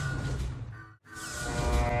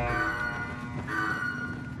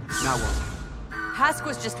 Now what? Hask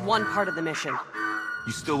was just one part of the mission.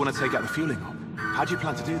 You still want to take out the fueling op? How do you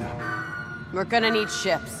plan to do that? We're gonna need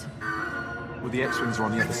ships. Well, the X-Wings are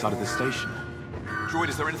on the other side of the station. Droid,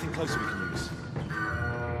 is there anything closer we can use?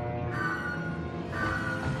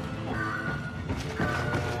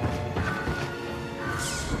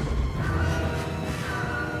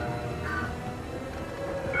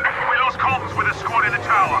 We lost comms with a squad in the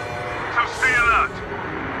tower, so stay alert.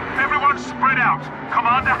 Everyone spread out.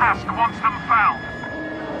 Commander Hask wants them found.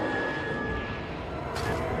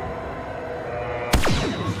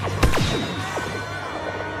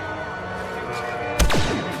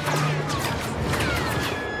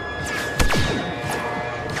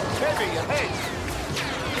 Heavy ahead!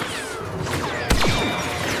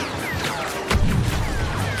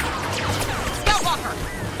 Skywalker!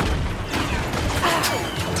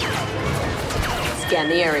 Scan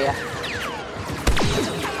the area.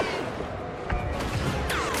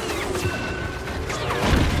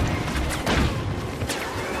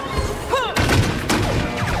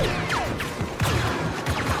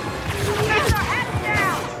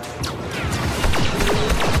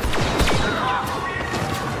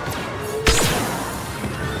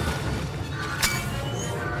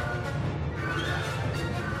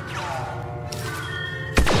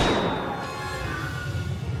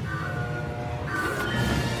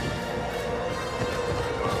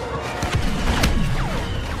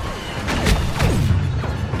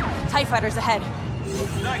 TIE fighters ahead.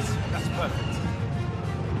 Nice! That's perfect.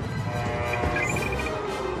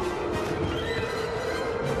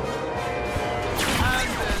 And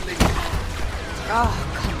they're leaving. Oh,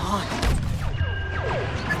 come on.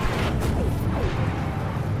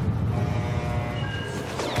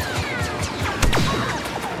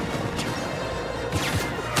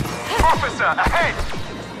 Officer, ahead!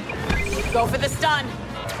 Go for the stun.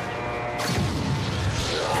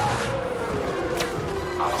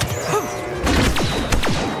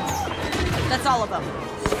 That's all of them.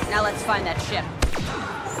 Now let's find that ship.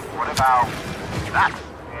 What about that?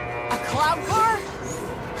 A cloud car?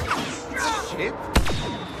 Ship?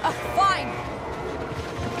 Fine.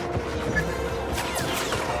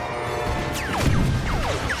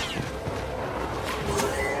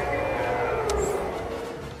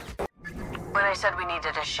 When I said we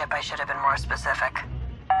needed a ship, I should have been more specific.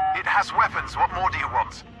 It has weapons. What more do you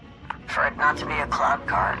want? For it not to be a cloud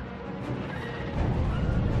car.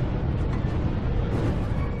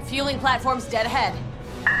 Fueling platform's dead ahead.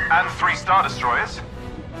 And 3 Star Destroyers?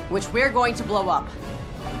 which we're going to blow up.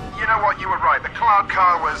 You know what? You were right. The cloud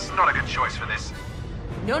car was not a good choice for this.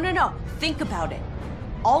 No. Think about it.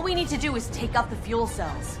 All we need to do is take out the fuel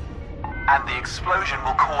cells. And the explosion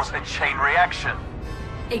will cause a chain reaction.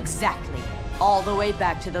 Exactly. All the way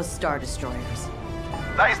back to those Star Destroyers.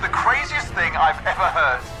 That is the craziest thing I've ever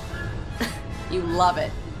heard. You love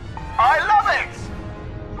it. I love it!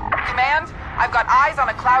 Command, I've got eyes on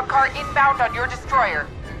a cloud car inbound on your destroyer.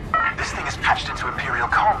 This thing is patched into Imperial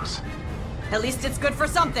comms. At least it's good for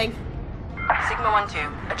something. Sigma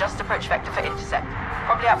 1-2, adjust approach vector for intercept.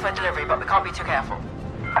 Probably out for delivery, but we can't be too careful.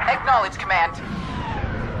 Acknowledge, Command.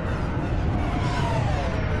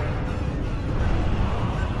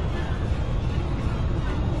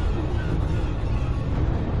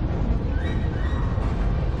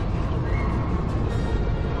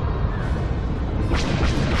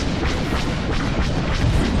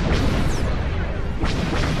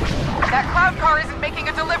 That cloud car isn't making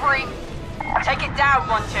a delivery. Take it down,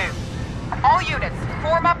 1-2. All units,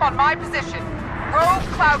 form up on my position. Rogue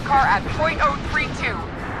cloud car at .032.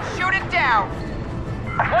 Shoot it down.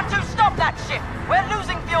 1-2, stop that ship. We're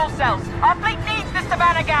losing fuel cells. Our fleet needs this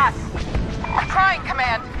Savannah gas. I'm trying,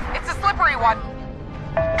 Command. It's a slippery one.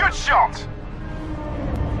 Good shot.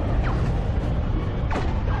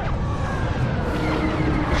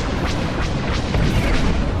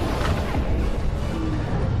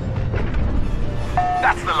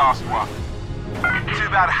 That's the last one. Too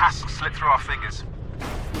bad Hask slipped through our fingers.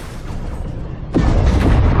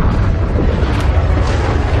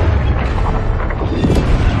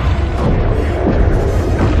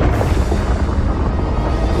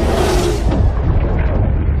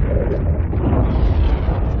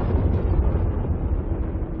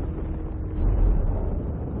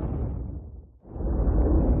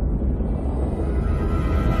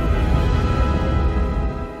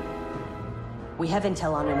 We have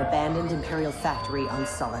intel on an abandoned Imperial factory on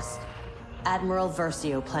Sullust. Admiral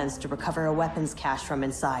Versio plans to recover a weapons cache from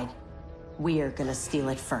inside. We're gonna steal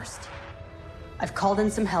it first. I've called in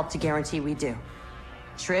some help to guarantee we do.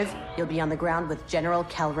 Shriv, you'll be on the ground with General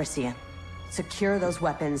Calrissian. Secure those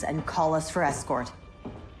weapons and call us for escort.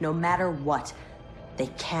 No matter what, they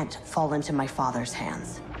can't fall into my father's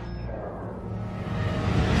hands.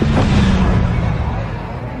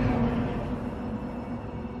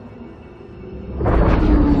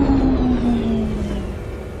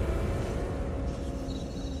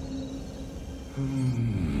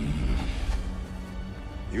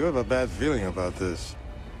 You have a bad feeling about this.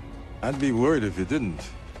 I'd be worried if you didn't.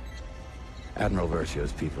 Admiral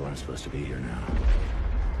Versio's people aren't supposed to be here now.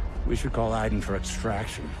 We should call Aiden for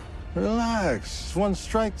extraction. Relax. It's one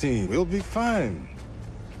strike team. We'll be fine.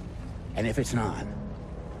 And if it's not?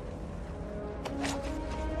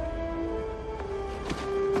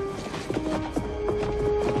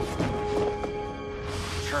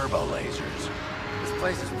 Turbo lasers. This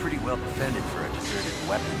place is pretty well defended for a deserted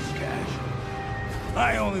weapons cache.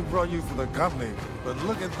 I only brought you for the company, but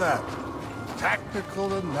look at that.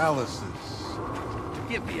 Tactical analysis.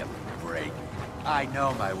 Give me a break. I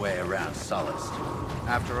know my way around Sullust.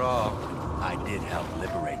 After all, I did help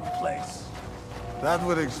liberate the place. That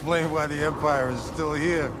would explain why the Empire is still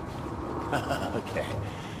here. Okay.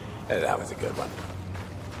 That was a good one.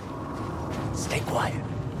 Stay quiet.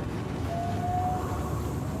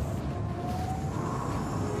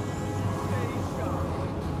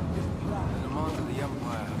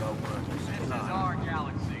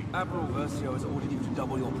 Admiral Versio has ordered you to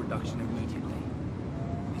double your production immediately.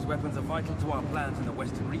 These weapons are vital to our plans in the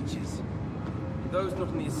Western Reaches. Those not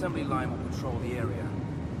in the assembly line will patrol the area.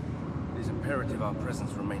 It is imperative our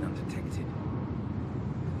presence remain undetected.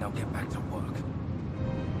 Now get back to work.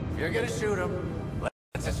 If you're gonna shoot him,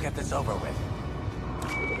 let's just get this over with.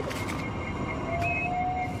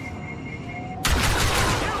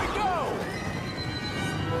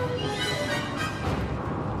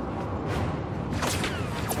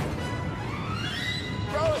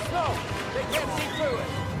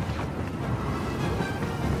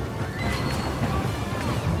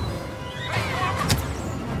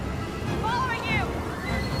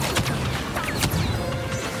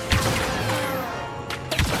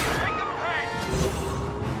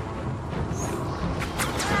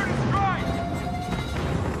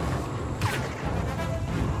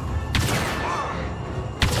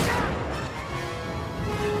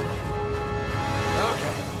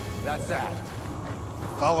 That's that.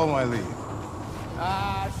 Follow my lead.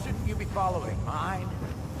 Shouldn't you be following mine?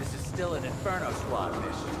 This is still an Inferno Squad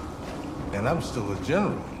mission. And I'm still a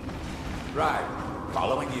general. Right.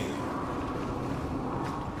 Following you.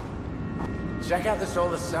 Check out this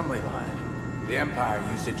old assembly line. The Empire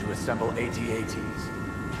used it to assemble AT-ATs.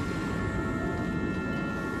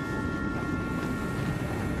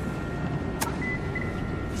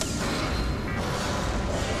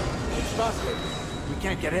 busted. We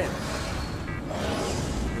can't get in.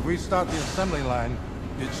 If we start the assembly line,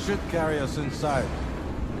 it should carry us inside.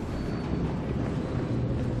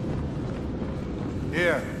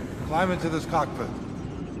 Here, climb into this cockpit.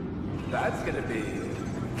 That's gonna be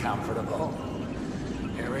comfortable.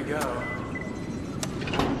 Here we go.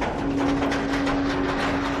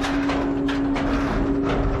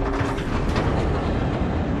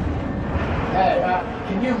 Hey,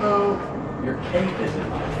 can you move? Your cape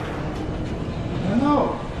isn't on.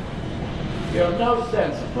 No. You have no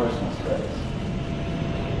sense of personal space.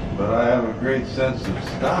 But I have a great sense of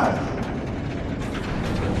style.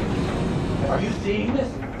 Are you seeing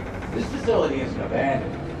this? This facility isn't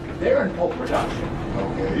abandoned. They're in full production.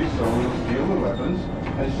 Okay, so we'll steal the weapons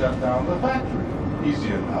and shut down the factory. Easy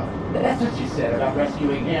enough. That's what you said about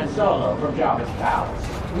rescuing Han Solo from Jabba's palace.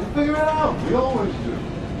 We'll figure it out. We always do.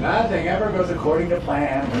 Nothing ever goes according to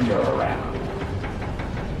plan when you're around.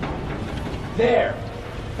 There!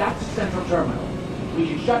 That's the central terminal. We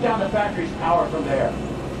can shut down the factory's power from there.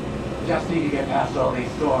 Just need to get past all these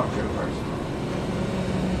stormtroopers.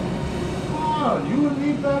 Come on, you and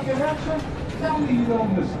me back in action? Tell me you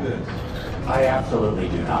don't miss this. I absolutely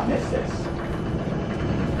do not miss this.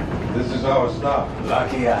 This is our stop.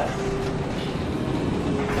 Lucky us.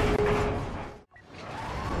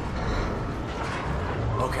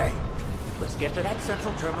 Okay, let's get to that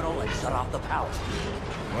central terminal and shut off the power.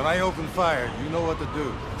 When I open fire, you know what to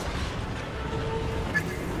do.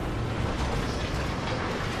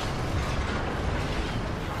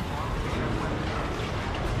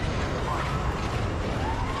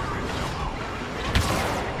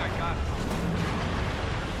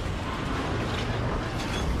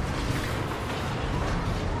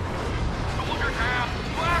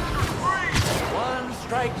 One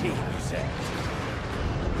strike team, you say?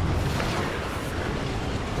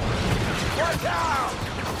 Watch out!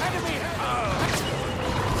 Enemy!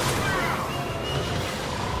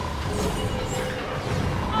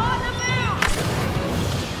 On the move!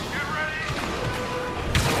 Get ready!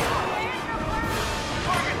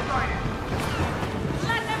 Target sighted!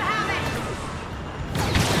 Let them have it!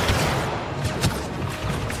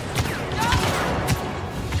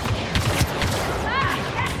 Ah,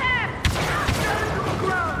 get them! Get to the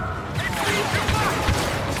ground! It's too much!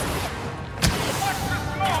 Watch the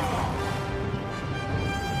smoke!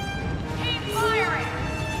 Keep firing!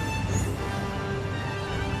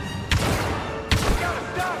 We gotta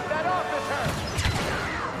stop that officer!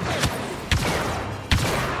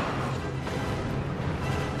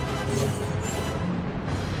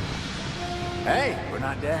 Hey, we're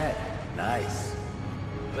not dead. Nice.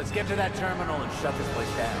 Let's get to that terminal and shut this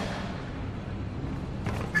place down.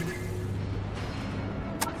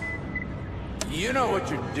 You know what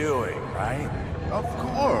you're doing, right? Of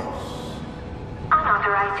course.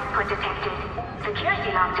 Unauthorized input detected.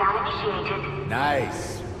 Security lockdown initiated.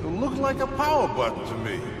 Nice. It looked like a power button to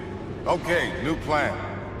me. Okay, new plan.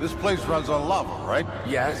 This place runs on lava, right?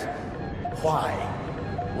 Yes. Why?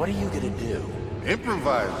 What are you gonna do?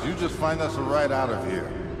 Improvise. You just find us a ride out of here.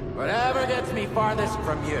 Whatever gets me farthest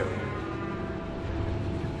from you.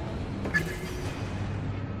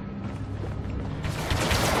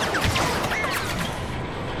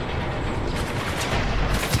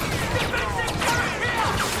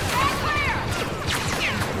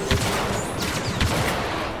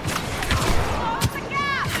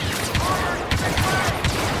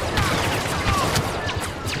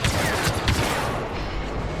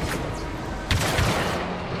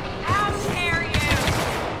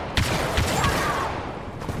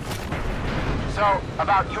 So,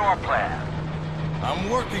 about your plan. I'm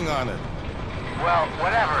working on it. Well,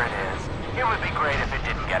 whatever it is, it would be great if it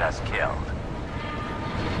didn't get us killed.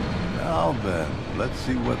 Now then, let's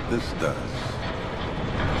see what this does.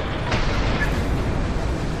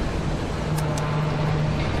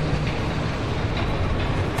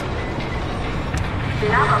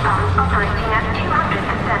 Lava pump operating at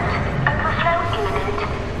 200%. Overflow imminent.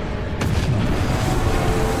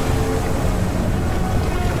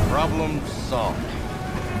 Problem solved.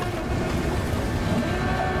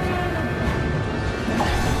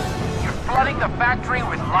 You're flooding the factory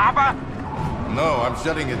with lava? No, I'm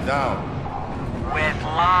shutting it down. With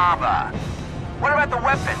lava. What about the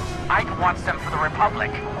weapons? Ike wants them for the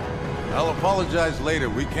Republic. I'll apologize later.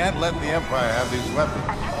 We can't let the Empire have these weapons.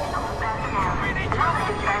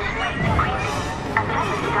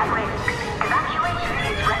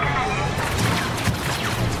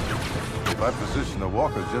 If I position the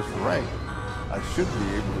walker just right, I should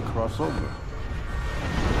be able to cross over.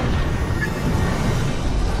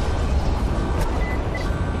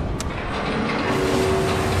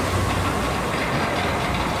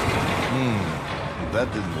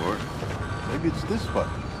 that didn't work. Maybe it's this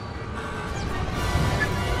button.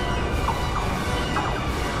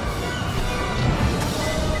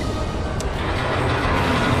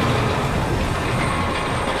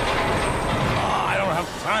 I don't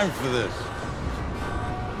have time for this.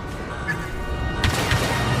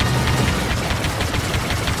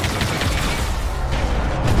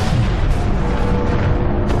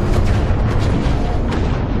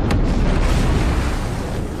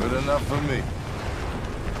 Good enough for me.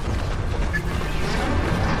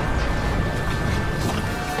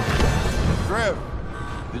 Trev,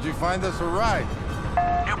 did you find us a ride?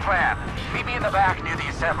 New plan. Meet me in the back near the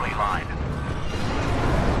assembly line.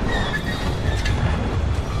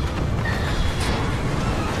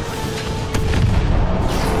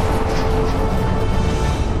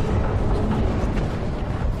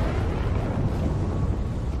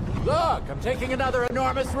 Look, I'm taking another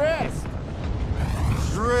enormous risk.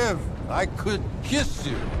 Trev, I could kiss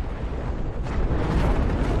you.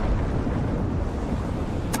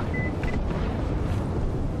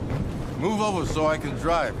 Move over so I can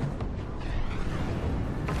drive.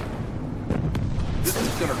 This is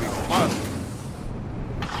gonna be fun.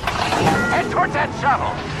 Head towards that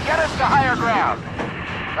shuttle. Get us to higher ground.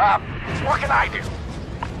 What can I do?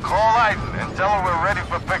 Call Aiden and tell her we're ready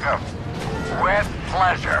for pickup. With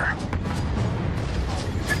pleasure.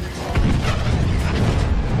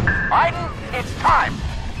 Aiden, it's time.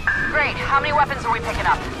 Great. How many weapons are we picking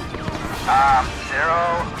up?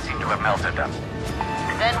 0 seem to have melted them.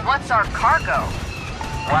 Then what's our cargo?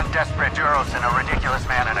 1 desperate Duros and a ridiculous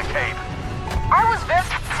man in a cape. I was very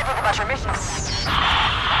specific about your mission.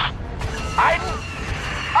 Aiden?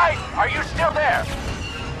 Aiden, are you still there?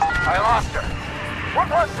 I lost her.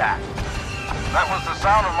 What was that? That was the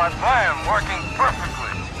sound of my plan working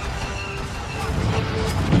perfectly.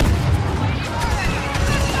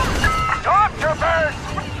 Stormtroopers!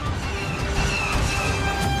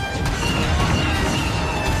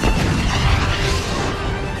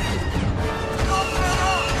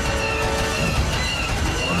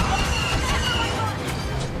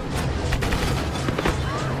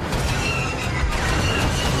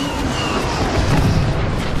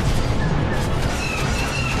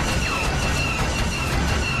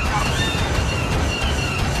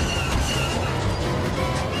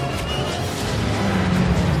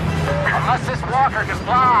 Unless this walker can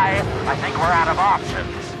fly, I think we're out of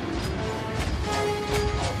options.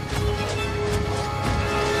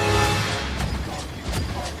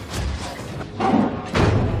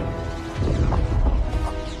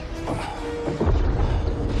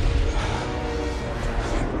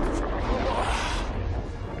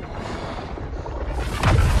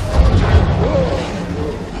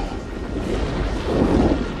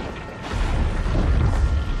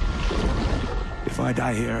 If I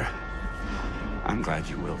die here, I'm glad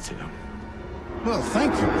you will too. Well,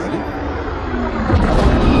 thank you, buddy.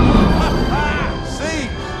 See?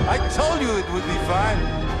 I told you it would be fine.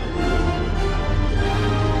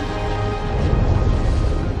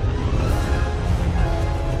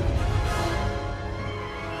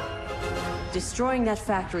 Destroying that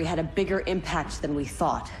factory had a bigger impact than we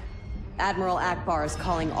thought. Admiral Akbar is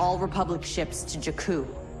calling all Republic ships to Jakku.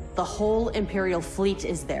 The whole Imperial fleet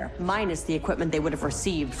is there, minus the equipment they would have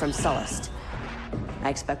received from Sullust. I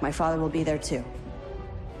expect my father will be there too.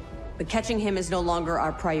 But catching him is no longer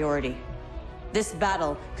our priority. This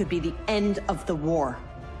battle could be the end of the war.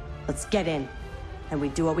 Let's get in, and we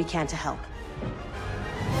do what we can to help.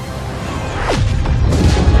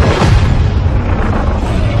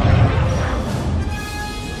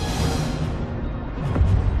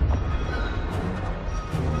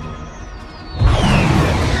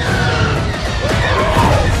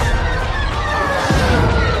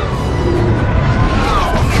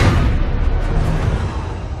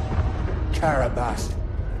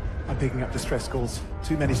 I'm picking up distress calls.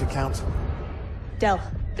 Too many to count. Del,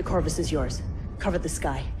 the Corvus is yours. Cover the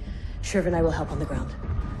sky. Shriv and I will help on the ground.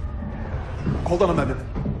 Hold on a moment.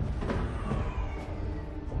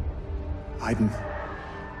 Aiden.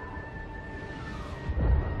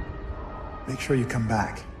 Make sure you come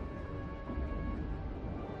back.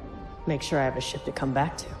 Make sure I have a ship to come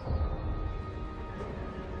back to.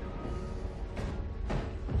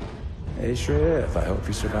 Hey, Shriv, I hope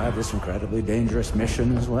you survive this incredibly dangerous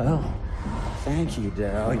mission as well. Thank you,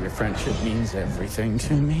 Del. Your friendship means everything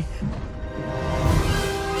to me.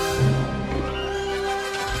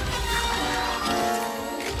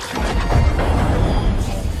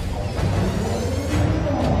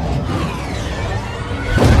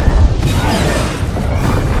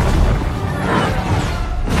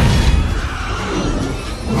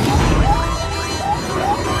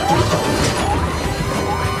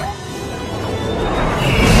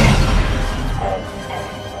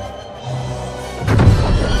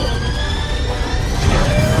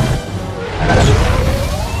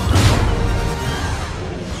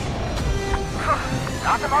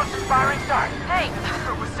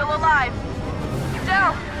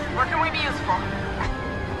 be useful.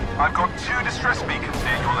 I've got 2 distress beacons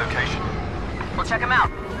near your location. We'll check them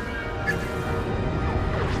out.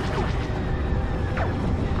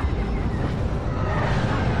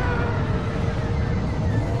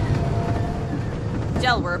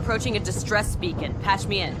 Del, we're approaching a distress beacon. Patch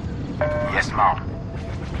me in. Yes, Mom.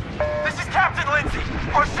 This is Captain Lindsay.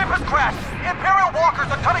 Our ship has crashed. Imperial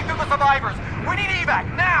walkers are cutting through the survivors. We need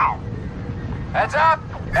evac, now! Heads up!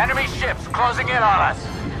 Enemy ships closing in on us.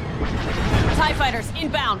 TIE fighters,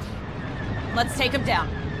 inbound. Let's take them down.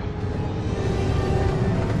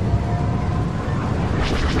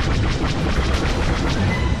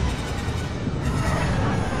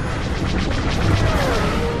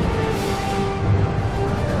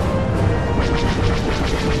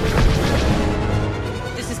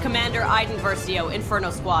 This is Commander Iden Versio,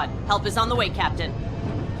 Inferno Squad. Help is on the way, Captain.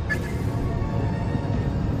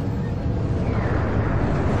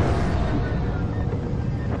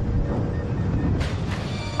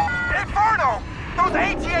 Inferno! Those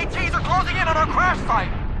AT-ATs are closing in on our crash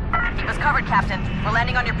site! Keep us covered, Captain. We're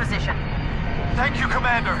landing on your position. Thank you,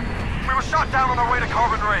 Commander. We were shot down on our way to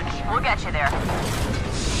Carbon Ridge. We'll get you there.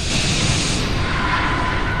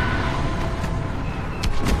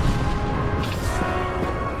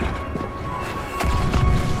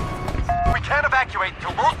 We can't evacuate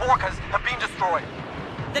until those walkers have been destroyed.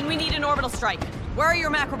 Then we need an orbital strike. Where are your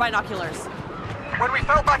macro binoculars? When we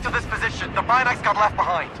fell back to this position, the binacs got left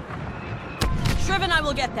behind. Shriv and I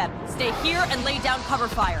will get them. Stay here and lay down cover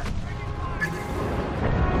fire.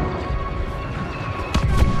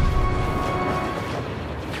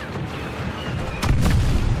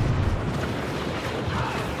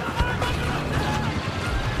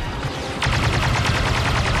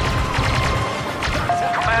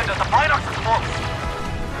 Commander, the binocs are close.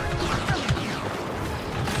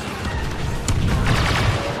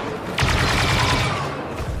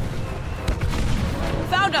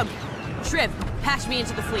 Found him! Shriv, patch me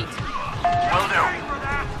into the fleet. Will do.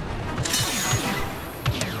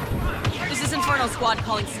 This is Inferno Squad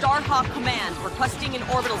calling Starhawk Command, requesting an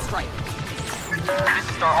orbital strike. This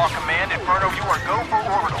is Starhawk Command. Inferno, you are go for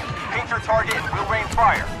orbital. Paint your target and we'll rain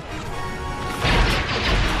fire.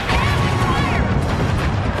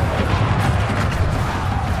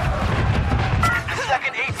 The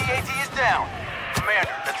second AT-AT is down.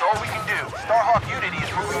 Commander, that's all we can do. Starhawk Unity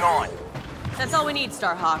is moving on. That's all we need,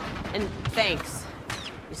 Starhawk. And thanks.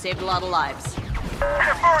 You saved a lot of lives.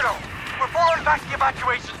 Inferno! We're falling back to the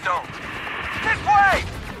evacuation zone. This way!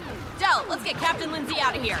 Del, let's get Captain Lindsay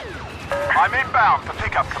out of here. I'm inbound for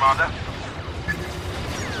pickup, Commander.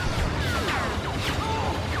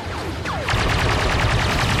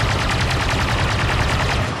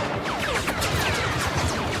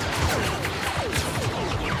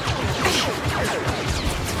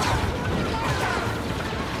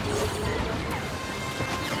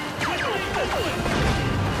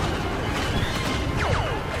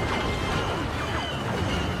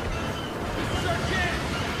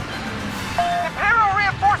 Imperial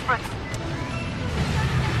reinforcements!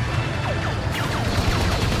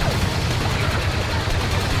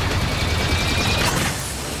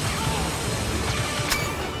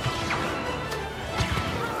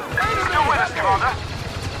 Still with us, Commander.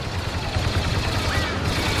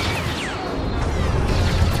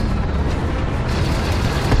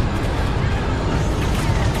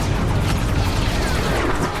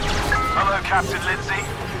 Hello, Captain Lindsay.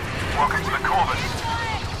 Welcome to the Corvus.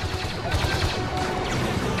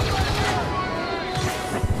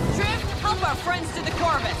 Shriv, help our friends to the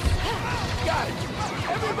Corvus. Got it!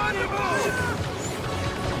 Everybody move!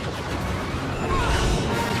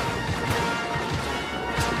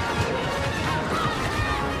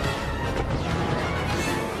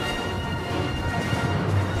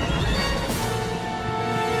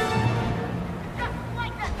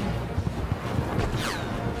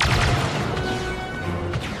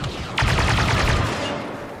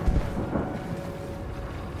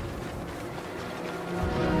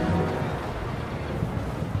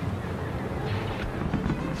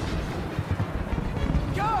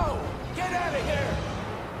 Go! Get out of here!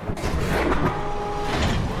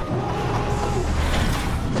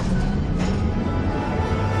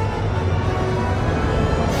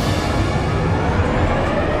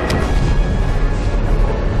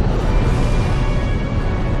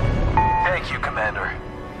 Thank you, Commander.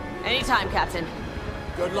 Anytime, Captain.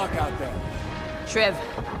 Good luck out there. Shriv,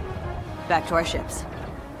 back to our ships.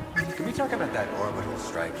 Can we talk about that orbital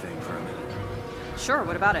strike thing for a minute? Sure,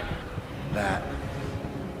 what about it?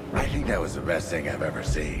 I think that was the best thing I've ever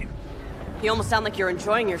seen. You almost sound like you're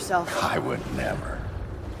enjoying yourself. I would never.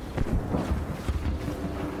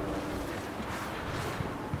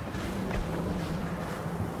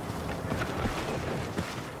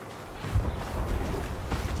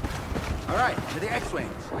 Right, to the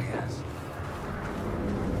X-Wings, I guess.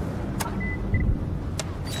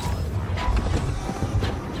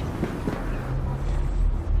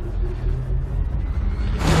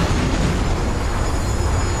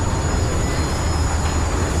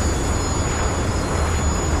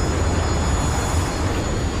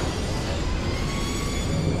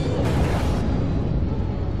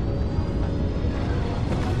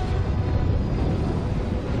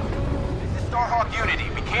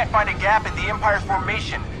 Find a gap in the Empire's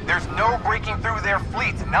formation. There's no breaking through their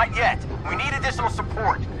fleet, not yet. We need additional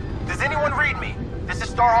support. Does anyone read me? This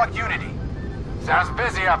is Starhawk Unity. Sounds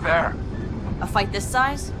busy up there. A fight this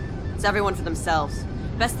size? It's everyone for themselves.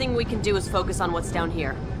 Best thing we can do is focus on what's down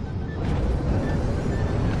here.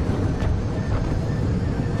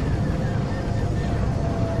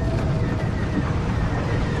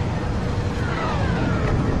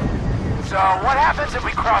 So, what happens if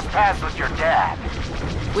we cross paths with your dad?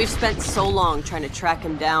 We've spent so long trying to track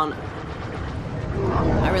him down.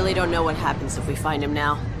 I really don't know what happens if we find him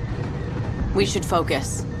now. We should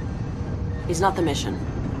focus. He's not the mission.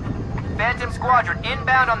 Phantom Squadron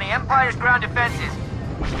inbound on the Empire's ground defenses.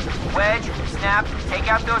 Wedge, Snap, take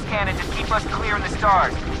out those cannons and keep us clear in the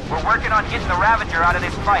stars. We're working on getting the Ravager out of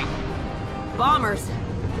this fight. Bombers!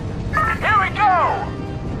 Here we go!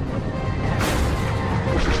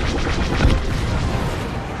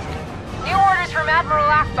 New orders from Admiral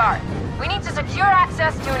Akbar. We need to secure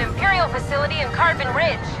access to an Imperial facility in Carbon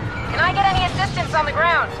Ridge. Can I get any assistance on the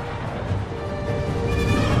ground?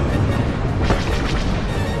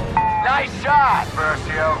 Nice shot,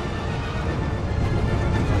 Versio.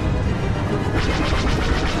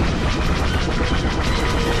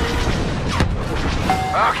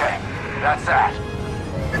 Okay, that's that.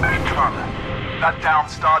 Commander, that downed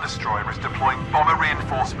Star Destroyer is deploying bomber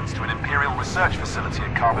reinforcements to an Imperial research facility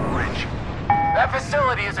at Carbon Ridge. That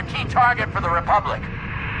facility is a key target for the Republic.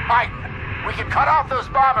 Iden, we can cut off those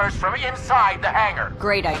bombers from inside the hangar.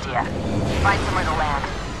 Great idea. Find somewhere to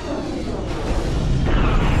land.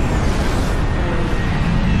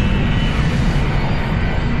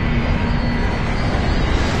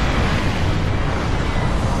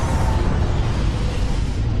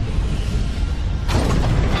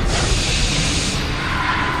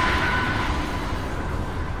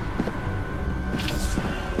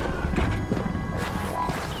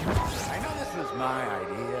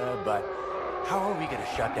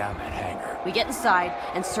 Shut down that hangar. We get inside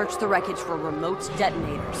and search the wreckage for remote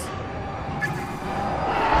detonators.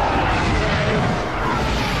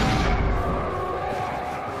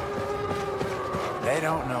 They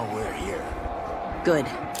don't know we're here. Good.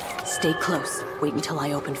 Stay close. Wait until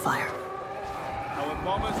I open fire. Our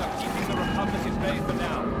bombers are keeping the Republic at bay for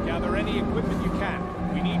now. Gather any equipment you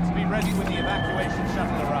can. We need to be ready when the evacuation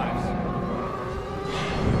shuttle arrives.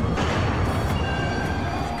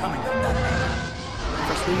 Coming from that hangar.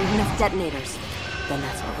 First, we need enough detonators. Then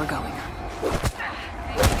that's where we're going.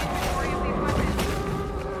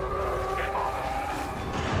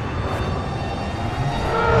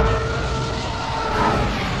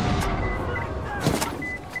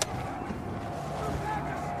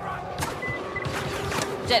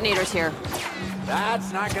 Detonators here.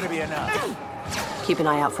 That's not gonna be enough. Keep an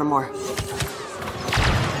eye out for more.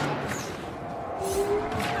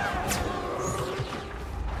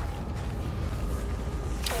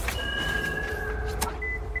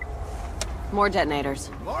 More detonators.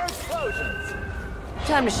 More explosions!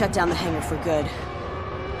 Time to shut down the hangar for good.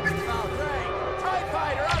 TIE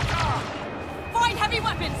fighter up top! Find heavy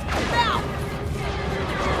weapons! Now!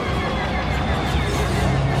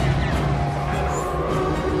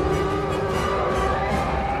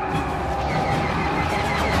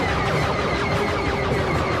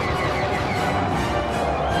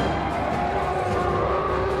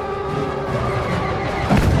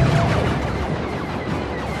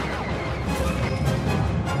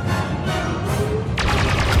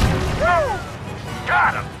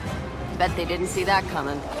 Bet they didn't see that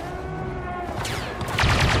coming.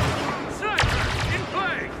 In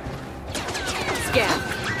play! Scan.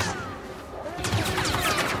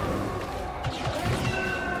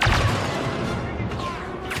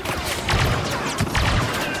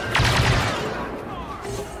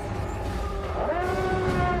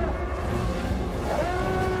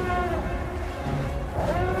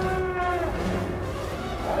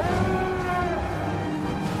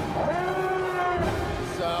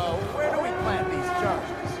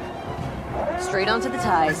 Straight onto the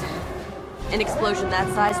ties. An explosion that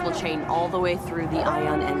size will chain all the way through the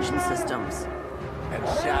ion engine systems. And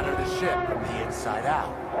shatter the ship from the inside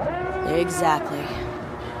out. Exactly.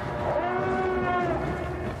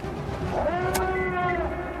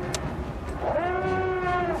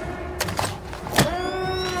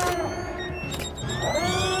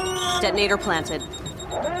 Detonator planted.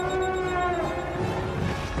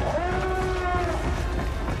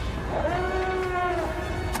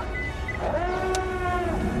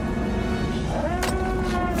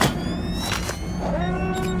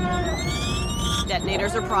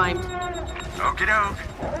 Detonators are primed. Okie doke.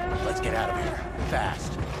 Let's get out of here.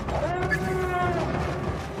 Fast.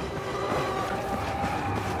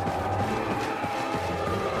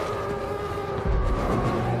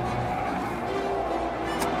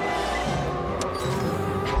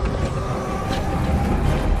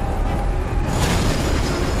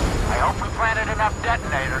 I hope we planted enough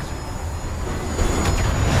detonators.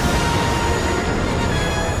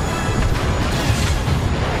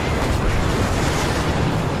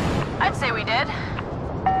 I'd say we did.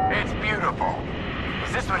 It's beautiful.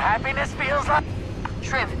 Is this what happiness feels like?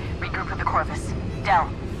 Shriv, regroup with the Corvus. Del,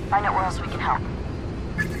 find out where else we can help.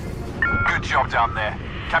 Good job down there.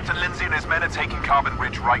 Captain Lindsay and his men are taking Carbon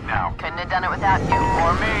Ridge right now. Couldn't have done it without you.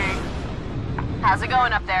 Or me. How's it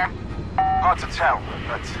going up there? Hard to tell,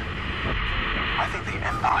 but I think the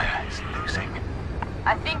Empire is losing.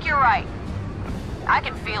 I think you're right. I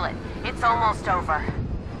can feel it. It's almost over.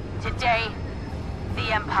 Today,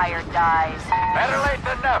 the Empire dies. Better late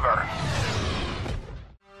than never.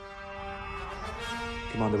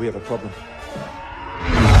 Commander, we have a problem.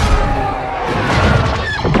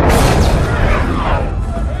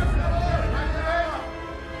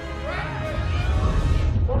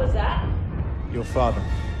 What was that? Your father.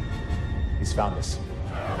 He's found us.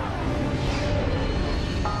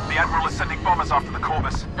 The Admiral is sending bombers after the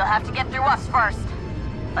Corvus. They'll have to get through us first.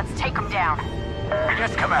 Let's take them down.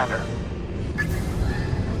 Yes, Commander.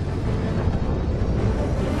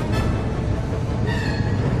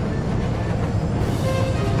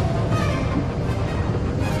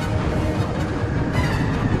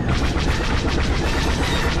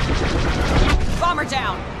 Bomber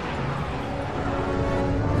down!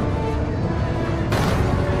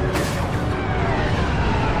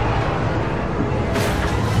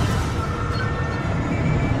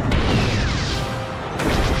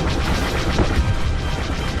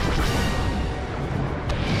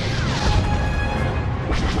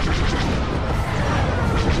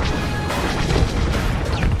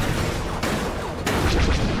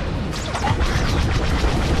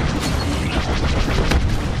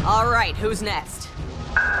 All right, who's next?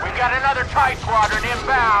 We've got another TIE squadron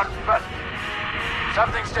inbound, but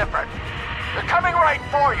something's different. They're coming right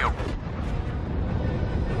for you.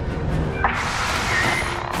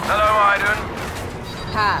 Hello, Iden.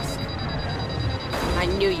 Hask. I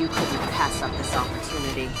knew you couldn't pass up this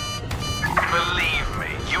opportunity. Believe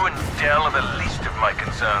me, you and Del are the least of my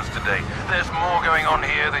concerns today. There's more going on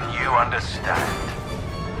here than you understand.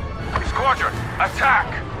 Squadron,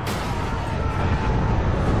 attack!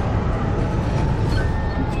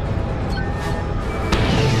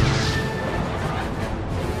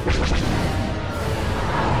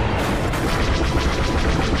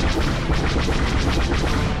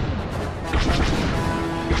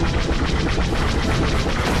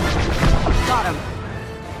 Got him.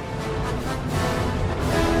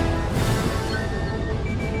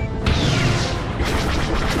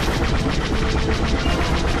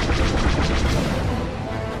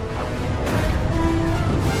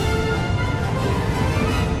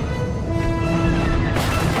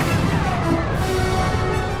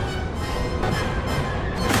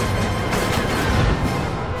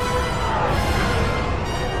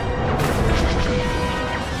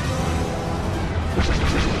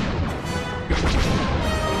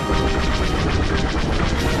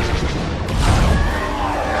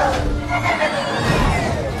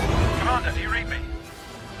 Commander, do you read me?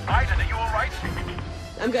 Iden, are you all right?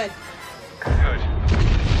 I'm good. Good.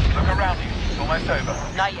 Look around you. It's almost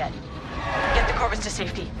over. Not yet. Get the Corvus to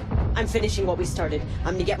safety. I'm finishing what we started.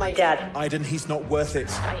 I'm gonna get my dad. Iden, he's not worth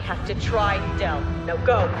it. I have to try, Del. Now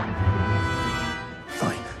go.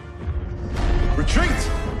 Fine. Retreat!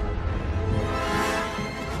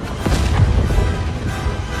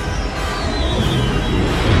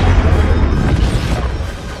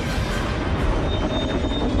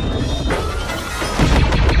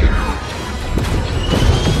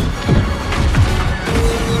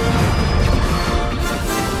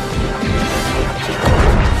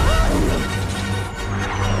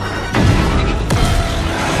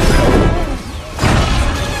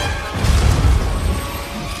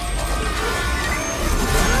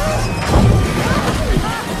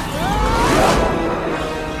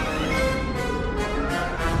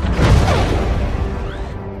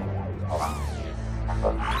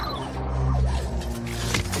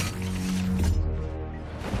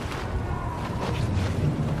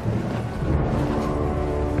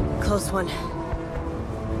 one.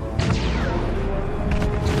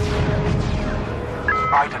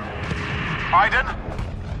 Aiden?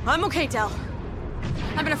 I'm okay, Del.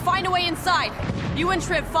 I'm gonna find a way inside. You and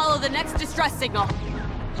Triv follow the next distress signal.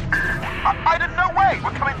 Aiden, no way!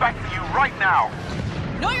 We're coming back for you right now!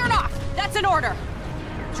 No, you're not! That's an order!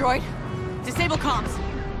 Droid, disable comms.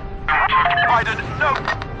 Aiden, no!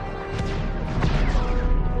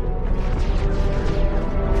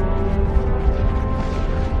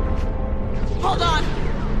 Hold on!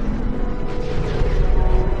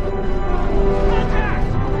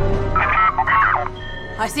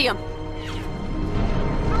 I see him.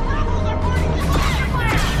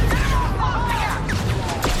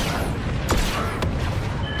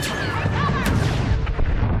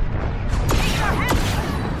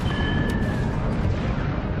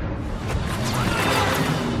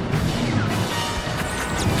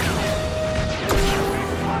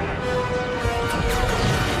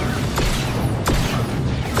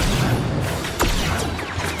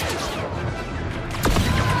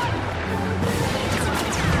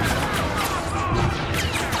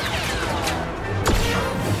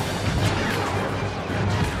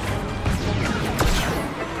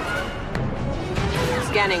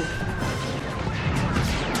 Scanning.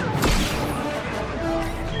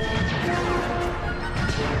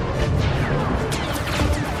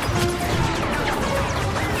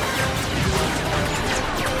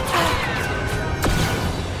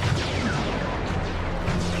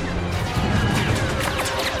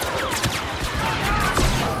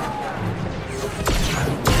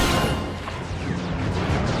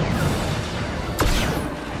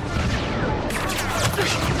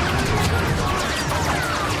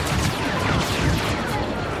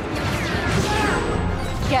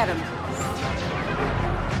 Get him.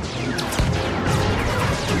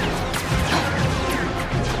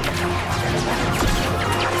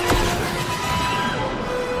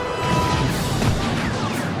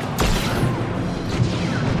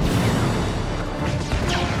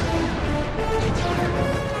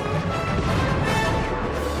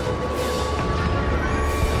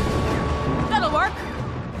 That'll work.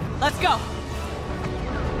 Let's go.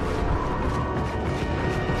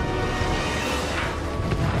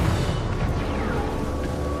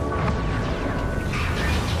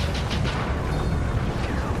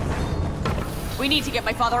 We need to get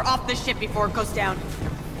my father off this ship before it goes down.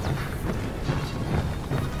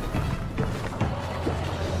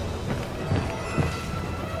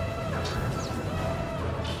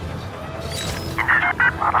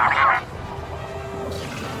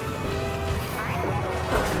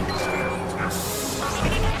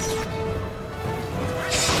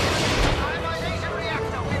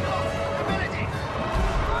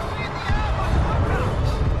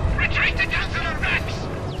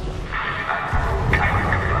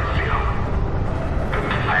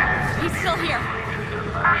 He's still here.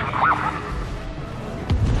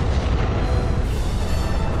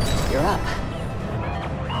 You're up.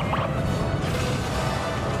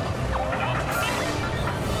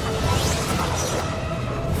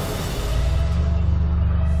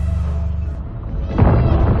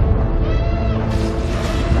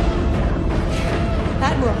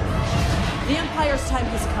 Admiral, the Empire's time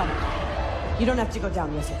has come. You don't have to go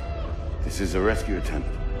down with it. This is a rescue attempt.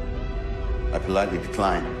 I politely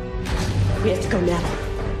decline. We have to go now.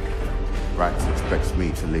 Rax expects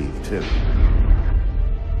me to leave, too.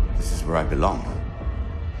 This is where I belong.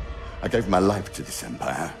 I gave my life to this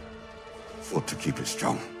Empire. Fought to keep it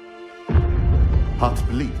strong. Hard to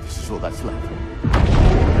believe this is all that's left.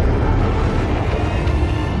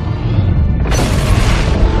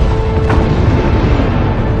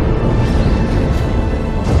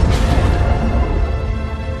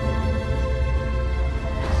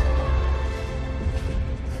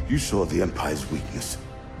 You saw the Empire's weakness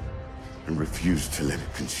and refused to let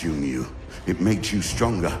it consume you. It made you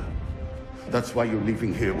stronger. That's why you're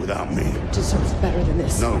leaving here without me. Deserves better than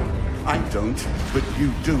this. No, I don't, but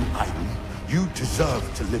you do, Aiden. You deserve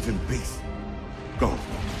to live in peace. Go.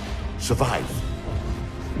 Survive.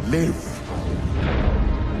 Live.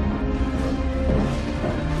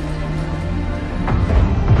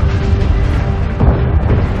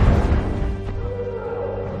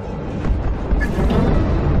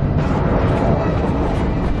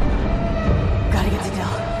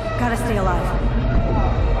 Gotta stay alive.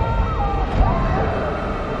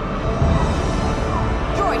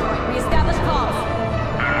 Droid, reestablish comms.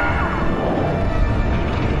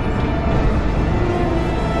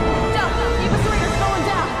 Del, evacuator's going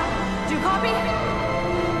down. Do you copy?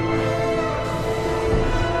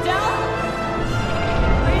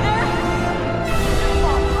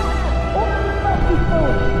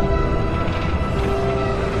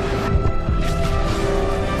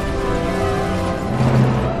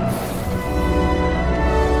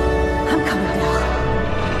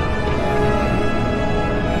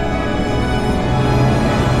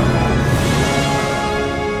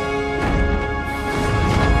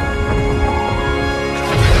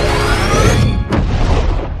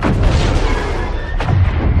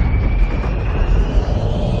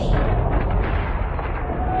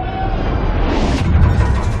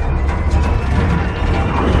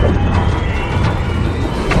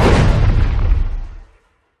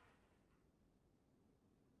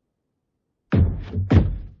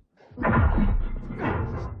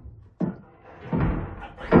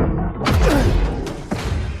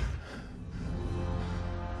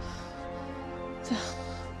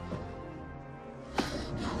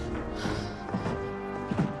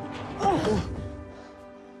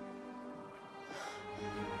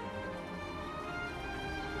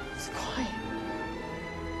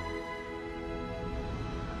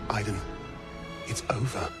 Aiden, it's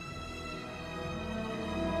over.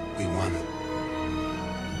 We won.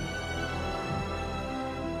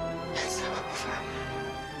 It's over.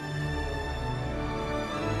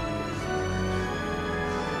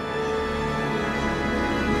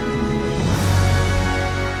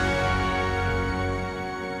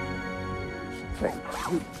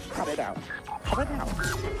 Cut it out. Cut it out.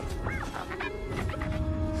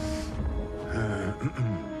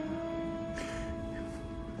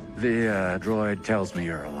 The droid tells me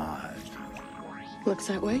you're alive. Looks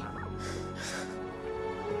that way.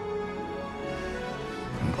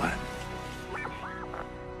 I'm glad.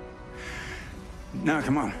 Now,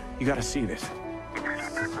 come on. You gotta see this.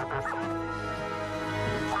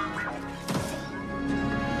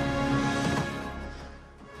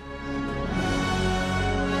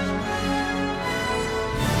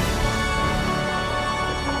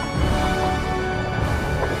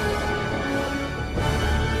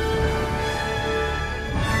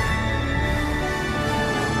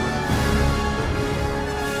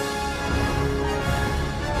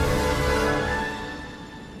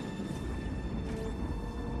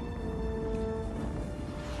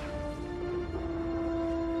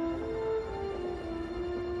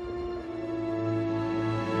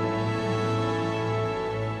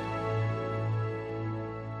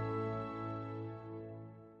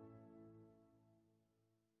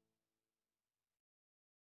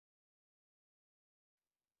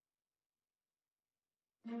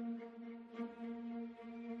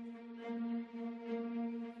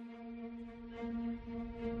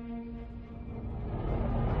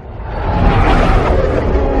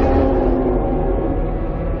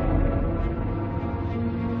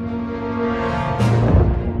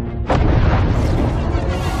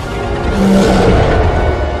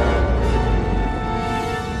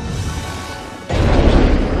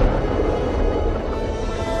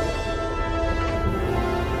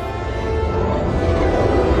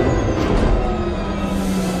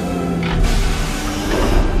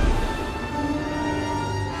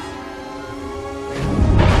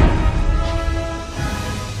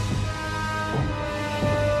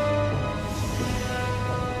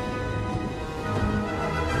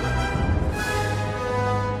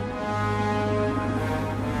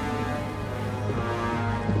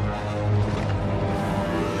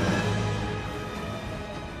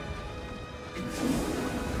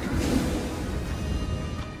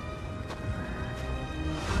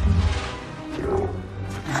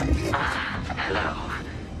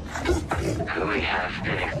 We have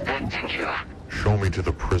been expecting you. Show me to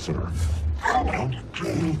the prisoner.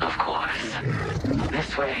 Of course.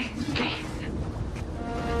 This way, please.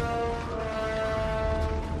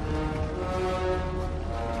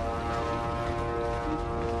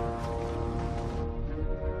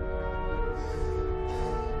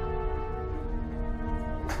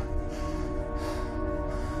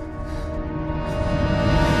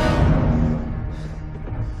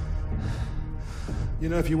 You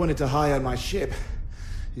know, if you wanted to hire my ship,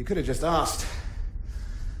 you could have just asked.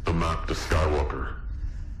 The map to Skywalker.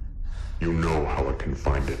 You know how I can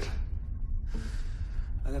find it.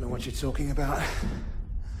 I don't know what you're talking about.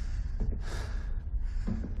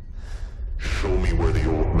 Show me where the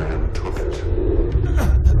old man took it.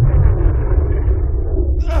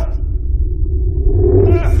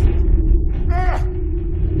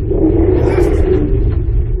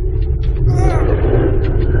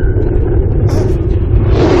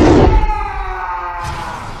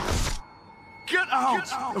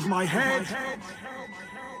 Of my head.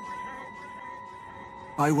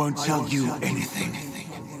 I won't tell you anything.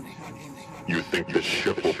 You think this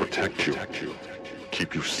ship will protect you,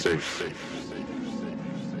 keep you safe?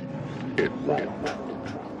 It won't.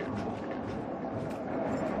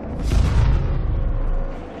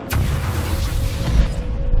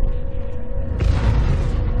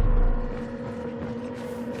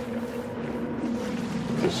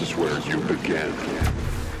 This is where you began.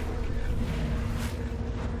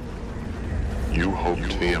 You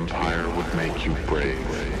hoped the Empire would make you brave.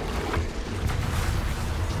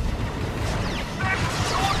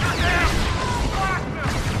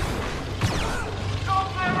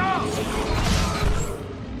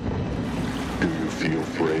 Do you feel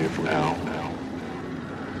brave now?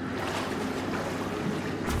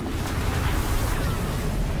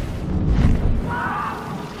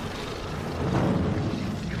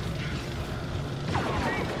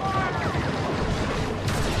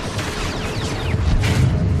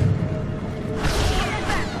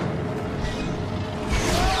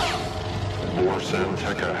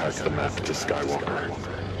 Tekka has the map to Skywalker.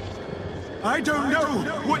 I don't know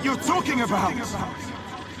what you're talking about!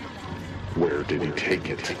 Where did he take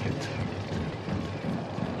it?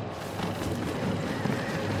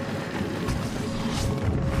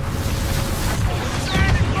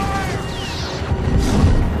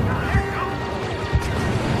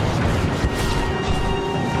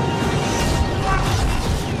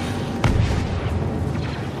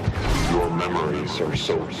 Your memories are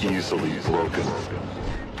so easily broken.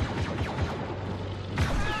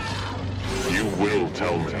 You will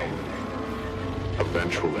tell me.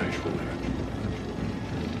 Eventually.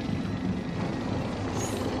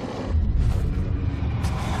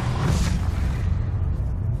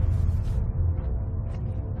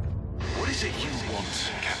 What is it you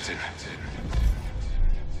want, Captain?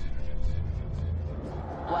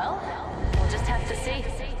 Well, we'll just have to see.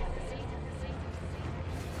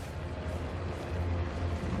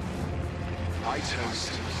 I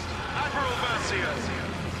toast Admiral Versio.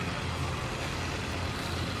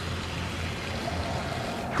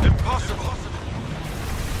 Impossible.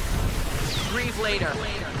 Grieve later.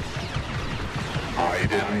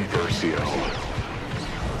 Iden Versio.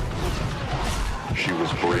 She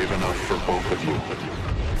was brave enough for both of you.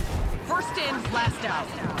 First in, last out.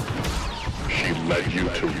 She led you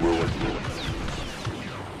to ruin.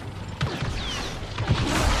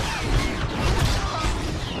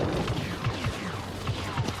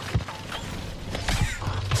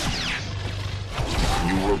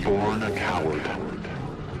 You were born a coward.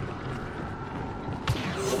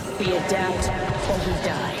 We adapt or we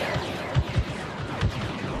die.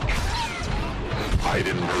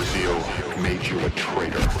 Iden Versio made you a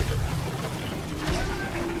traitor.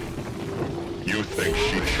 You think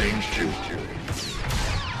she changed you?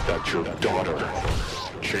 That your daughter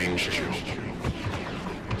changed you?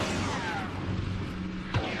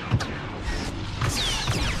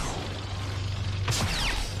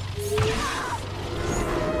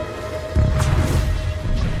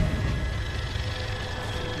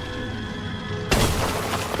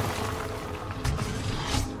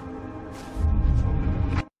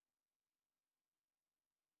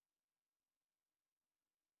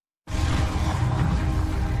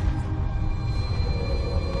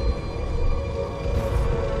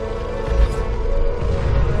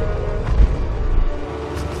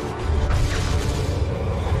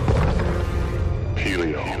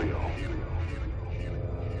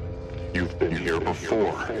 You've been here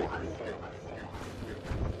before.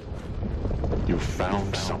 You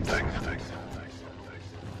found something.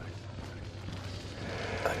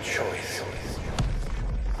 A choice.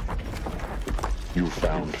 You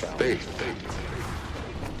found faith.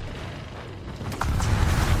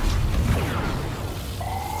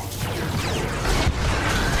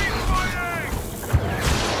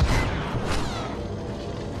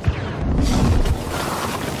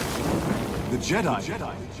 The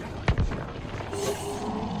Jedi.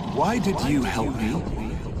 Why did you help me?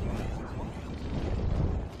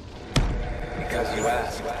 Because you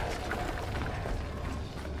asked.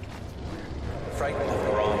 Frightened of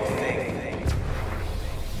the wrong thing.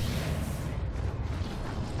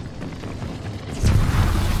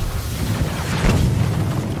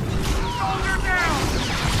 Soldier down!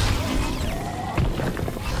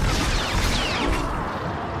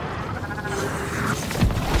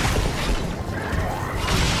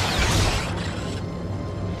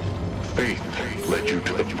 Faith led you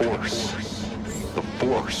to the Force. The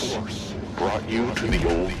Force brought you to the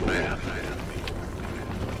old man.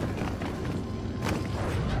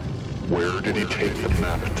 Where did he take the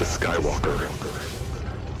map to Skywalker?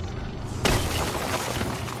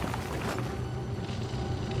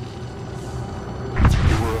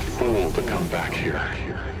 You were a fool to come back here.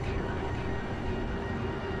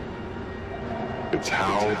 It's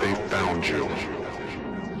how they found you.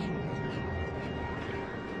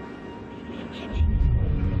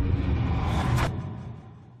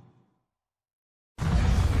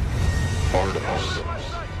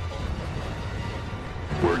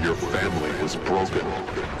 Where your family was broken.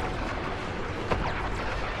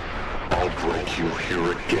 I'll break you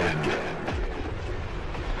here again.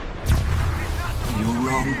 You're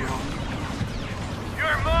wrong.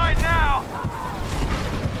 You're mine now!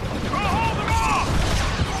 Go hold them off!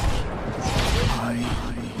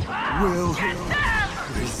 I will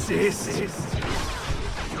resist.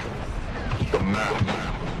 The map.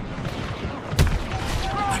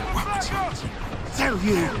 Tell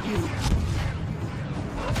you.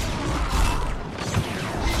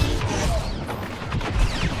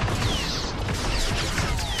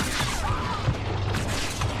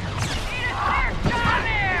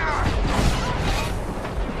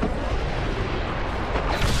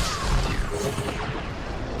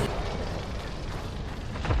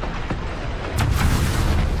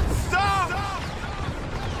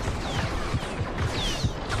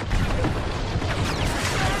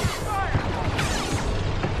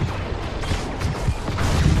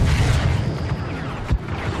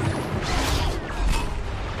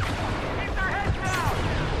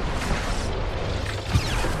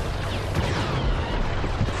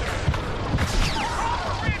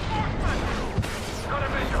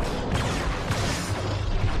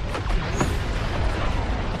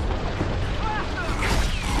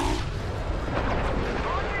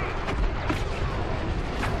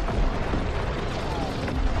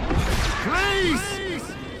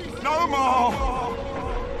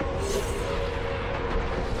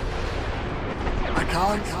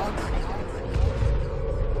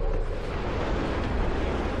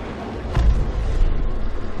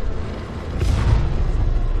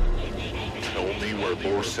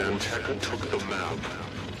 before Santek took the map.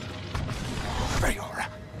 Bayora.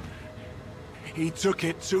 He took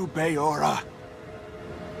it to Bayora.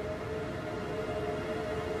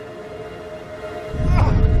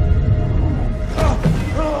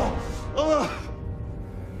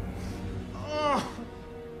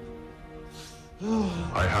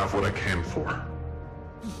 I have what I came for.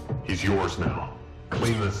 He's yours now.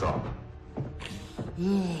 Clean this up.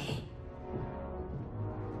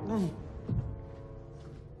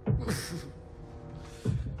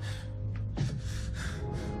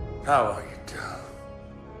 How are you, Del?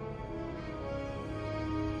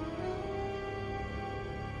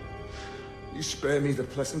 You spare me the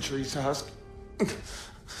pleasantries, Task.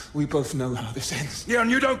 We both know how this ends. Yeah,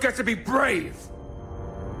 and you don't get to be brave!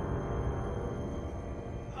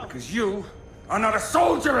 Because you are not a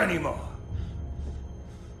soldier anymore!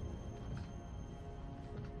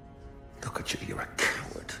 Look at you, you're a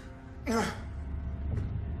coward.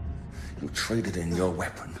 You traded in your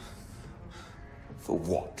weapon. For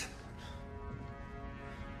what?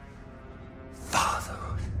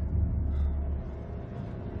 Fatherhood.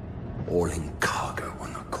 All in cargo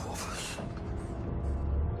on the Corvus.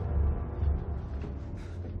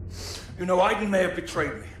 You know, Aiden may have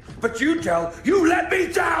betrayed me, but you, Del, you let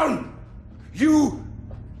me down! You...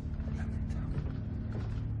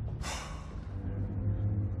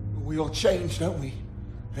 We all change, don't we?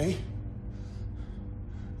 Eh?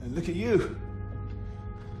 And look at you.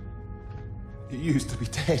 You used to be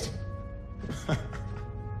dead.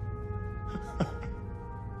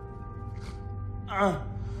 Well,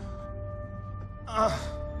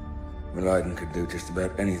 Aiden could do just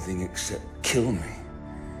about anything except kill me.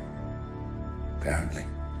 Apparently.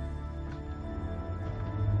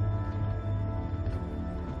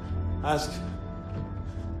 Ask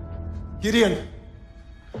Gideon.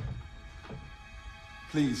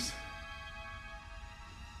 Please.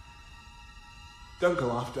 Don't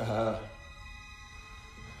go after her.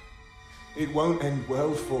 It won't end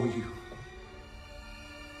well for you.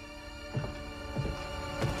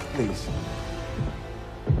 Please.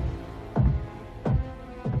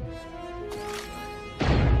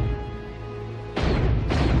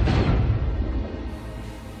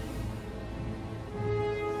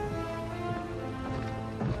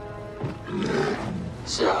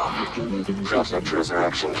 So, Project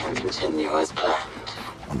Resurrection can continue as planned.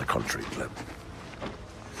 On the contrary, Gleb.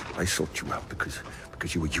 I sought you out because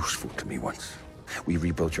you were useful to me once. We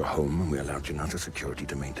rebuilt your home and we allowed Janata Security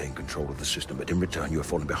to maintain control of the system, but in return you have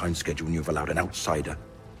fallen behind schedule and you have allowed an outsider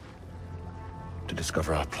to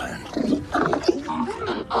discover our plan.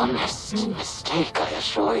 An honest mistake, I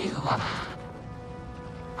assure you.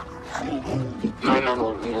 My men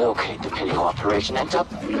will relocate the Pinnacle operation and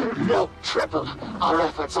triple our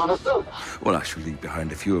efforts on Athena. Well, I shall leave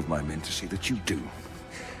behind a few of my men to see that you do.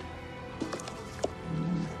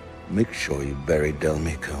 Make sure you bury Del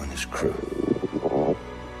Miko and his crew.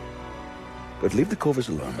 But leave the Corvus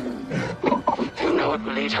alone. You know it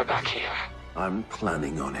will lead her back here. I'm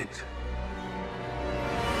planning on it.